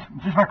just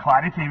for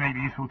clarity, it might be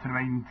useful to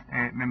remind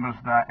members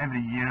that every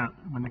year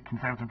when the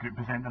Conservative group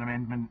present an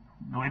amendment,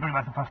 the Labour group,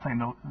 that's the first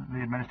time the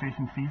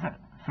administration sees it.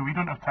 So we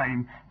don't have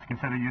time to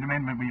consider your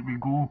amendment. We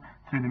go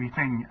through the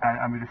meeting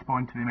and we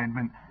respond to the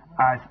amendment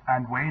as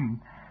and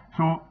when.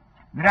 So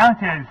the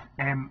reality is,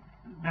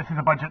 this is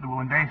a budget that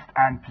will invest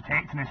and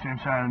protect in East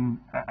Renfrewshire, and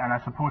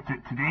I support it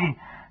today.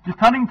 Just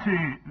turning to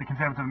the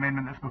Conservative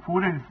amendment that's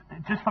before us,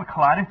 just for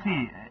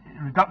clarity,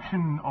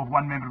 reduction of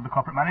one member of the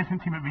corporate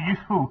management team, it would be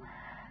useful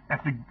if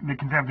the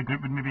Conservative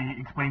group would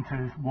maybe explain to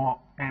us what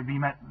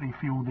remit they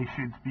feel they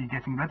should be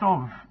getting rid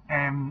of.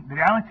 The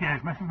reality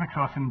is Mrs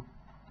McCrossan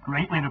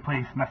rightly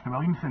replaced Mr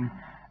Williamson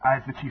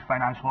as the Chief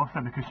Financial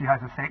Officer because she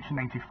has a Section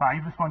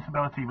 95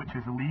 responsibility, which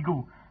is a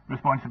legal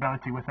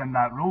responsibility within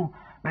that role.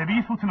 But it'd be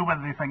useful to know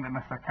whether they think that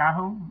Mr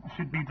Cahill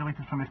should be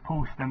deleted from his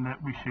post and that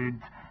we should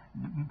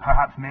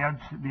perhaps merge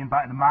the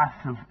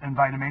massive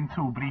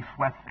environmental brief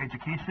with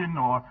education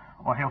or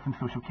health and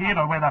social care,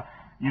 or whether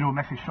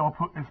Mrs Shaw's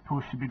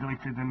post should be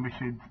deleted and we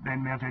should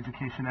then merge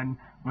education in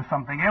with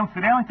something else.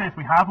 The reality is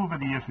we have over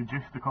the years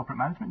reduced the corporate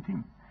management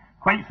team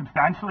quite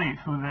substantially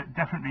so that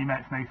different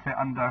remits now sit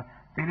under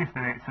various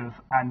directors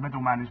and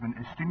middle management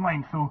is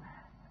streamlined. So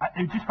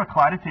just for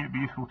clarity, it would be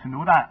useful to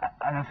know that.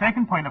 And a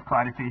second point of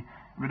clarity,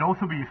 it would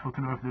also be useful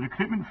to know if the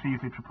recruitment freeze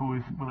they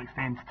propose will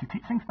extend to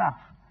teaching staff.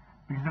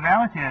 Because the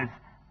reality is,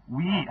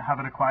 we have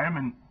a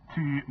requirement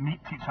to meet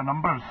teacher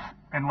numbers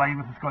in line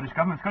with the Scottish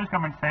Government. The Scottish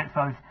Government sets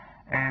us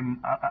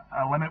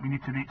a limit we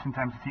need to reach in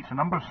terms of teacher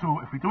numbers. So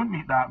if we don't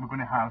meet that, we're going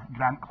to have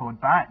grant clawed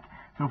back.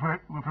 So if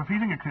we're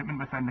freezing recruitment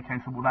within the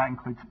council, will that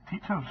include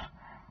teachers?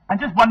 And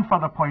just one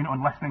further point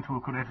on listening to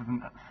local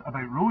residents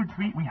about roads.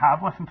 We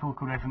have listened to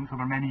local residents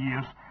over many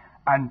years,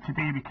 and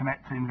today we commit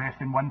to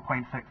investing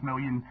 1.6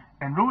 million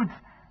in roads.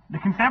 The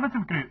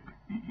Conservative group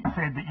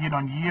said that year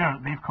on year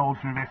they've called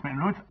for investment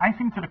in roads. I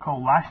seem to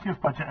recall last year's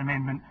budget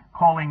amendment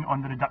calling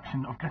on the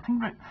reduction of gritting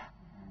routes.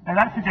 Now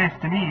that suggests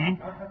to me,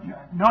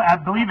 no, I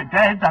believe it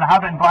did, and I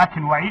have it in black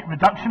and white,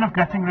 reduction of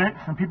gritting routes,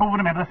 and people will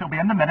remember this, it'll be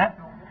in the minute.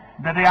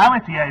 The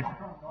reality is,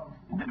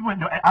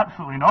 no,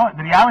 absolutely not.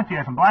 The reality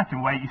is, in black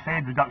and white, you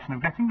said reduction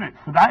of gritting routes.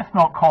 So that's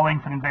not calling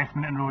for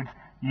investment in roads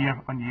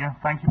year on year.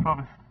 Thank you,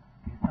 Provost.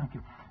 Thank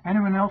you.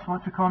 Anyone else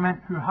want to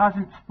comment who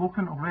hasn't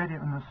spoken already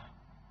on this?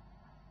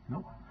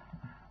 No.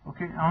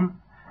 Okay.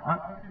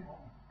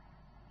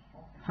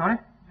 Sorry?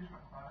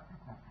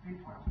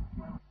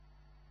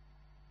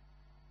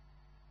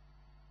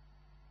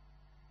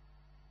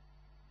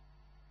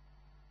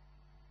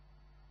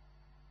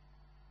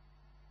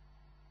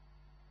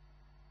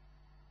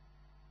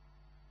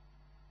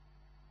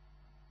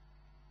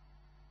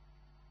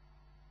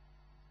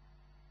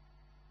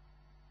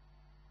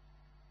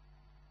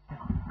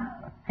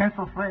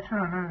 Councillor Fletcher,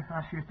 I now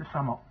ask you to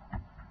sum up.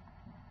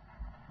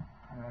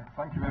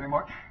 Thank you very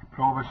much,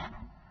 Provost.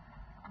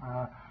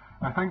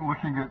 I think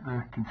looking at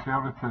the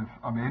Conservative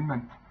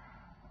amendment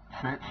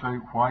sets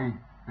out why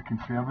the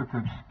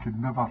Conservatives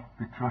could never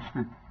be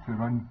trusted to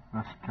run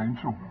this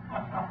council.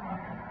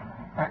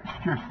 It's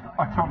just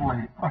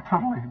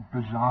utterly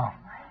bizarre.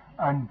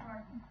 And,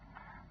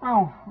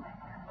 well,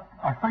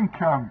 I think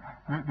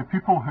the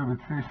people who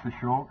would face the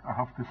shock, I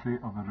have to say,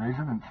 are the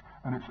residents.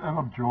 And it's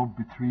our job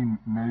between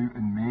now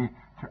and May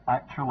to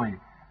actually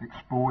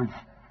expose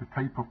the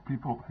type of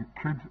people who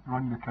could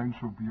run the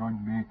council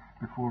beyond May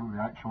before they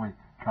actually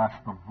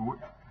cast their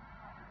vote.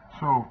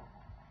 So,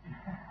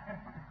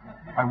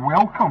 I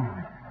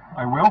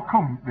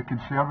welcome the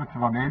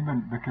Conservative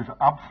amendment because it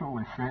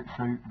absolutely sets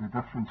out the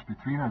difference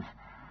between us.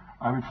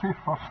 I would say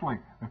firstly,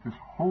 it is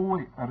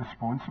wholly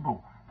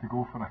irresponsible to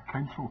go for a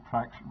council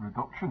tax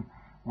reduction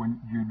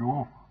when you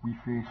know we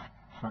face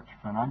such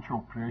financial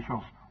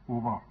pressures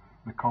over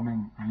the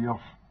coming years.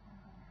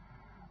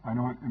 I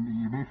know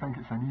you may think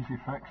it's an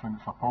easy fix and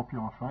it's a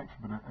popular fix,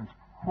 but it is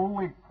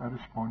wholly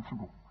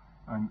irresponsible.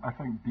 and I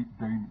think deep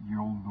down you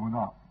all know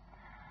that.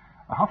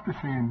 I have to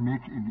say, in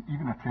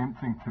even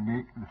attempting to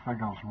make the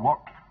figures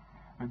work,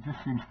 it just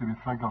seems to be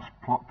figures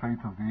plucked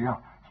out of the air.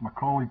 As my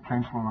colleague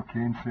Councillor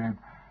O'Kane said,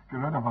 get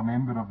rid of a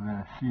member of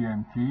the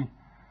CMT.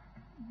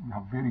 We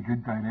have very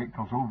good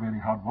directors, all very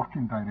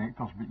hard-working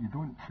directors, but you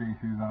don't say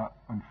who that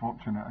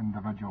unfortunate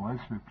individual is,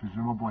 who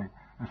presumably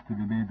is to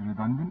be made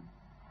redundant.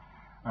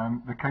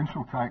 The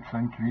council tax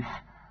increase,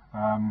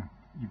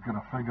 you've got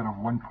a figure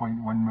of £1.1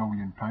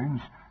 million.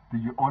 Do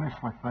you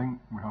honestly think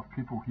we have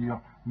people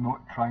here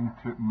not trying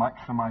to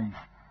maximise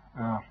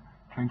our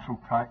council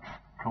tax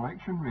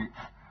collection rates?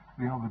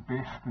 They are the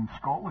best in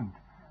Scotland.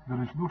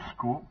 There is no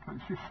scope.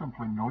 It's just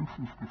simply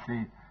nonsense to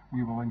say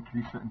we will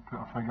increase it and put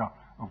a figure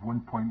of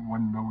 £1.1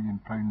 million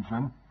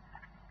in.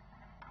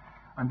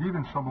 And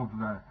even some of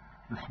the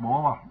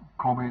smaller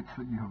comments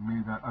that you have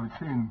made, I would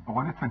say in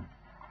Bonnyton,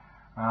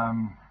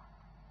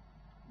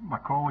 my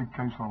colleague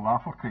Councillor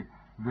Lafferty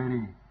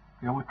very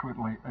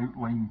eloquently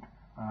outlined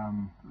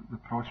the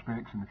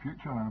prospects in the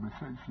future, and I would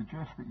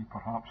suggest that you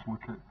perhaps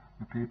look at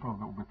the paper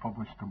that will be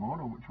published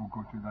tomorrow, which will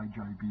go to the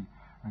IJB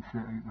and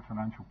set out the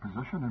financial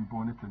position in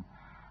Bonnyton.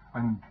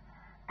 And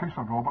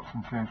Councillor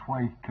Robertson says,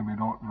 why can we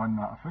not run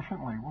that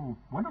efficiently? Well,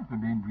 one of the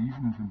main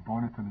reasons in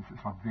Bonnyton is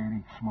it's a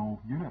very small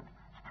unit.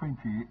 It's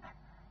 28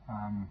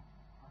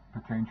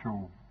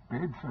 potential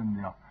beds in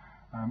there.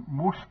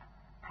 Most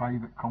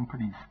private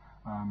companies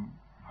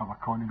have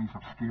economies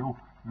of scale.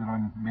 They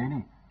run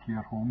many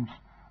care homes,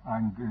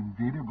 and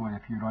invariably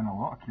if you run a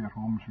lot of care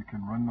homes you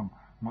can run them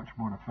much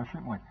more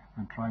efficiently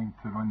than trying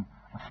to run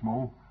a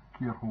small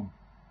care home.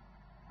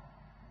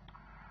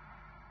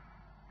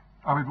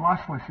 I would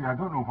lastly say, I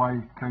don't know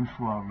why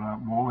Councillor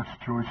Wallace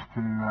chose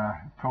to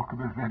talk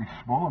about a very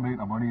small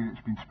amount of money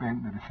that's been spent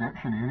in the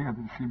reception area. It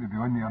didn't seem to be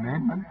on the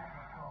amendment.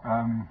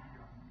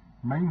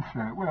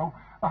 Mindset, well,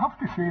 I have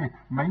to say,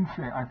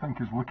 mindset I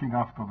think is looking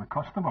after the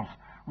customers.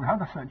 We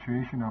had a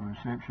situation in our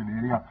reception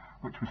area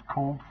which was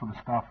cold for the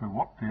staff who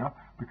worked there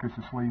because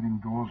the sliding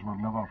doors were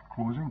never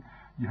closing.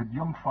 You had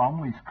young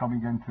families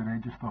coming in to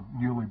register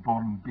newly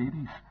born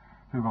babies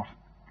who were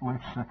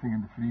left sitting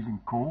in the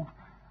freezing cold.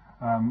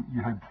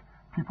 You had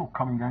people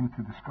coming in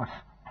to discuss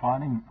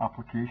planning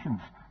applications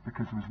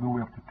because there was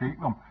nowhere to take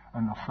them,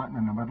 and they're sitting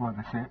in the middle of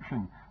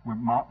reception with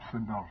maps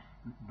in their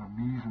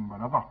knees and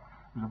wherever.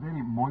 It was a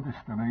very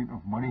modest amount of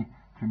money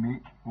to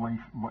make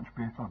life much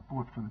better,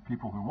 both for the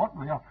people who work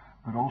there,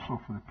 but also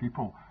for the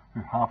people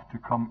who have to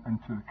come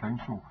into the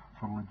council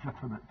for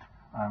legitimate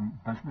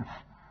business.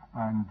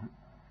 And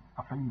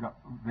I find that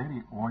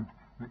very odd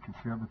that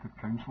Conservative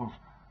councillors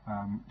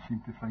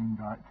seem to find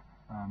that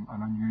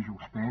an unusual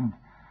spend.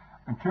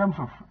 In terms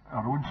of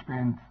our own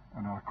spend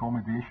and our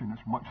accommodation,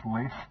 it's much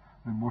less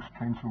than most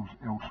councils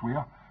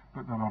elsewhere,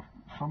 but there are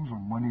sums of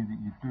money that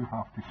you do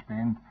have to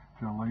spend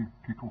to allow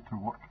people to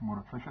work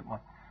more efficiently.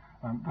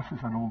 This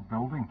is an old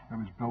building. It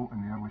was built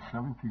in the early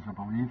 70s, I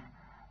believe.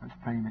 Its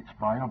time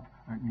expired.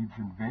 It needs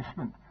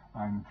investment,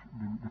 and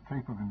the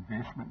type of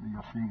investment that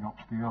you're seeing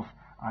upstairs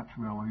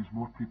actually allows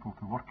more people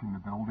to work in the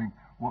building,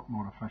 work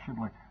more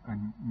efficiently,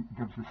 and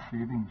gives us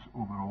savings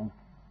overall.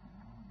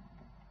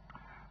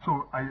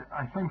 So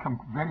I think I'm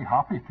very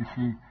happy to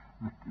see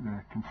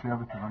the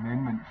Conservative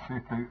amendment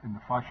set out in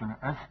the fashion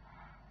it is,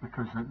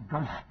 because it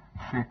does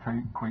set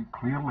out quite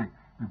clearly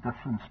the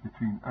difference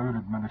between our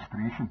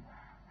administration,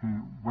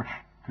 who wish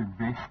to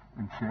invest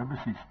in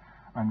services,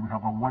 and we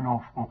have a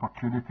one-off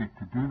opportunity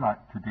to do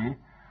that today,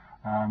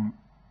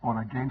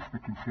 or against the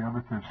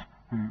Conservatives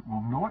who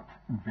will not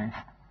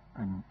invest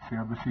in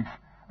services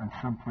and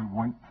simply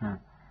want to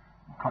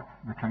cut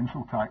the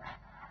council tax.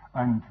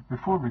 And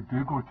before we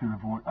do go to the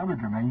vote, I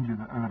would remind you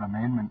that our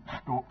amendment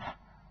stops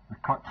the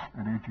cuts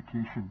in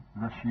education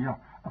this year.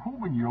 I hope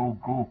when you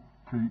all go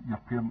to your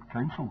parent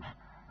councils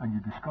and you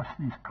discuss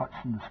these cuts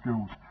in the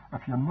schools,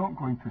 if you're not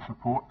going to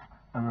support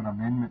our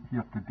amendment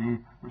here today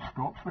which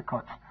stops the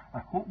cuts, I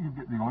hope you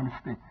get the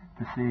honesty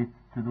to say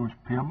to those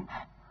parents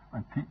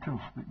and teachers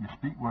that you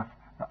speak with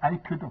that I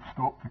could have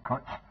stopped the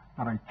cuts,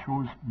 but I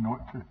chose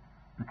not to,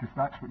 because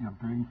that's what you're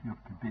doing here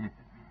today.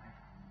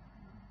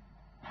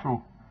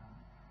 So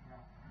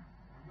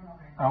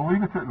I'll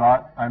leave it at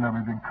that, and I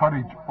would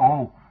encourage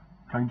all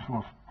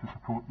councillors to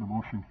support the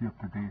motion here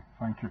today.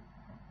 Thank you.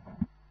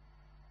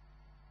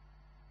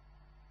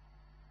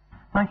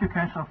 Thank you,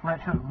 Councillor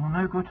Fletcher. We'll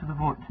now go to the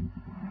vote.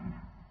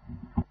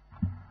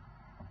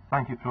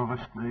 Thank you,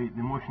 Provost.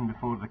 The motion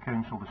before the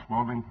Council this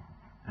morning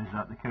is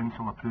that the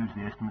Council approves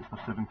the estimates for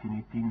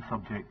 17-18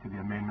 subject to the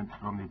amendments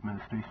from the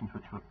administrations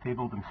which were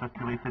tabled and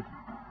circulated,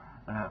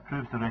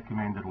 approves the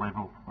recommended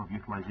level of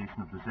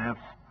utilisation of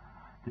reserves,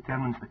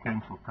 determines the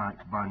Council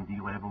tax band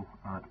D level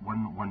at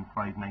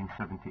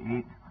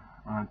 1,159.78,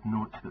 and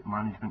notes that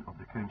management of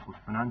the Council's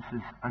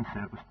finances and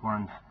service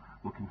plans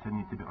will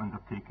continue to be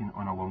undertaken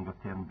on a longer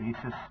term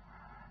basis.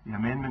 The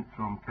amendment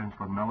from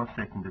Councillor Miller,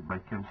 seconded by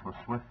Councillor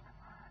Swift,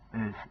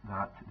 is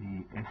that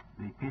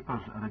the papers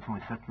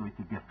originally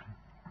circulated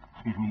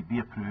be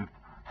approved,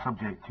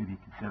 subject to the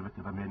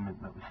Conservative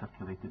amendment that was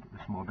circulated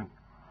this morning.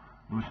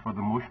 Those for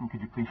the motion,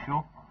 could you please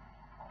show?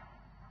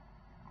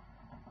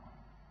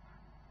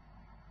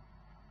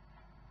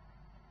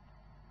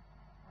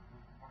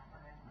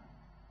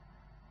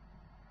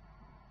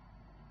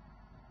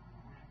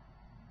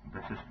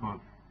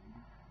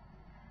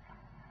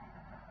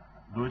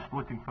 Those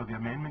voting for the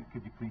amendment,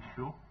 could you please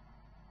show?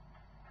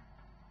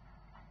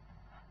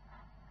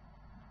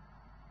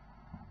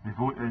 The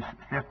vote is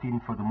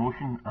 13 for the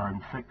motion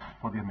and 6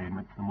 for the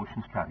amendment. The motion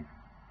is carried.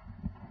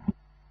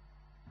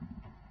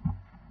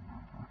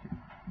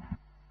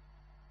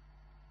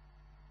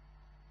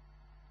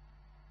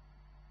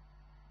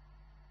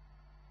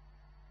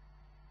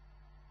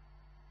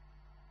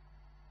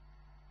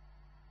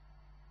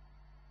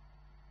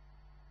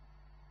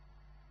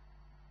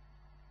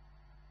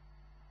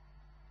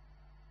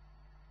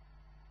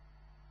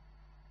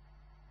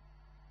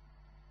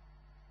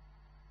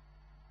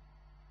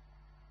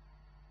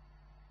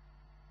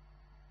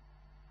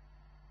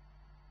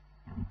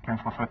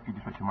 Councillor Swift, could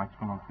you switch your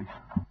microphone on, please?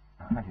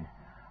 Thank you.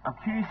 I'm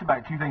curious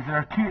about two things. There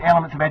are two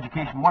elements of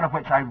education, one of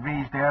which I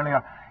raised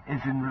earlier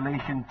is in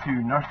relation to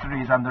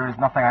nurseries, and there is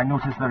nothing. I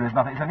noticed there is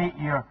nothing. It's an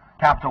 8-year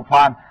capital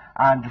plan,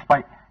 and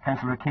despite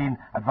Councillor Kane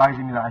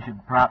advising me that I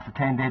should perhaps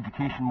attend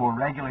education more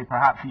regularly,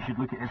 perhaps he should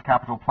look at his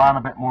capital plan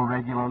a bit more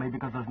regularly,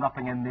 because there's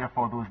nothing in there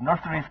for those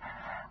nurseries.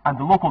 And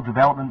the local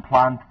development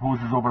plan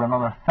proposes over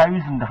another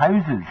 1,000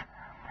 houses,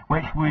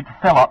 which would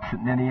fill up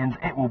St Ninians.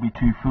 It will be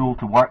too full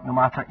to work, no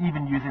matter,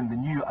 even using the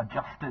new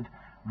adjusted,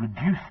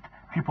 reduced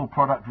pupil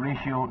product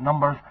ratio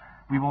numbers.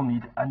 We will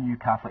need a new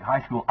Catholic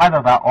high school.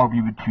 Either that, or we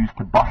would choose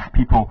to bus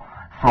people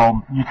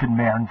from Newton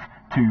Mearns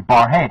to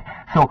Barrhead.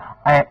 So,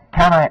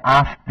 can I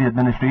ask the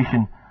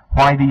administration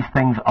why these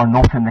things are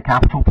not in the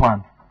capital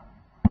plan?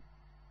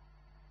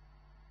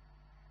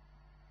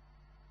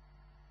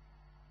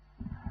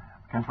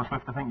 Councillor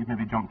Swift, I think you've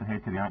maybe jumped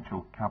ahead to the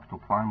actual capital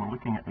plan. We're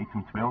looking at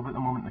item 12 at the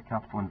moment, the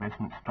capital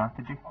investment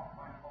strategy.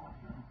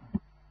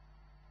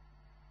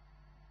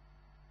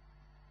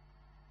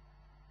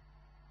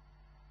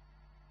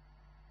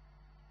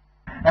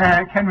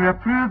 Can we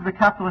approve the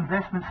capital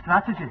investment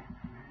strategy?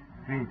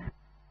 Great.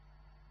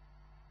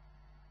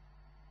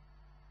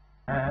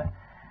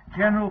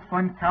 General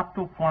Fund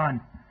Capital Plan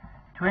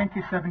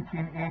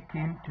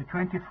 2017-18 to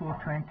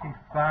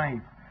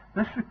 24-25.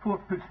 This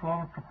report puts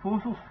forward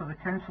proposals for the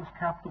Council's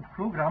capital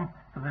programme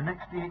for the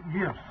next 8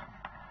 years.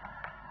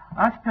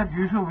 As per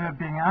usual, we are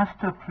being asked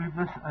to approve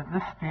this at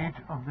this stage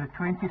of the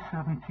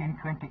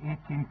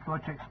 2017-2018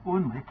 projects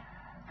only.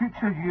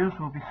 Future years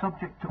will be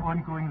subject to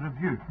ongoing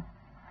review.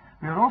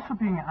 We are also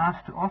being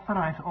asked to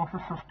authorise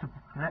officers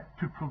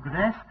to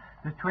progress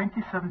the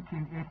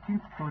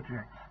 2017-18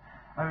 projects.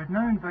 I would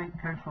now invite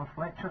Councillor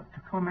Fletcher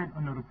to comment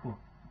on the report.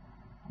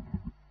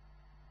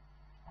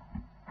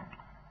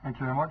 Thank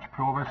you very much,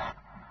 Provost.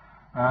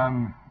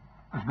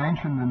 As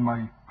mentioned in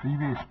my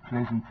previous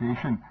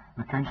presentation,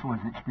 the Council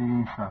has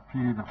experienced a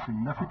period of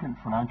significant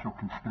financial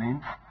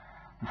constraints.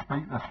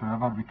 Despite this,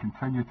 however, we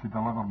continue to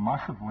deliver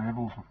massive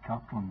levels of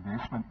capital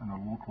investment in our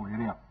local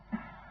area.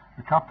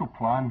 The capital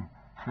plan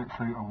sets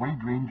out a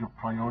wide range of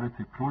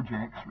priority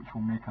projects which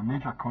will make a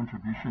major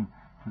contribution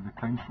to the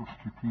Council's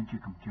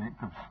strategic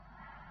objectives.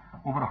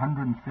 Over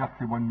 £131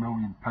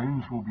 million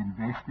will be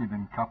invested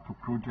in capital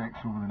projects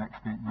over the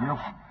next 8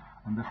 years,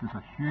 and this is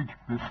a huge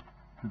boost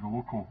to the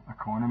local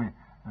economy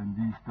in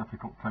these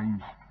difficult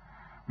times.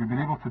 We've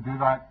been able to do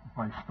that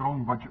by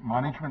strong budget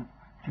management,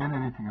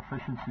 generating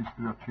efficiencies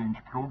through our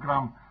change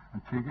programme,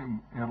 and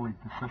taking early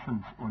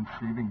decisions on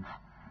savings.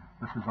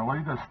 This has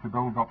allowed us to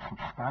build up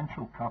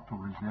substantial capital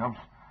reserves,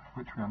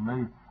 which we are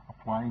now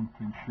applying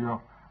to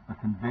ensure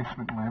that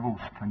investment levels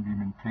can be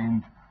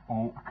maintained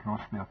all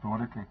across the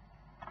authority.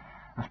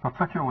 It's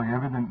particularly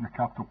evident in the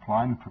capital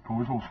plan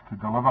proposals to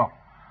deliver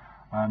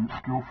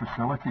school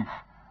facilities,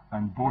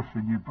 and both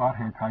the new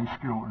Barrhead High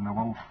School and the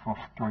World's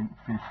First Joint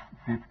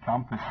Faith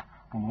Campus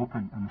will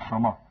open in the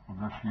summer of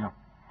this year.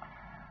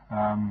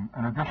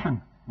 In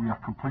addition, we are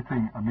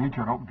completing a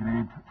major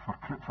upgrade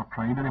for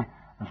primary,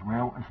 as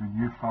well as the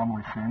new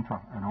family centre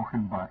in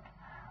Auchenbach,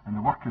 and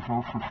the work is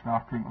also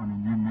starting on the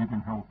new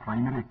Maidenhill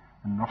Primary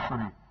and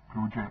Nursery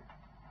project.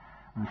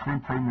 At the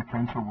same time, the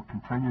Council will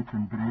continue to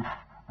embrace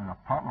a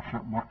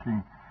partnership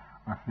working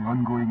with the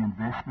ongoing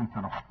investment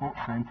in our sports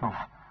centres,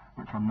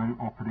 which are now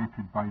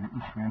operated by the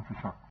East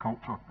Renfrewshire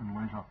Culture and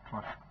Leisure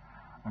Trust,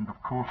 and of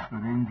course the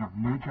range of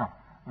major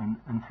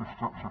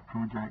infrastructure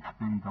projects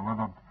being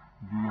delivered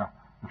via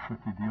the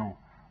City Deal,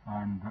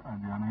 and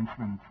the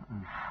announcement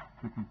is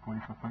taking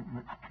place, I think,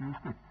 next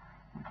Tuesday,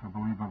 which I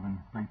believe I've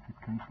invited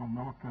Councillor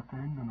Miller to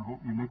attend, and I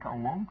hope you make it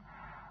along.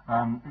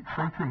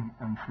 Exciting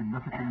and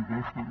significant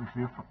investment is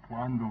therefore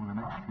planned over the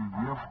next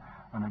 3 years,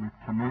 and I would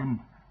commend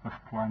this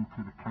plan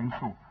to the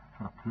Council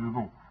for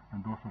approval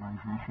and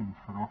authorisation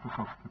for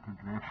officers to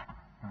progress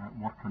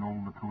work on all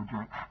the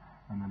projects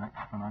in the next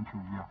financial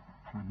year.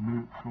 So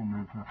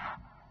move this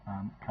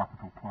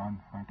capital plan.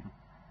 Thank you.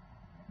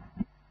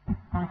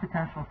 Thank you,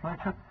 Councillor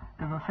Fletcher.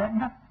 Do we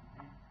second it?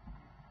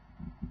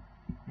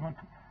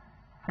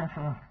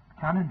 Councillor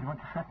Cannon, do you want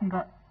to second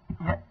that?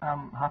 Yeah,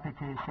 I'm happy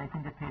to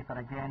second the paper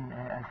again,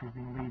 as has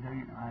been laid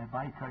out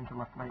by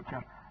Councillor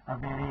Fletcher. A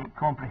very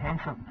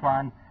comprehensive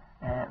plan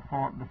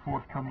for the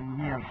forthcoming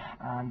years,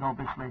 and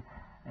obviously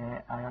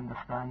I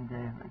understand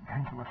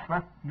Councillor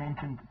Swift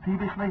mentioned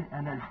previously,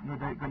 and is no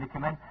doubt going to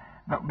come in,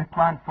 But we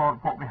plan for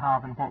what we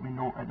have and what we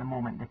know at the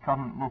moment. The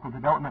current local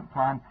development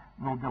plan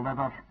will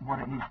deliver what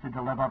it needs to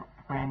deliver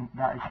when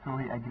that is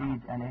fully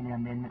agreed, and any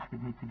amendments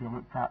would need to be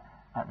looked at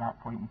that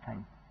point in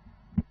time.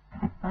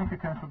 Thank you,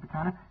 Councillor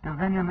Buchanan. Do you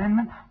have any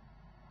amendments?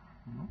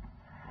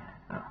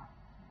 No.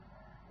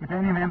 Would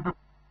any member...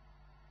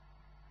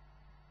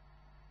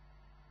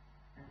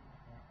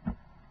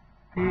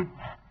 Page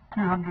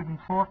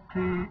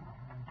 240,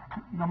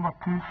 number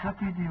 2,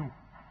 city deal.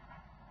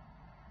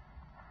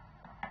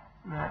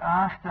 They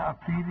asked at a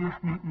previous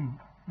meeting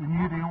the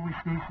new railway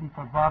station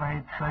for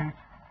Barhead South,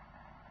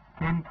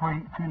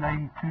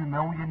 10.292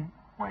 million.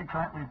 What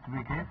exactly do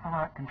we get for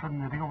that,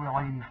 considering the railway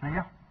line's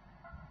there?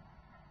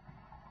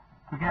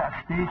 We get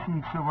a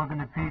station, so we're going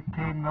to pay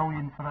 10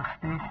 million for a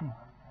station.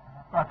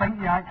 I think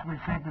you actually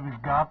said there was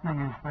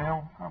gardening as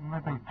well. I'll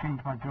maybe change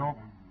my job.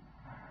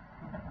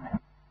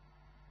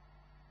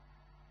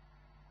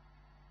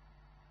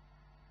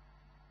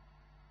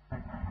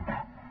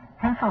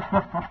 Councillor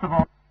Swift, first of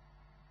all.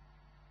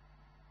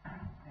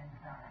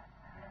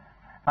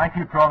 Thank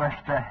you, Provost.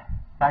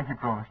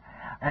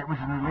 It was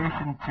in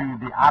relation to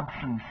the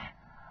absence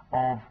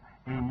of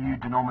a new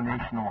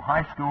denominational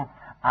high school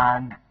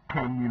and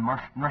 10 new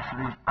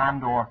nurseries,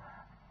 and or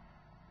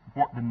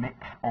what the mix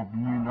of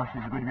new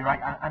nurseries are going to be like.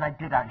 And I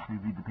did actually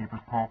read the papers,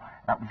 Paul.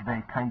 That was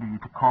very kind of you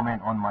to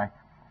comment on my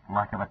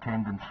lack of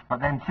attendance. But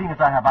then, seeing as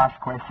I have asked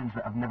questions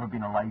that have never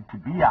been allowed to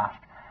be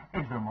asked,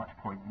 is there much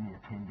point in me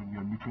attending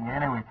your meeting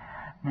anyway?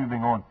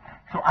 Moving on.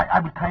 So I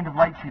would kind of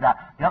like to see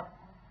that. Yep.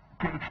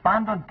 To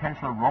expand on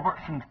Councillor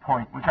Robertson's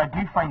point, which I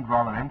do find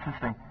rather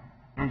interesting,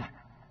 is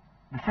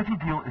the city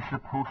deal is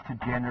supposed to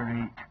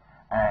generate,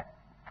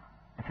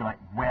 if you like,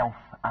 wealth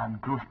and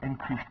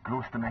increased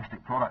gross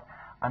domestic product.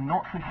 I'm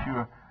not so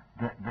sure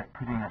that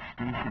putting a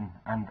station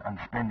and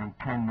spending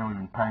 £10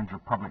 million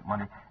of public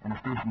money in a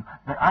station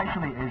that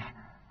actually is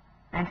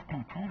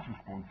SPT's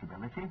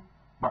responsibility,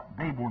 but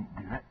they won't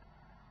do it.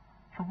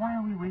 So why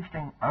are we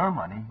wasting our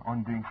money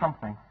on doing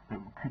something that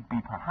could be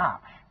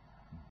perhaps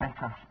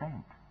better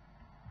spent?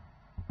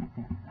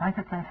 Thank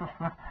you, Councillor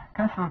Swift.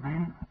 Councillor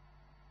Green.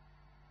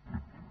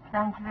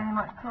 Thank you very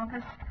much,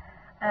 Provost.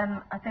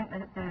 I think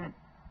that the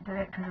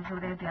Director has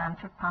already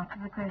answered part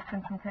of the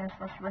question from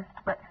Councillor Swift,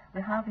 but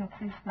we have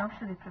increased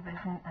nursery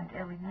provision and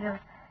early years.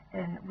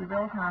 We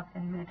will have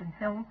in Maiden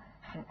Hill,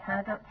 St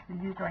Haddock, the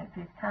new joint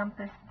base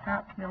campus,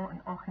 Cartmill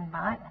and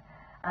Auchenbach,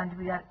 and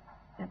we are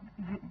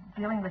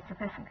dealing with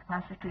sufficient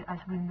capacity as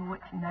we know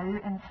it now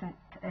in St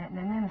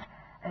Ninians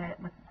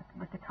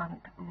with the current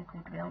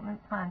local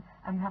development plan,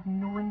 and we have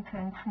no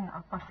intention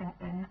of busing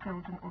any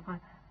children over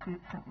to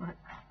St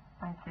Luke's.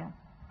 Thank you.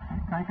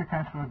 Thank you,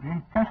 Councillor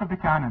Green. Councillor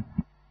Buchanan.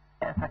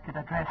 If I could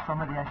address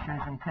some of the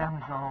issues in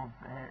terms of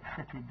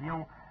city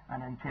deal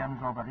and in terms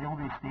of a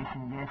railway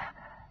station, yes,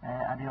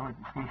 a railway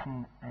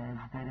station is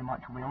very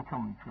much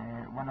welcomed.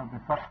 One of the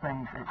first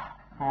things is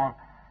for,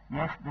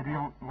 yes, the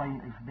rail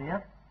line is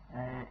there,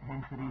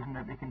 hence the reason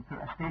that we can put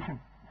a station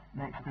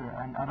next to it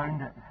and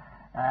around it.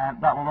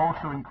 That will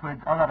also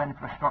include other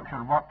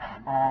infrastructure works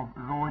of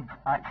road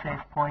access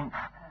points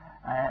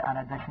and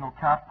additional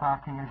car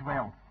parking as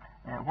well.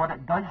 What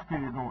it does do,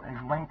 though, is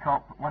link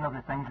up. One of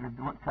the things we've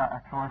looked at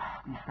across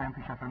East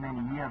Renfrewshire for many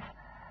years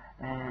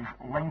is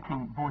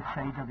linking both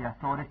sides of the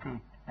authority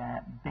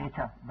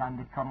better than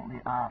they currently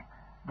are.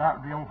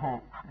 That rail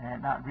halt,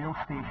 that rail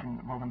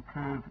station will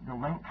improve the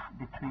links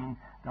between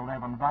the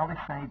Leven Valley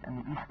side and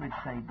the Eastwood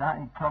side. That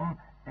in turn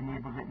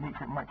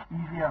makes it much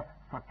easier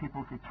for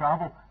people to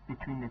travel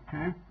between the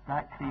two.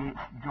 That creates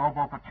job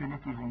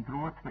opportunities and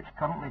growth, which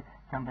currently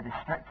can be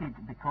restricted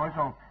because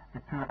of the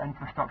poor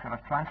infrastructure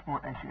of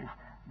transport issues.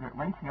 They're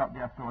linking up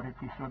the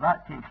authority, so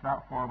that takes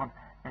that forward.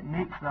 It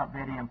makes that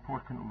very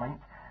important link.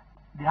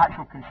 The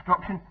actual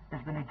construction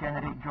is going to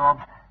generate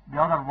jobs. The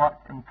other work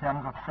in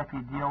terms of city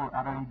deal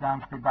around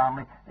Damsty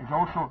Barnley is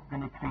also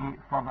going to create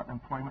further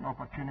employment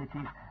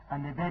opportunities,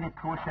 and the very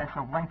process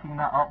of linking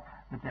that up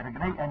with the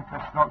right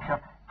infrastructure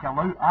to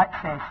allow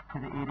access to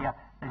the area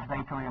is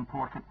vitally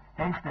important.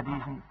 Hence the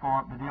reason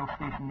for the rail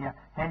station there,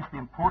 hence the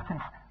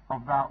importance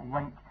of that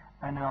link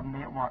in our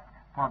network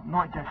for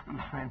not just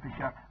East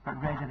Renfrewshire but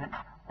residents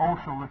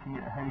also looking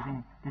at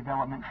housing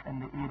developments in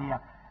the area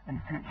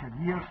in future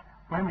years.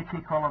 When we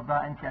take all of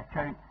that into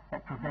account,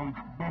 it provides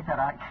better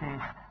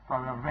access for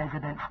our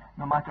residents,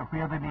 no matter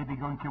where they may be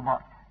going to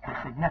work. It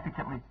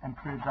significantly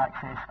improves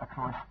access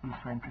across East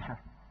Renfrewshire.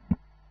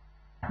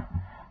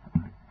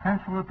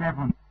 Councillor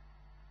Devlin.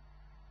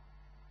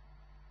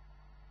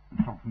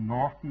 Of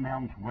North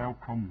Mearns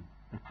welcome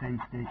the train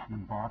station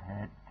in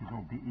Barhead because it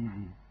will be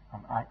easy of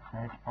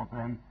access for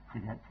them to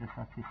get to the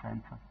city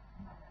centre.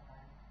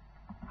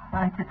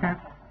 Thank you,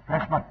 Councillor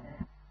Pressman.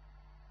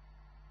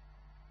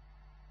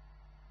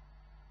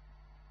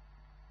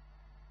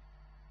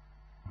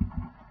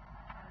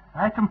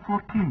 Item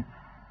 14,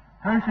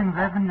 Housing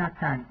Revenue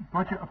Account,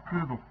 Budget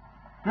Approval.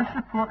 This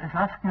report is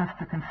asking us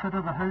to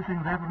consider the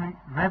Housing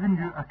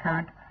Revenue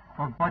Account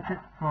for budget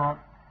for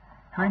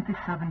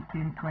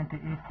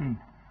 2017-2018.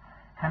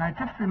 Can I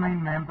just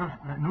remind members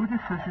that no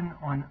decision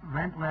on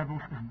rent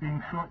levels is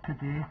being sought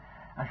today,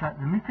 as at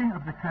the meeting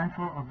of the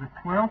Council of the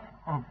 12th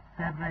of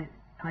February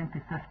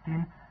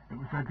 2015, it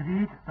was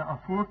agreed that a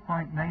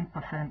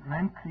 4.9%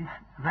 rent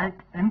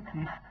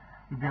increase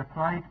would be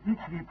applied each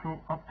April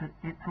up to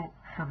April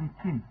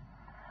 17.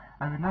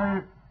 I would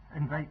now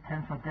invite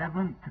Councillor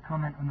Devlin to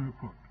comment on the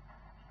report.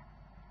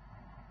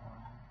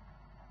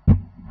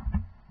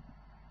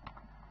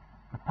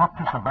 The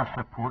purpose of this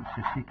report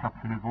is to seek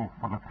approval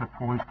for the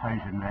proposed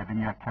housing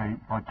revenue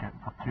account budget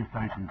for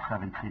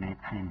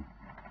 2017-18.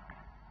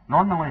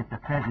 Normally, the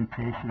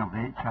presentation of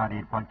the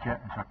HRA budget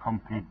is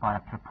accompanied by a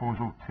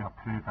proposal to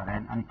approve a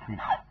rent increase.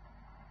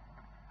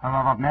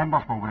 However,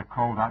 members will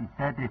recall that in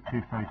February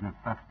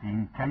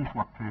 2015,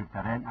 Council approved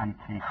a rent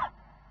increase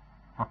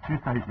for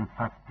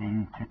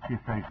 2015 to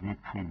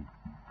 2018.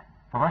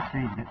 For this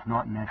reason, it's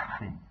not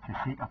necessary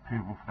to seek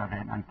approval for a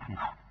rent increase.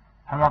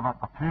 However,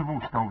 approval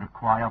is still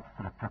required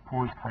for the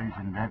proposed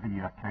housing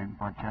revenue account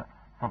budget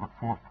for the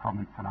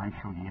forthcoming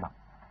financial year.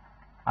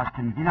 As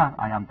convener,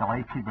 I am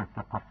delighted with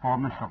the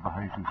performance of the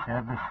housing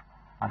service.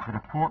 As the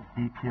report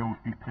details,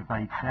 we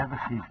provide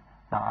services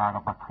that are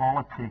of a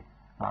quality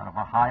that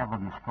are higher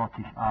than the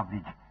Scottish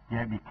average,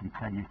 yet we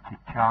continue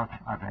to charge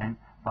a rent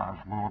that is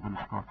lower than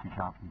the Scottish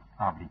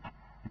average.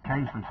 The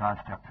Council is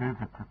asked to approve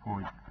the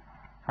proposed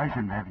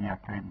housing revenue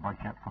account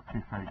budget for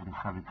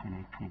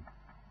 2017-18.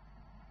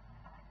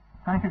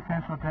 Thank you,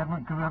 Councillor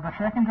Devlin. Do we have a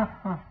seconder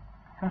for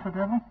Councillor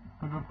Devlin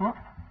for the report?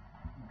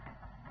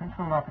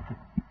 Councillor Rafferty.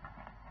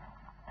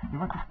 Do you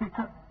want to speak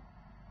to it?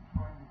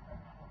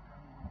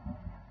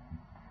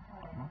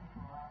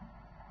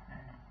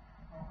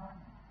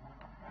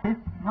 Okay,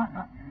 no.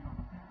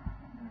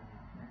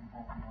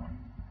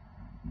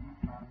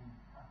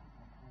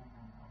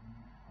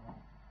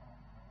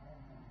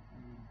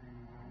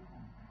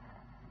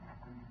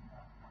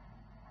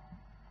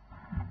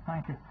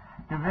 Thank you.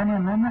 Do you have any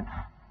amendments?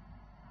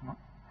 No.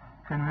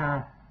 Can we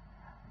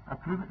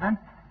approve it then?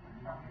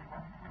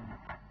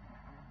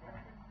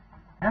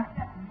 Yeah?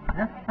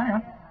 Yeah? Hang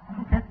on.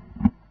 Okay.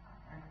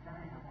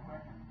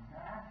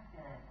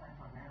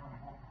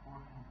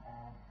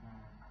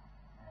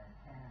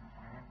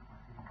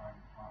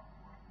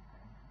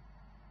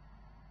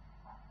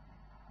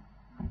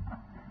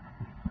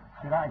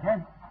 Say that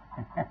again.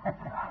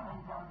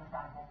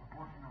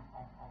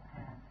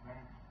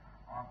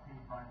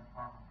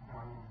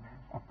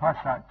 I'll pass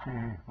that to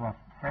the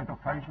head of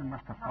housing,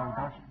 Mr.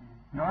 Flowers.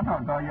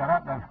 No, you're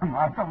at the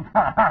madam.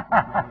 I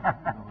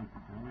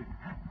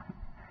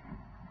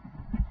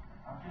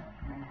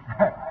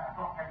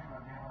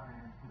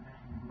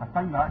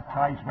think that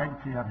ties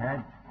went to your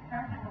head.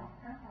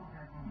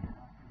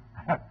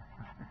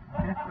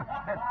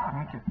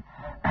 Thank you.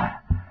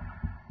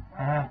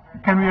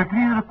 Can we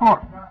agree the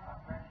report?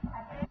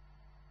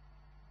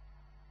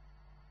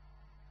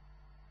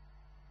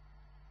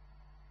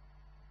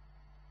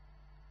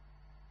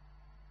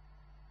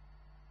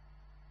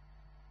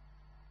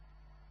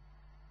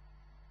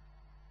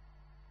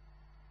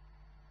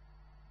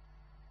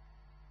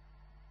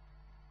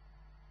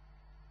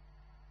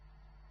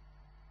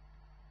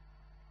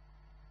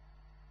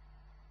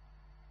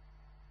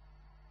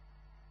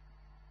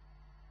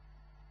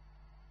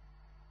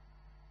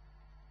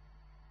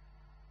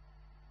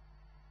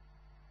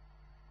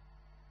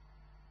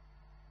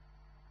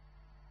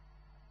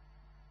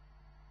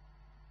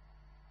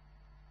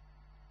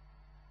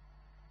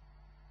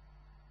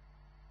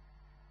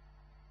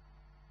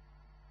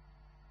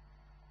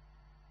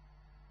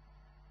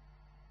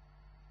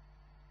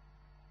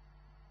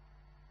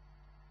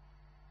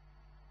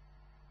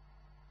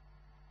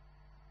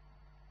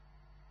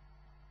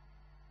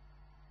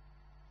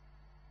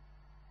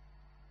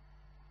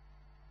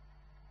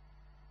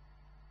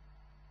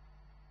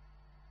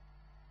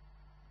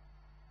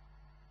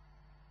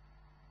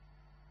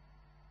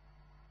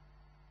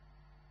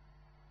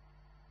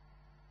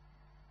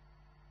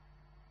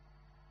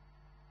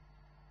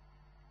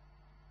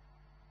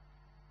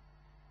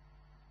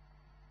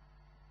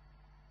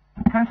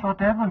 Councillor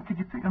Devlin, could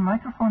you put your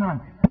microphone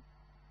on?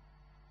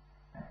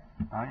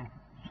 Aye,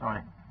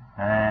 sorry.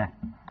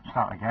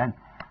 Start again.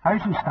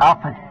 Housing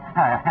staff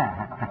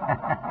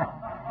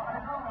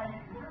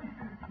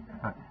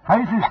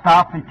Housing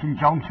staff, in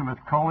conjunction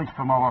with colleagues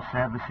from other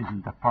services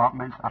and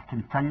departments, are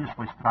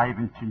continuously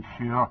striving to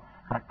ensure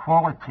that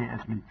quality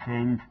is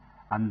maintained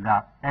and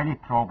that any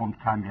problem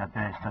can be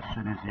addressed as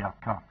soon as they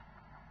occur.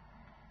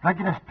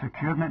 Rigorous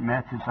procurement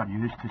methods are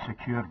used to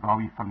secure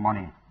value for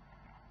money.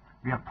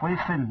 We are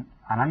placing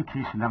an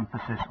increasing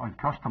emphasis on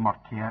customer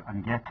care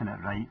and getting it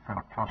right for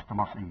our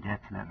customers and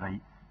getting it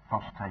right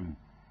first time.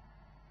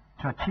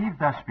 To achieve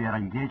this, we are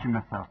engaging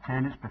with our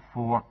tenants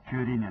before,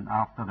 during and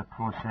after the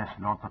process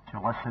in order to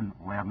listen,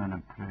 learn and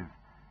improve.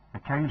 The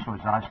Council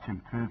is asked to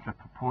improve the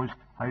proposed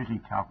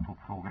housing capital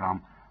programme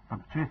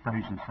from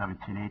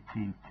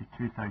 2017-18 to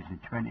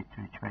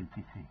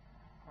 2022-23.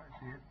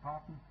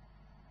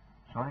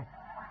 Sorry?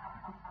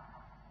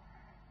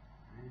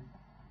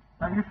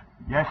 That you?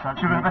 Yes, that's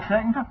Should we have a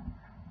seconder?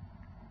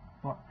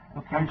 What?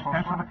 Councillor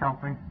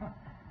McAlpine.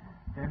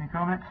 Any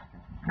comments?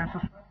 Councillor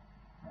Swift?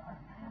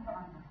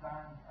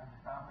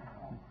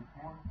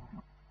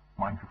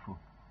 Microphone.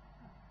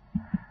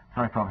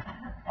 Sorry, Provost.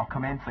 I'll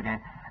commence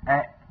again.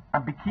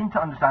 I'd be keen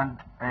to understand,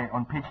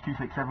 on page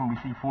 267 we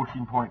see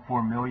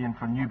 14.4 million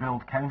for new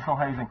build council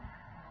housing.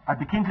 I'd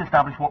be keen to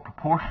establish what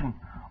proportion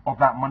of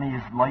that money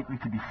is likely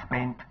to be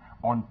spent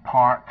on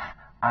parks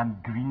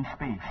and green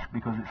space,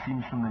 because it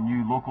seems from the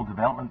new local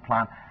development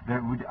plan that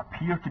it would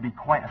appear to be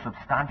quite a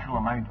substantial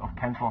amount of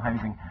council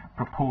housing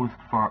proposed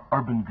for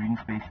urban green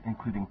space,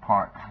 including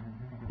parks.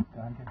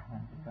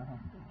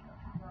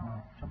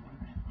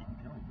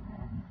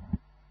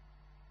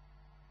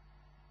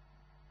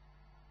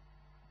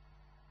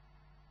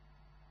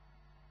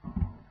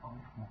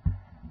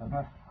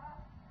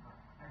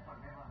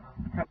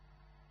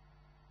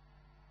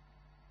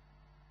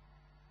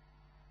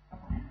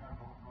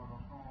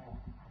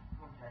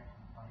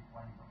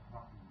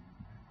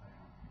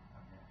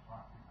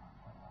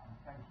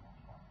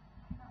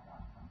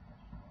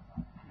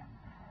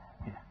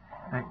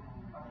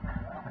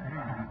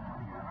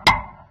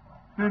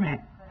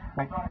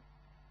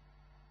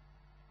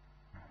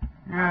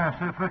 Yes,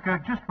 if I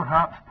could just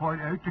perhaps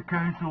point out to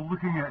Council,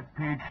 looking at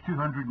page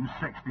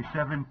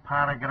 267,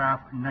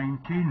 paragraph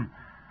 19,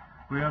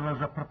 where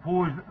there's a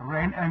proposed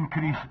rent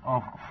increase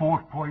of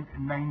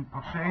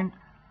 4.9%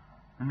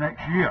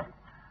 next year.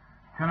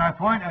 Can I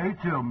point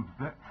out to them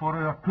that for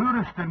our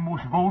poorest and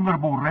most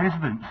vulnerable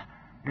residents,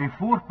 a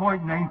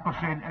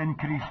 4.9%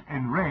 increase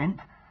in rent,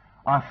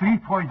 a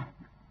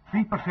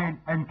 3.3%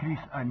 increase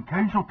in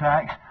council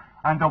tax,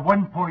 and a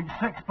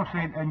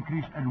 1.6%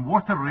 increase in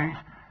water rates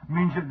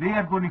means that they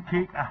are going to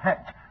take a hit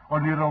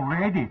on their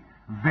already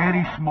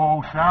very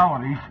small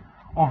salaries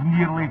of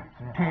nearly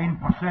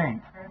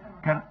 10%.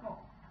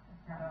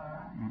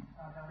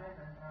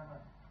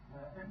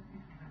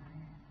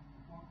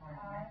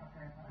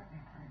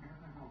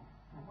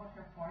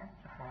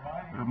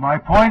 My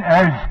point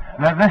is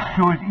that this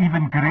shows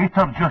even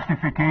greater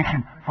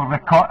justification for the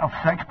cut of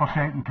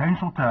 6% in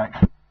council tax.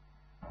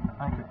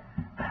 Thank you.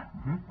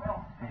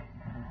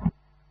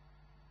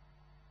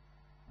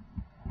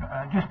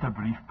 Just a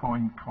brief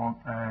point,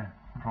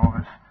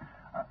 Provost.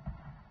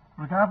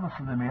 Regardless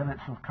of the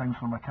merits of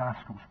Councillor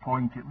McCaskill's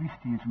point, at least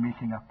he is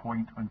making a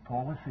point on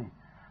policy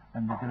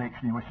and the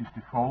direction he wishes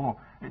to follow.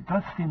 It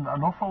does seem that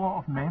an awful lot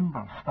of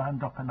members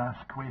stand up and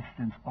ask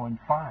questions on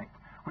fact,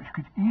 which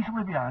could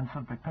easily be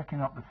answered by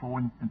picking up the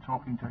phone and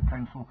talking to a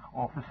council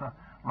officer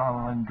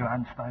rather than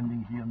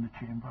grandstanding here in the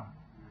chamber.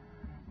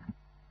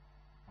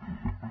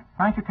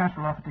 Thank you,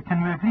 Councillor Lafferty.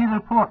 Can we agree the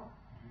report?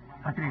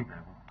 Agreed.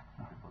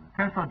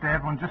 Councillor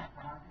Devlin, just...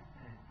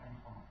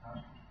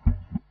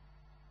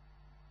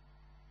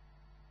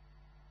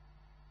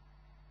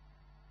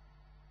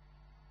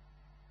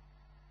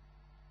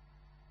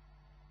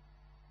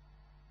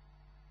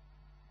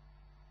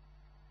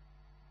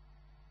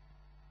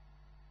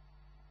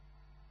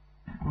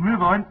 We'll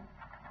move on.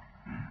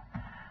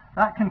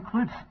 That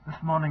concludes this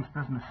morning's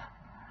business.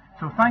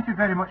 So thank you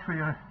very much for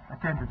your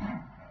attendance.